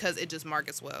heels because it just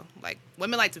markets well. Like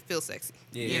women like to feel sexy.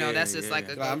 Yeah, that's just like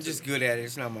a go-to. I'm just good at it.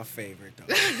 It's not my favorite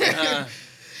though.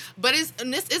 But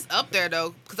it's up there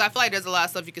though, because I feel like there's a lot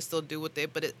of stuff you can still do with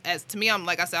it. But to me, I'm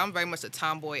like I said, I'm very much a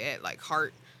tomboy at like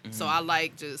heart. So I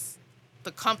like just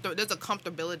the comfort. There's a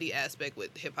comfortability aspect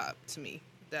with hip hop to me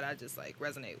that I just like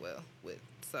resonate well with.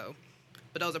 So,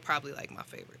 but those are probably like my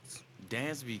favorites.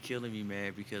 Dance be killing me,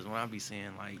 man, because when I be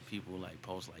seeing like people like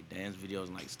post like dance videos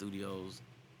in like studios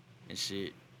and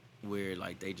shit, where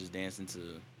like they just dancing to,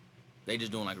 they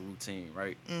just doing like a routine,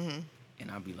 right? Mm-hmm.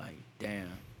 And I be like, damn.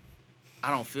 I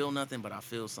don't feel nothing, but I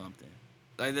feel something.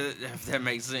 Like that, if that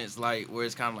makes sense. Like where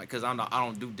it's kind of like, cause I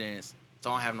don't do dance, so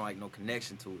I don't have no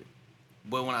connection to it.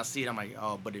 But when I see it, I'm like,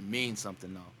 oh, but it means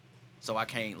something though. So I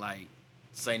can't like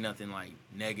say nothing like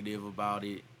negative about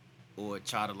it or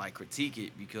try to like critique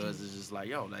it because it's just like,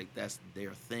 yo, like that's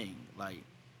their thing. Like,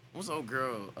 what's the old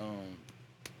girl?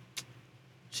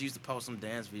 She used to post some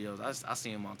dance videos. I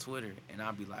see them on Twitter, and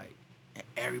I'd be like,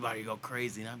 everybody go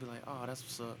crazy, and I'd be like, oh, that's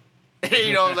what's up.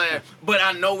 You know what I'm saying? But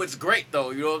I know it's great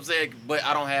though, you know what I'm saying? But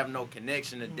I don't have no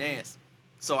connection to dance.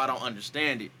 So I don't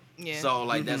understand it. Yeah. So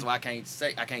like that's why I can't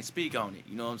speak on it.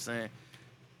 You know what I'm saying?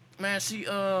 Man, she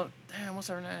damn, what's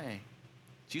her name?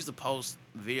 She used to post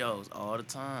videos all the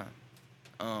time.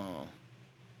 I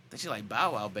think she like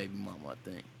Bow Wow baby mama, I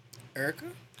think. Erica?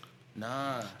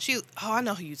 Nah. I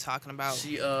know who you talking about.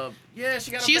 She yeah,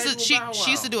 she got a She baby used to with Bow Wow. she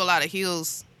used to do a lot of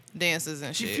heels dances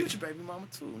and She shit. Future baby mama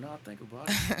too. Now I think about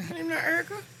it. Her name not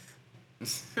Erica?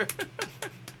 What's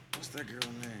that girl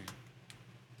name?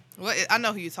 What? I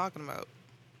know who you talking about.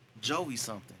 Joey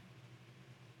something.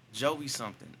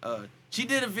 She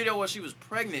did a video where she was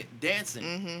pregnant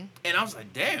dancing, and I was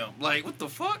like, damn, like what the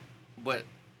fuck? But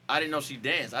I didn't know she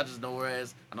danced. I just know her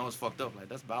as, I know it's fucked up. Like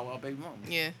that's Bow Wow baby mama.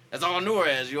 Yeah. That's all I knew her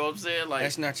as. You know what I'm saying? Like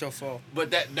That's not your fault.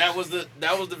 But that was the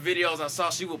videos I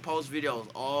saw. She would post videos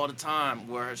all the time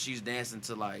where she's dancing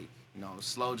to like, you know,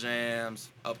 slow jams,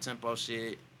 up tempo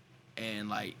shit, and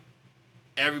like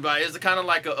everybody. It's kind of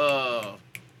like a.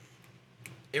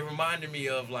 It reminded me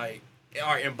of like,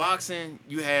 all right, in boxing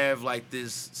you have like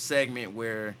this segment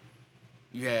where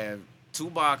you have 2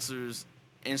 boxers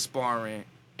in sparring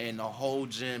and the whole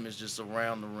gym is just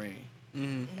around the ring.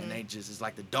 And they just, it's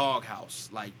like the doghouse.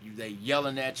 Like they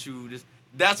yelling at you.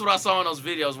 That's what I saw in those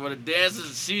videos where the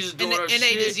dancers, she's just doing her shit. And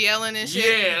they just yelling and shit.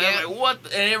 Yeah, and I'm like, what?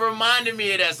 And it reminded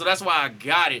me of that. So that's why I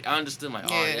got it. I understood, like,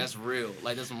 oh, Yeah. that's real.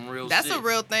 Like, that's some real That's shit. a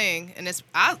real thing. And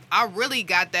I really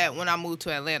got that when I moved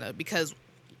to Atlanta because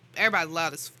everybody's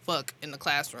loud as fuck in the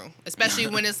classroom. Especially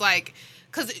when it's like,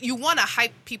 because you want to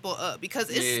hype people up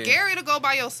because it's scary to go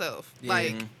by yourself. Yeah.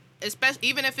 Like, especially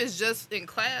even if it's just in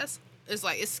class. It's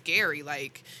like, it's scary.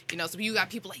 Like, you know, so you got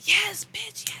people like, yes,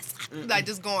 bitch, yes. Like,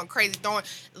 just going crazy.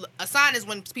 A sign is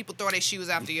when people throw their shoes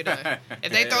after you're done.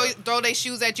 If they throw their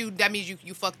shoes at you, that means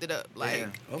you fucked it up.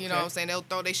 Like, you know what I'm saying? They'll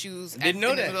throw their shoes in the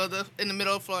middle of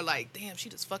the floor like, damn, she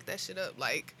just fucked that shit up.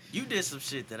 Like, you did some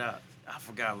shit that I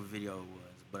forgot what video it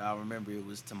was, but I remember it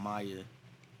was Tamaya.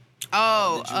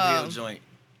 oh, the Drew Hill joint.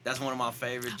 That's one of my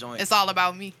favorite joints. It's All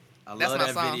About Me. I That's love my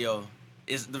that song. video.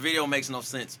 The video makes no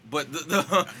sense, but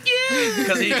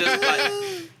because he just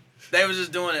like they was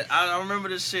just doing it. I remember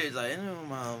this shit. It's like,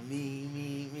 oh,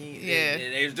 me. Yeah.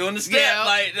 And they was doing the step Yeah.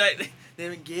 like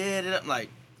Then get it up. Like,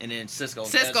 and then Cisco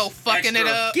fucking it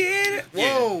up. Get it.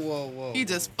 Whoa. He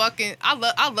just fucking.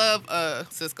 I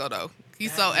love Cisco though.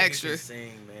 He's so extra. Can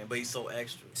sing, man, but he's so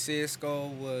extra. Cisco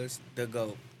was the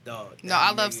GOAT. Dog. No,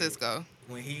 I love Cisco.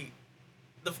 When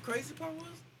the crazy part was,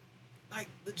 like,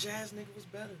 the jazz nigga was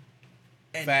better.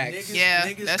 And Facts.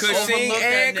 niggas that's could true. sing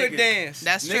and could dance.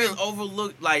 That's niggas true.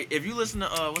 overlooked, like, if you listen to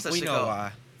what's that We shit know called?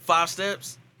 why. 5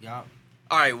 Steps. Yup.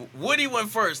 All right, Woody went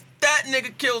first. That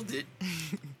nigga killed it.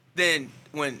 Then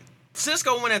when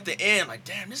Cisco went at the end, like,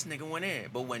 damn, this nigga went in.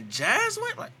 But when Jazz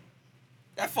went, like,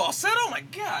 that falsetto, I'm like,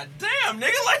 god damn,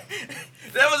 nigga, like,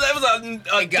 that was a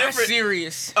It got different.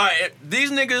 serious. All right,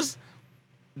 these niggas.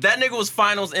 That nigga was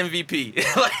finals MVP.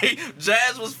 Like,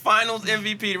 Jazz was finals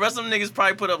MVP. The rest of them niggas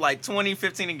probably put up like 20,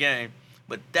 15 a game.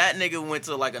 But that nigga went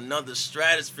to like another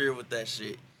stratosphere with that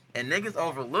shit. And niggas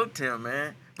overlooked him,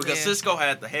 man. Because Cisco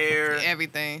had the hair.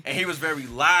 Everything. And he was very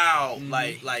loud.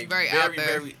 Like Very out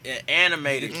there. very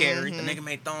animated. The nigga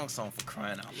made thong song for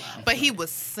crying out loud. But he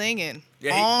was singing.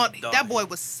 Yeah, that boy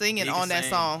was singing he on that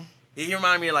sing. song. He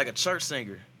reminded me of like a church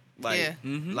singer. Like,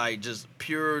 like just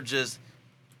pure, just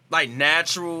like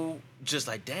natural, just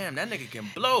like, damn, that nigga can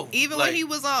blow. Even like, when he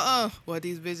was on what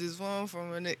these bitches want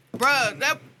from a nigga. Bruh,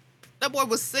 that boy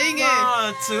was singing.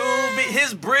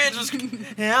 His bridge was every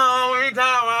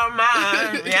time I'm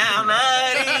mine,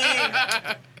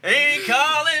 he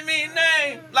calling me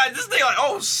name. Like, this nigga, like,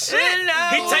 oh shit.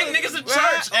 He take niggas to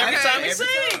church every time he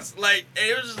sings. Like,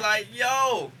 it was just like,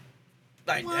 yo.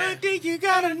 Like, what do you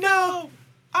gotta know?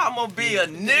 I'm gonna be a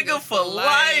nigga for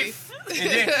life. And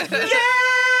then,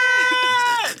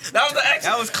 that was the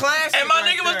extra. That was classic. And my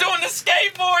right nigga was there. doing the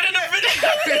skateboard in the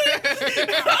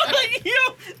video. I'm like, yo.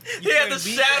 He had the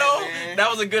shadow. That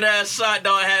was a good ass shot,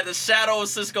 dog. Had the shadow of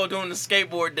Cisco doing the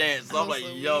skateboard dance. So I'm like,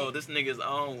 yo, this nigga's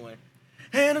on one.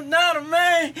 And I'm not a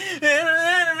man. And I'm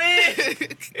not a man.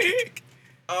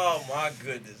 Oh my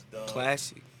goodness, dog.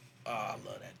 Classic. Oh, I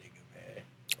love that nigga, man.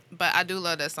 But I do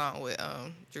love that song with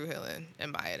Drew Hill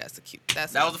and Maya. That's a cute.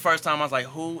 That was the first time I was like,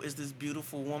 who is this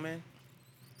beautiful woman?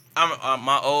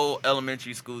 My old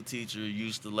elementary school teacher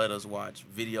used to let us watch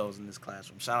videos in this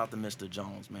classroom. Shout out to Mr.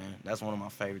 Jones, man. That's one of my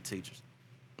favorite teachers.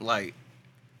 Like,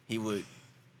 he'd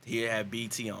have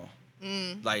BT on.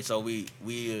 Like, so we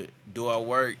do our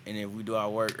work, and if we do our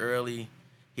work early,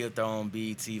 he'll throw on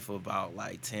BT for about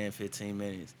like 10, 15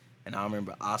 minutes. And I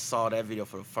remember I saw that video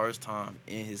for the first time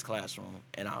in his classroom,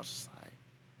 and I was just like,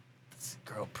 this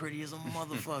girl pretty as a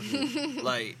motherfucker.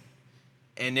 Like,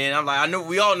 and then I'm like,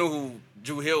 we all knew who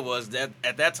Drew Hill was. That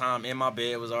at that time, In My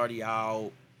Bed was already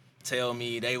out. Tell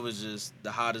Me, they was just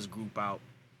the hottest group out.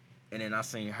 And then I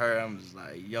seen her, I'm just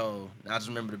like, yo. I just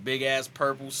remember the big ass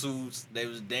purple suits. They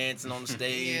was dancing on the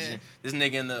stage, and this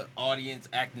nigga in the audience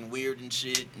acting weird and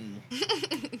shit. And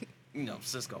you know,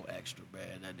 Cisco extra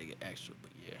bad. That nigga extra,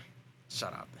 but yeah,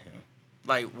 shout out to him.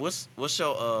 Like, what's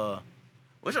your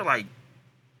like?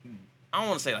 I don't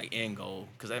want to say like end goal,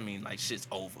 cause that means like shit's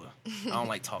over. I don't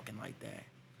like talking like that.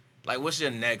 Like, what's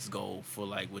your next goal for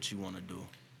like what you want to do?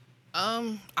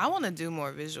 I want to do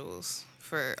more visuals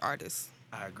for artists.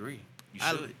 I agree. You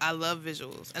should. I love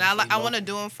visuals, and I want to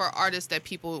do them for artists that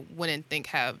people wouldn't think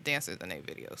have dancers in their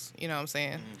videos. You know what I'm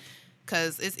saying?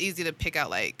 Because it's easy to pick out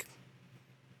like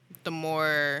the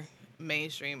more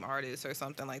mainstream artists or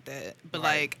something like that. But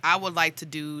like, I would like to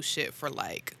do shit for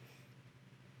like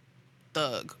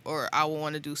Thug, or I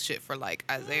want to do shit for like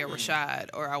Isaiah Rashad,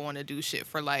 or I want to do shit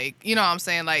for like, you know what I'm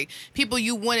saying, like people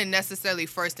you wouldn't necessarily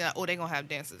first think, oh, they gonna have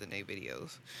dancers in their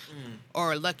videos.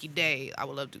 Or Lucky Day. I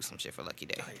would love to do some shit for Lucky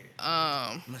Day.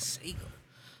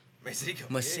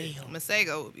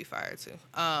 Masego would be fire too.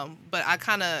 But I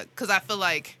kind of, because I feel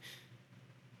like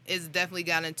it's definitely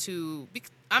gotten to,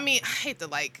 I mean, I hate to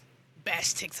like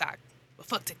bash TikTok, but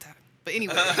fuck TikTok. But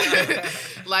anyway,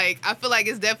 like, I feel like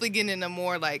it's definitely getting in a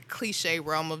more like cliche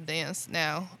realm of dance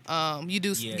now. You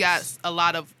do got a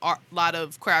lot of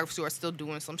choreographers who are still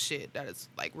doing some shit that is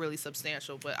like really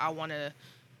substantial, but I want to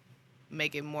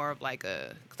make it more of like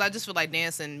a, because I just feel like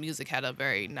dance and music had a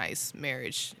very nice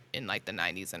marriage in like the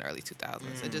 90s and early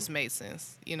 2000s. It just made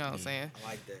sense, you know what I'm saying? I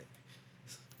like that.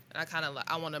 And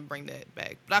I want to bring that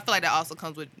back, but I feel like that also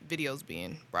comes with videos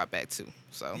being brought back too.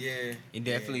 So yeah, it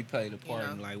definitely played a part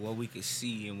in know? like what we could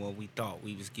see and what we thought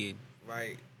we was getting.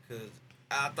 Right, because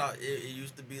I thought it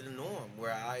used to be the norm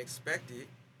where I expected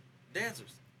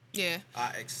dancers. Yeah.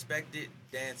 I expected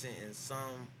dancing in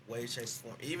some way, shape, or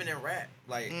form. Even in rap,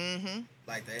 like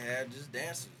they have just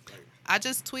dancers. Like, I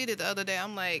just tweeted the other day.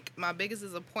 I'm like, my biggest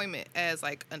disappointment as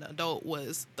like an adult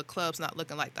was the clubs not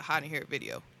looking like the Hot in Here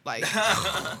video. Like,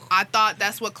 I thought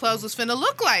that's what clubs was finna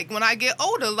look like when I get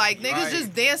older. Like, niggas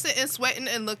just dancing and sweating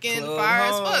and looking fire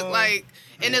as fuck. Like,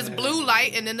 and it's blue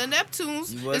light, and then the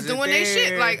Neptunes is doing their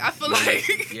shit. Like, I feel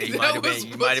like you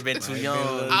might have been too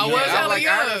young. I was hella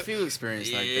young. I had a few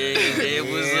experiences like that. It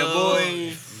was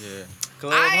boy. Yeah.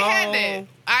 I ain't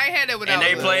had that without. And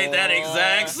they played that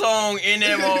exact song in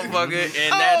that motherfucker,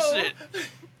 and that shit.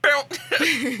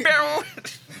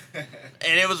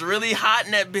 And it was really hot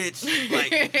in that bitch.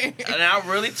 Like, and I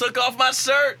really took off my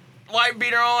shirt, white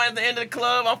beater on at the end of the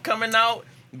club. I'm coming out,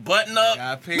 button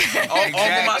up,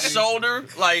 over my shoulder,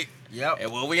 like. Yep.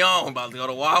 And what we on? About to go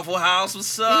to Waffle House?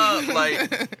 What's up? Like,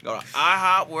 go to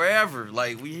IHOP, wherever.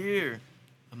 Like, we here.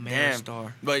 Damn.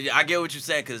 Star. But I get what you're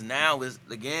saying, because now it's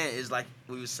like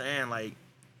we were saying, like,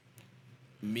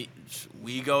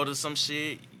 we go to some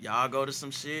shit, y'all go to some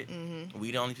shit.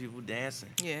 We the only people dancing.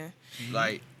 Yeah.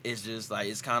 Like, it's just like,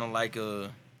 it's kind of like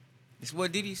It's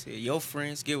what Diddy said. Your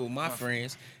friends get with my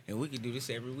friends, and we can do this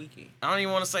every weekend. I don't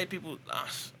even want to say people. I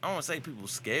don't want to say people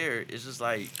scared. It's just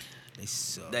like they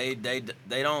suck. They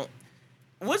don't.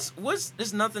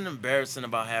 There's nothing embarrassing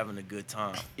about having a good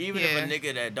time. Even if a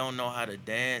nigga that don't know how to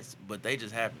dance, but they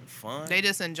just having fun. They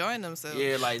just enjoying themselves.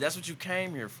 Yeah, like that's what you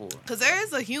came here for. Cause there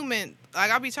is a human, like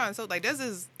I'll be trying to say, like there's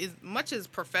as much as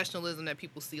professionalism that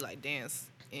people see like dance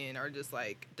in, or just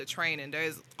like the training.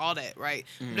 There's all that, right?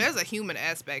 But there's a human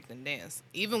aspect in dance.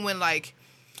 Even when like,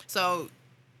 so,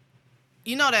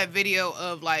 you know that video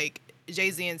of like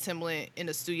Jay-Z and Timbaland in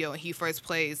the studio, and he first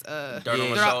plays Dirt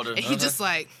on My Shoulder, and he just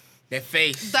like. That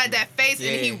face. Like that face,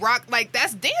 and he rocked, like,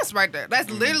 that's dance right there. That's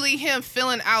literally him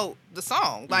filling out the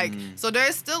song. Like, so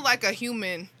there's still, like, a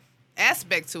human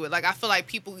aspect to it. Like, I feel like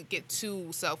people get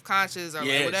too self-conscious or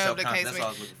whatever the case may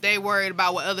be. They worried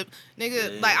about what other,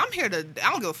 nigga, like, I'm here to, I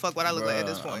don't give a fuck what I look like at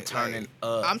this point. I'm turning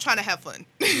up. I'm trying to have fun.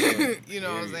 You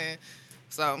know what I'm saying?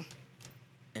 So.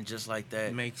 And just like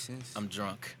that. Makes sense. I'm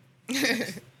drunk.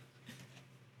 MJ,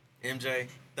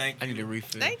 thank you. I need a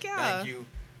refill. Thank y'all. Thank you.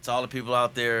 To all the people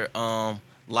out there,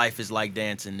 life is like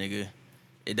dancing, nigga.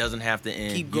 It doesn't have to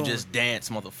end. Keep you going. Just dance,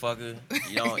 motherfucker.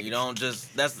 You don't just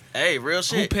real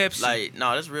shit. Who Pepsi? Like,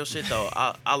 no, that's real shit though.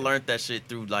 I learned that shit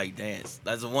through like dance.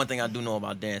 That's the one thing I do know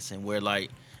about dancing, where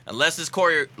like unless it's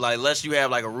unless you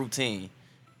have like a routine,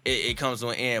 it comes to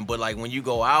an end. But like when you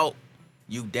go out,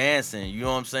 you dancing. You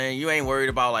know what I'm saying? You ain't worried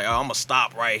about like, oh, I'm gonna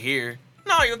stop right here.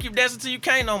 No, you'll keep dancing till you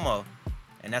can't no more.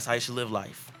 And that's how you should live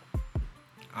life.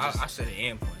 I said an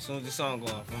end point. As soon as the song go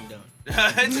off, I'm done.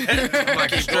 I'm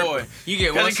like, keep going. You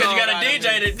get one Because song. you got a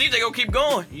DJ. The DJ gonna keep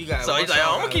going. You got so one he's like,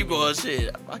 song I'm gonna keep going.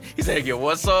 Shit. He said, get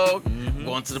one song,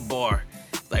 going to the bar.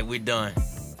 Like, we done.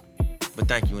 But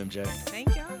thank you, MJ.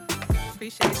 Thank y'all.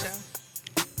 Appreciate y'all.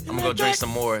 I'm gonna go drink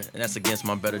some more, and that's against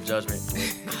my better judgment.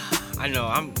 I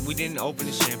know. We didn't open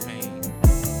the champagne.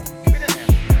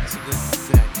 That's a good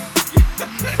idea.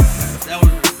 That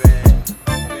was really bad.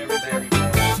 Very, very bad.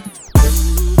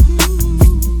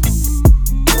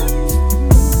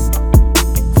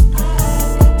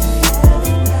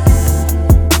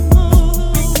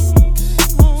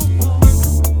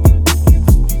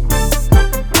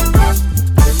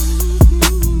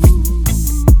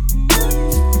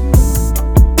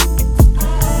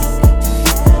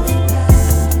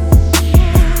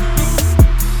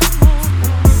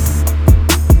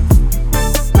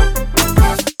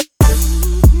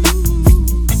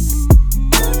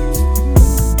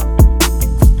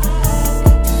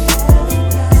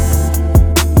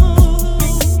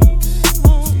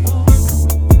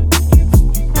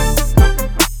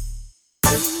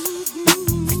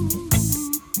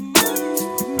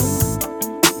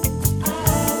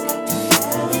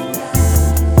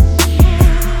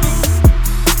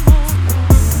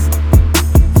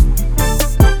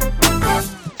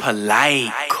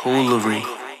 Polite coolery.